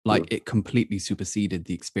 It completely superseded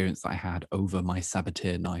the experience that I had over my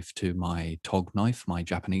Sabatier knife to my Tog knife, my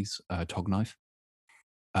Japanese Tog knife,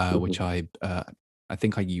 which I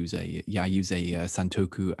think I use a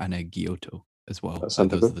Santoku and a Gyuto as well. Those are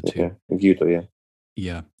the two. Yeah, Gyuto, yeah.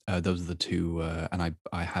 Yeah, those are the two, and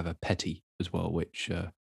I have a Petty as well, which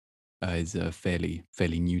is fairly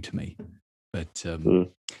new to me, but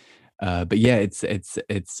yeah,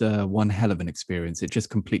 it's one hell of an experience. It just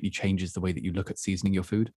completely changes the way that you look at seasoning your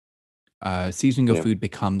food. Seasoning your food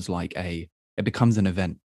becomes it becomes an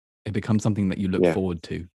event. It becomes something that you look forward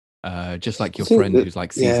to, just like your friend who's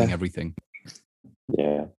like seasoning everything.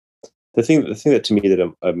 Yeah, the thing that to me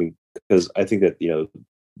that I mean, because I think that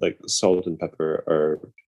like salt and pepper are,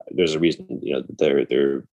 there's a reason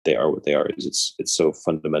they are what they are. Is it's so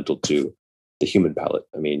fundamental to the human palate.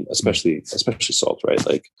 I mean, especially salt, right?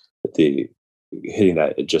 Like hitting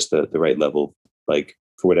that at just the right level, like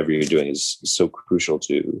for whatever you're doing, is so crucial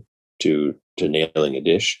to nailing a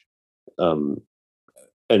dish. And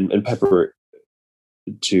pepper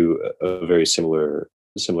to a very similar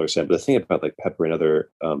extent. But the thing about like pepper and other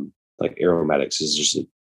like aromatics is just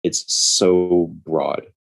it's so broad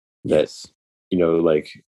that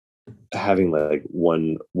like having like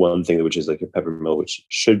one thing which is like a peppermill, which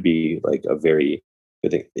should be like a very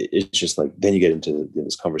good thing. It's just like then you get into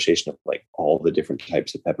this conversation of like all the different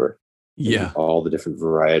types of pepper, all the different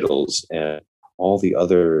varietals, and all the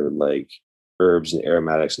other like herbs and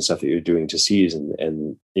aromatics and stuff that you're doing to season,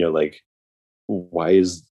 and like why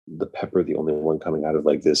is the pepper the only one coming out of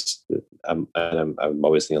like this? I'm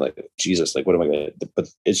always thinking like, Jesus, like what am I gonna? But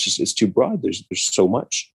it's too broad. There's so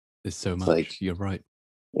much. There's so much. Like, you're right.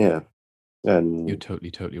 Yeah, and you're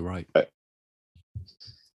totally right. I've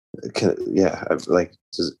like,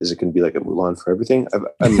 is it going to be like a Mulan for everything?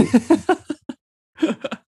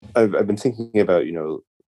 I've been thinking about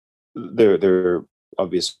there are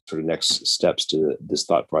obvious sort of next steps to this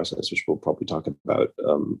thought process, which we'll probably talk about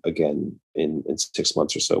again in 6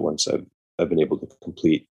 months or so, once I've been able to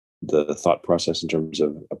complete the thought process in terms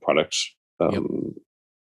of a product, in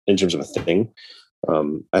terms of a thing.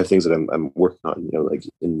 I have things that I'm working on, like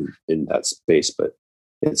in that space, but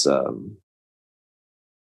it's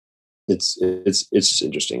just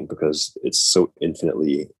interesting because it's so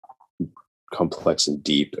infinitely complex and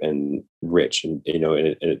deep and rich, and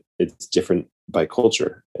it's different by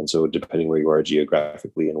culture, and so depending where you are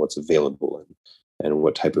geographically and what's available and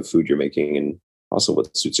what type of food you're making, and also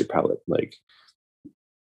what suits your palate, like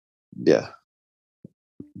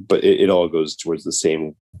but it all goes towards the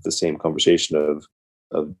same conversation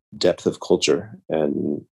of depth of culture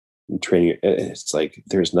and training. It's like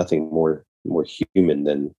there's nothing more human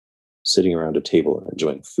than sitting around a table and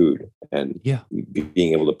enjoying food, and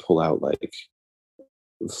being able to pull out like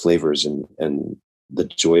flavors and the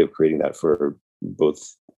joy of creating that for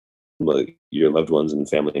both like your loved ones and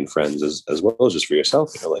family and friends, as well as just for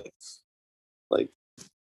yourself. Like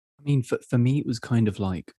I mean, for me, it was kind of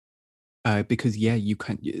like, because yeah,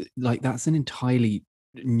 like that's an entirely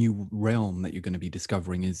new realm that you're going to be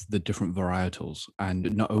discovering is the different varietals,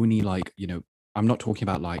 and not only like I'm not talking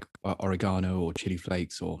about like oregano or chili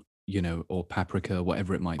flakes or or paprika,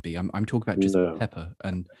 whatever it might be. I'm talking about just no, pepper,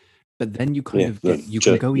 but then you kind yeah, of no, you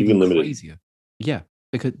can go even even limited. crazier. Yeah,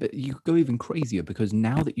 because but you could go even crazier because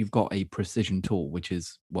now that you've got a precision tool, which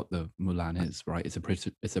is what the Mulan is, right? It's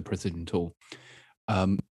a precision tool.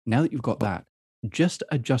 Now that you've got that, just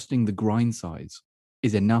adjusting the grind size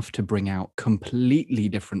is enough to bring out completely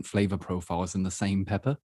different flavor profiles in the same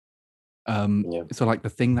pepper. Yeah, So like the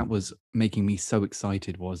thing that was making me so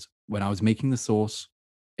excited was when I was making the sauce,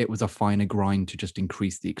 it was a finer grind to just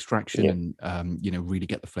increase the extraction yeah, and really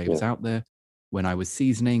get the flavors yeah, out there. When I was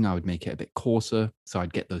seasoning, I would make it a bit coarser, so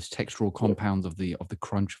I'd get those textural yeah, compounds of the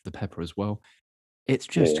crunch of the pepper as well. It's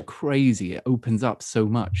yeah, yeah, just crazy. It opens up so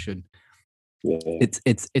much, and yeah, yeah,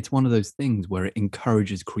 it's one of those things where it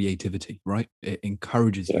encourages creativity, right? It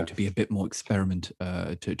encourages you yeah, to be a bit more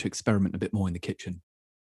to experiment a bit more in the kitchen.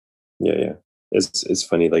 yeah, yeah. It's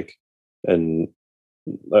funny, like, and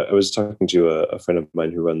I was talking to a friend of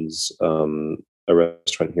mine who runs a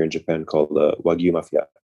restaurant here in Japan called Wagyu Mafia.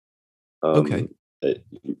 Okay, Um,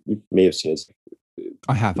 you may have seen it.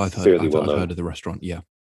 I have. It's I've heard. fairly well I've known. heard of the restaurant. Yeah.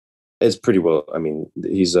 It's pretty well. I mean,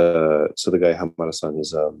 he's so the guy Hamada-san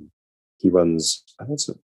is he runs, I think it's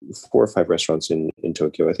 4 or 5 restaurants in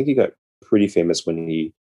Tokyo. I think he got pretty famous when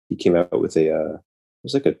he came out with it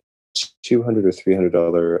was like a $200 or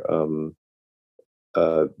 $300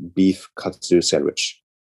 beef katsu sandwich.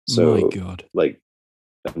 My So God. like,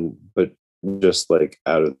 but just like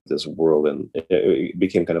out of this world, and it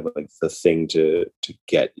became kind of like the thing to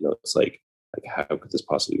get. It's like how could this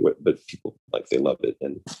possibly work? But people like they love it,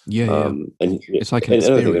 and Yeah, yeah. and It's like an and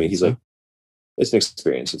another thing. I mean, experience, he's huh? like it's an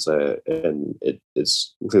experience.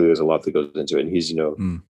 It's clearly there's a lot that goes into it. And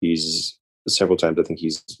Mm. he's several times. I think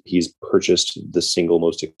he's purchased the single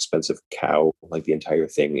most expensive cow, like the entire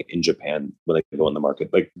thing in Japan when they go on the market,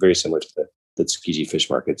 like very similar to the Tsukiji fish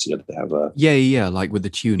markets. They have Yeah, yeah, yeah. Like with the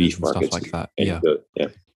tunas beef and stuff markets, like that. and you Yeah. go, yeah,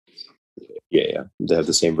 yeah, yeah. They have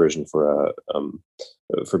the same version for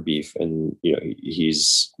beef, and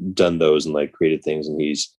he's done those and like created things, and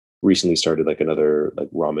he's recently started like another like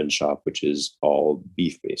ramen shop, which is all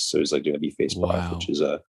beef based. So he's like doing a beef based broth, which Wow. is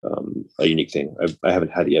a unique thing. I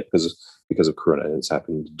haven't had it yet because of Corona, and it's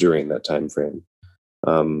happened during that time frame.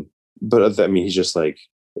 But I mean, he's just like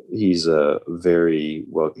he's a very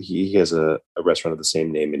well. He has a restaurant of the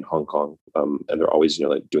same name in Hong Kong, and they're always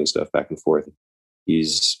like doing stuff back and forth.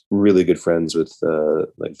 He's really good friends with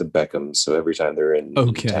like the Beckhams, so every time they're in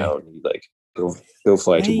Okay. town, he like go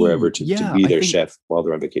fly to wherever Hey, to yeah. be I their think. chef while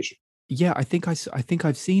they're on vacation. Yeah, I think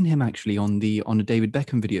I've seen him actually on a David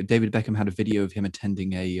Beckham video. David Beckham had a video of him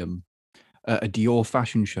attending a Dior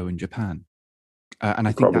fashion show in Japan. And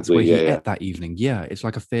I think that's Probably, where yeah, he yeah. ate that evening. Yeah, it's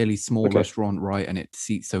like a fairly small Okay, restaurant, right? And it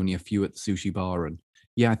seats only a few at the sushi bar. And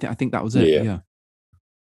yeah, I think that was yeah, it. yeah.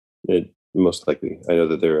 Yeah. Most likely, I know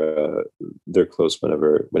that they're close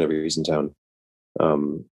whenever he's in town.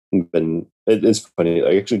 And it's funny.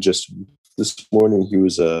 I actually just this morning he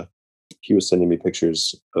was sending me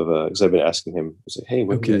pictures of because I've been asking him. I was like, hey,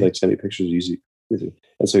 when can you Okay. like send me pictures of you?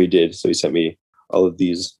 And so he did. So he sent me all of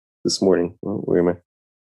these this morning. Oh, where am I?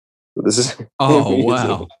 This is Oh, it's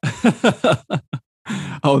wow.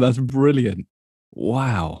 Oh, that's brilliant.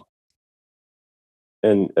 Wow.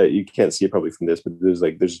 and you can't see it probably from this, but there's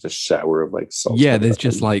just a shower of like salt Yeah, coming there's on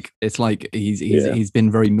just him. like it's like Yeah, he's been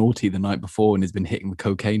very naughty the night before and has been hitting the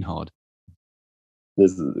cocaine hard.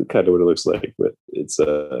 this is kind of what it looks like, but it's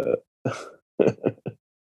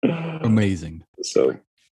Amazing. so yeah.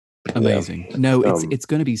 Amazing. No, Um, it's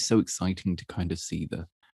going to be so exciting to kind of see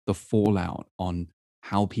the fallout on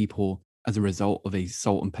how people, as a result of a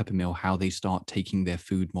salt and pepper mill, how they start taking their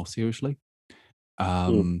food more seriously, mm,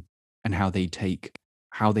 um, and how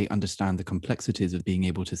they understand the complexities of being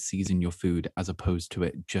able to season your food as opposed to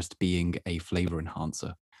it just being a flavor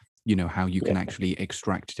enhancer. How you can yeah, actually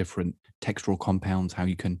extract different textural compounds, how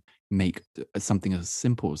you can make something as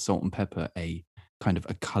simple as salt and pepper a kind of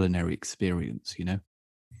a culinary experience.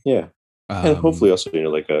 yeah. And Um, hopefully also,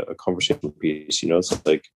 like a conversation piece, it's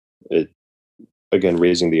like it again,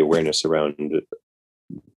 raising the awareness around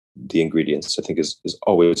the ingredients, I think is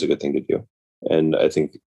always a good thing to do. And I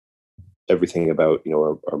think everything about,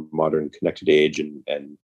 our modern connected age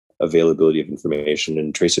and availability of information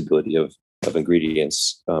and traceability of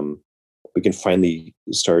ingredients, we can finally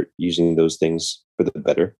start using those things for the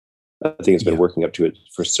better. I think it's been yeah. working up to it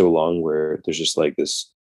for so long where there's just like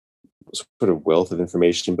this sort of wealth of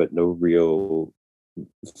information, but no real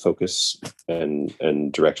focus and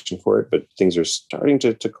direction for it. But things are starting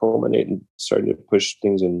to culminate and starting to push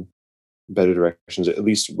things in better directions, at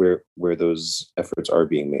least where those efforts are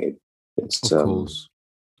being made. It's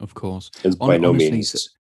Of course. it's by no Honestly, means,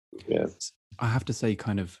 yeah. I have to say,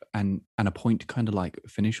 kind of, and a point to kind of like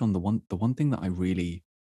finish on, the one thing that I really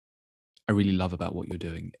love about what you're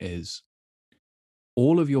doing is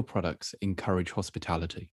all of your products encourage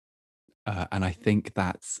hospitality. And I think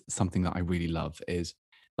that's something that I really love. Is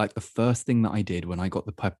like the first thing that I did when I got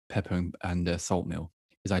the pepper and salt meal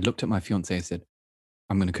is I looked at my fiance and said,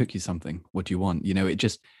 "I'm going to cook you something. What do you want?" You know,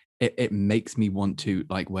 it makes me want to,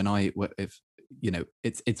 like, if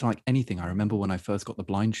it's like anything. I remember when I first got the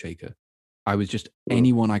blind shaker, I was just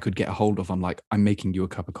anyone I could get a hold of. I'm like, "I'm making you a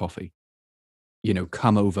cup of coffee. You know,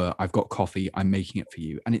 come over. I've got coffee. I'm making it for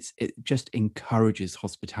you." And it just encourages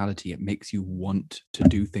hospitality. It makes you want to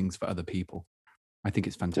do things for other people. I think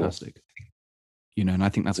it's fantastic. You know, and I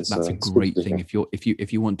think that's a It's good great to thing hear.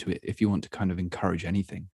 if you want to kind of encourage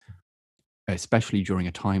anything, especially during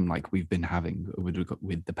a time like we've been having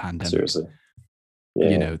with the pandemic. Seriously, You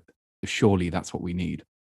yeah. know, surely that's what we need.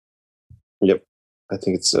 Yep. I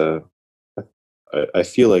think it's I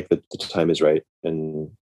feel like the time is right,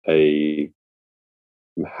 and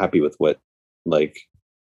I'm happy with what we've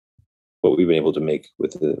been able to make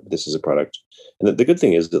with this as a product. And the good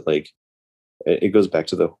thing is that, like, it goes back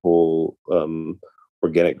to the whole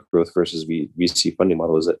organic growth versus VC funding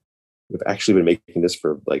model, is that we've actually been making this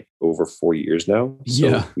for like over 4 years now. So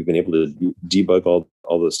Yeah. we've been able to debug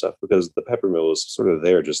all this stuff, because the pepper mill was sort of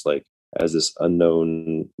there just like as this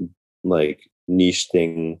unknown, like, niche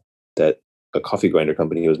thing that a coffee grinder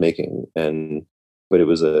company was making. But it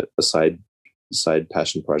was a side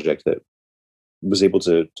passion project that was able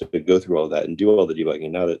to go through all that and do all the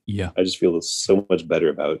debugging. Now that Yeah. I just feel so much better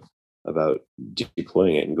about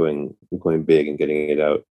deploying it and going big and getting it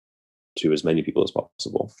out to as many people as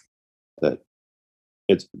possible, that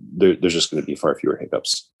there's just going to be far fewer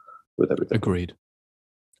hiccups with everything. Agreed.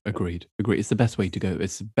 It's the best way to go.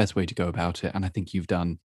 It's the best way to go about it. And I think you've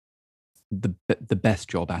done the best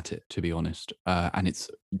job at it, to be honest. And it's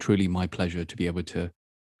truly my pleasure to be able to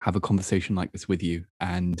have a conversation like this with you.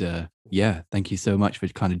 And yeah, thank you so much for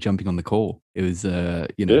kind of jumping on the call. It was,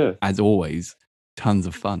 Yeah. as always, tons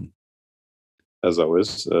of fun. As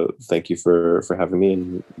always, thank you for having me,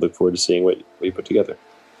 and look forward to seeing what you put together.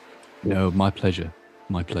 No, my pleasure.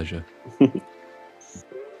 My pleasure.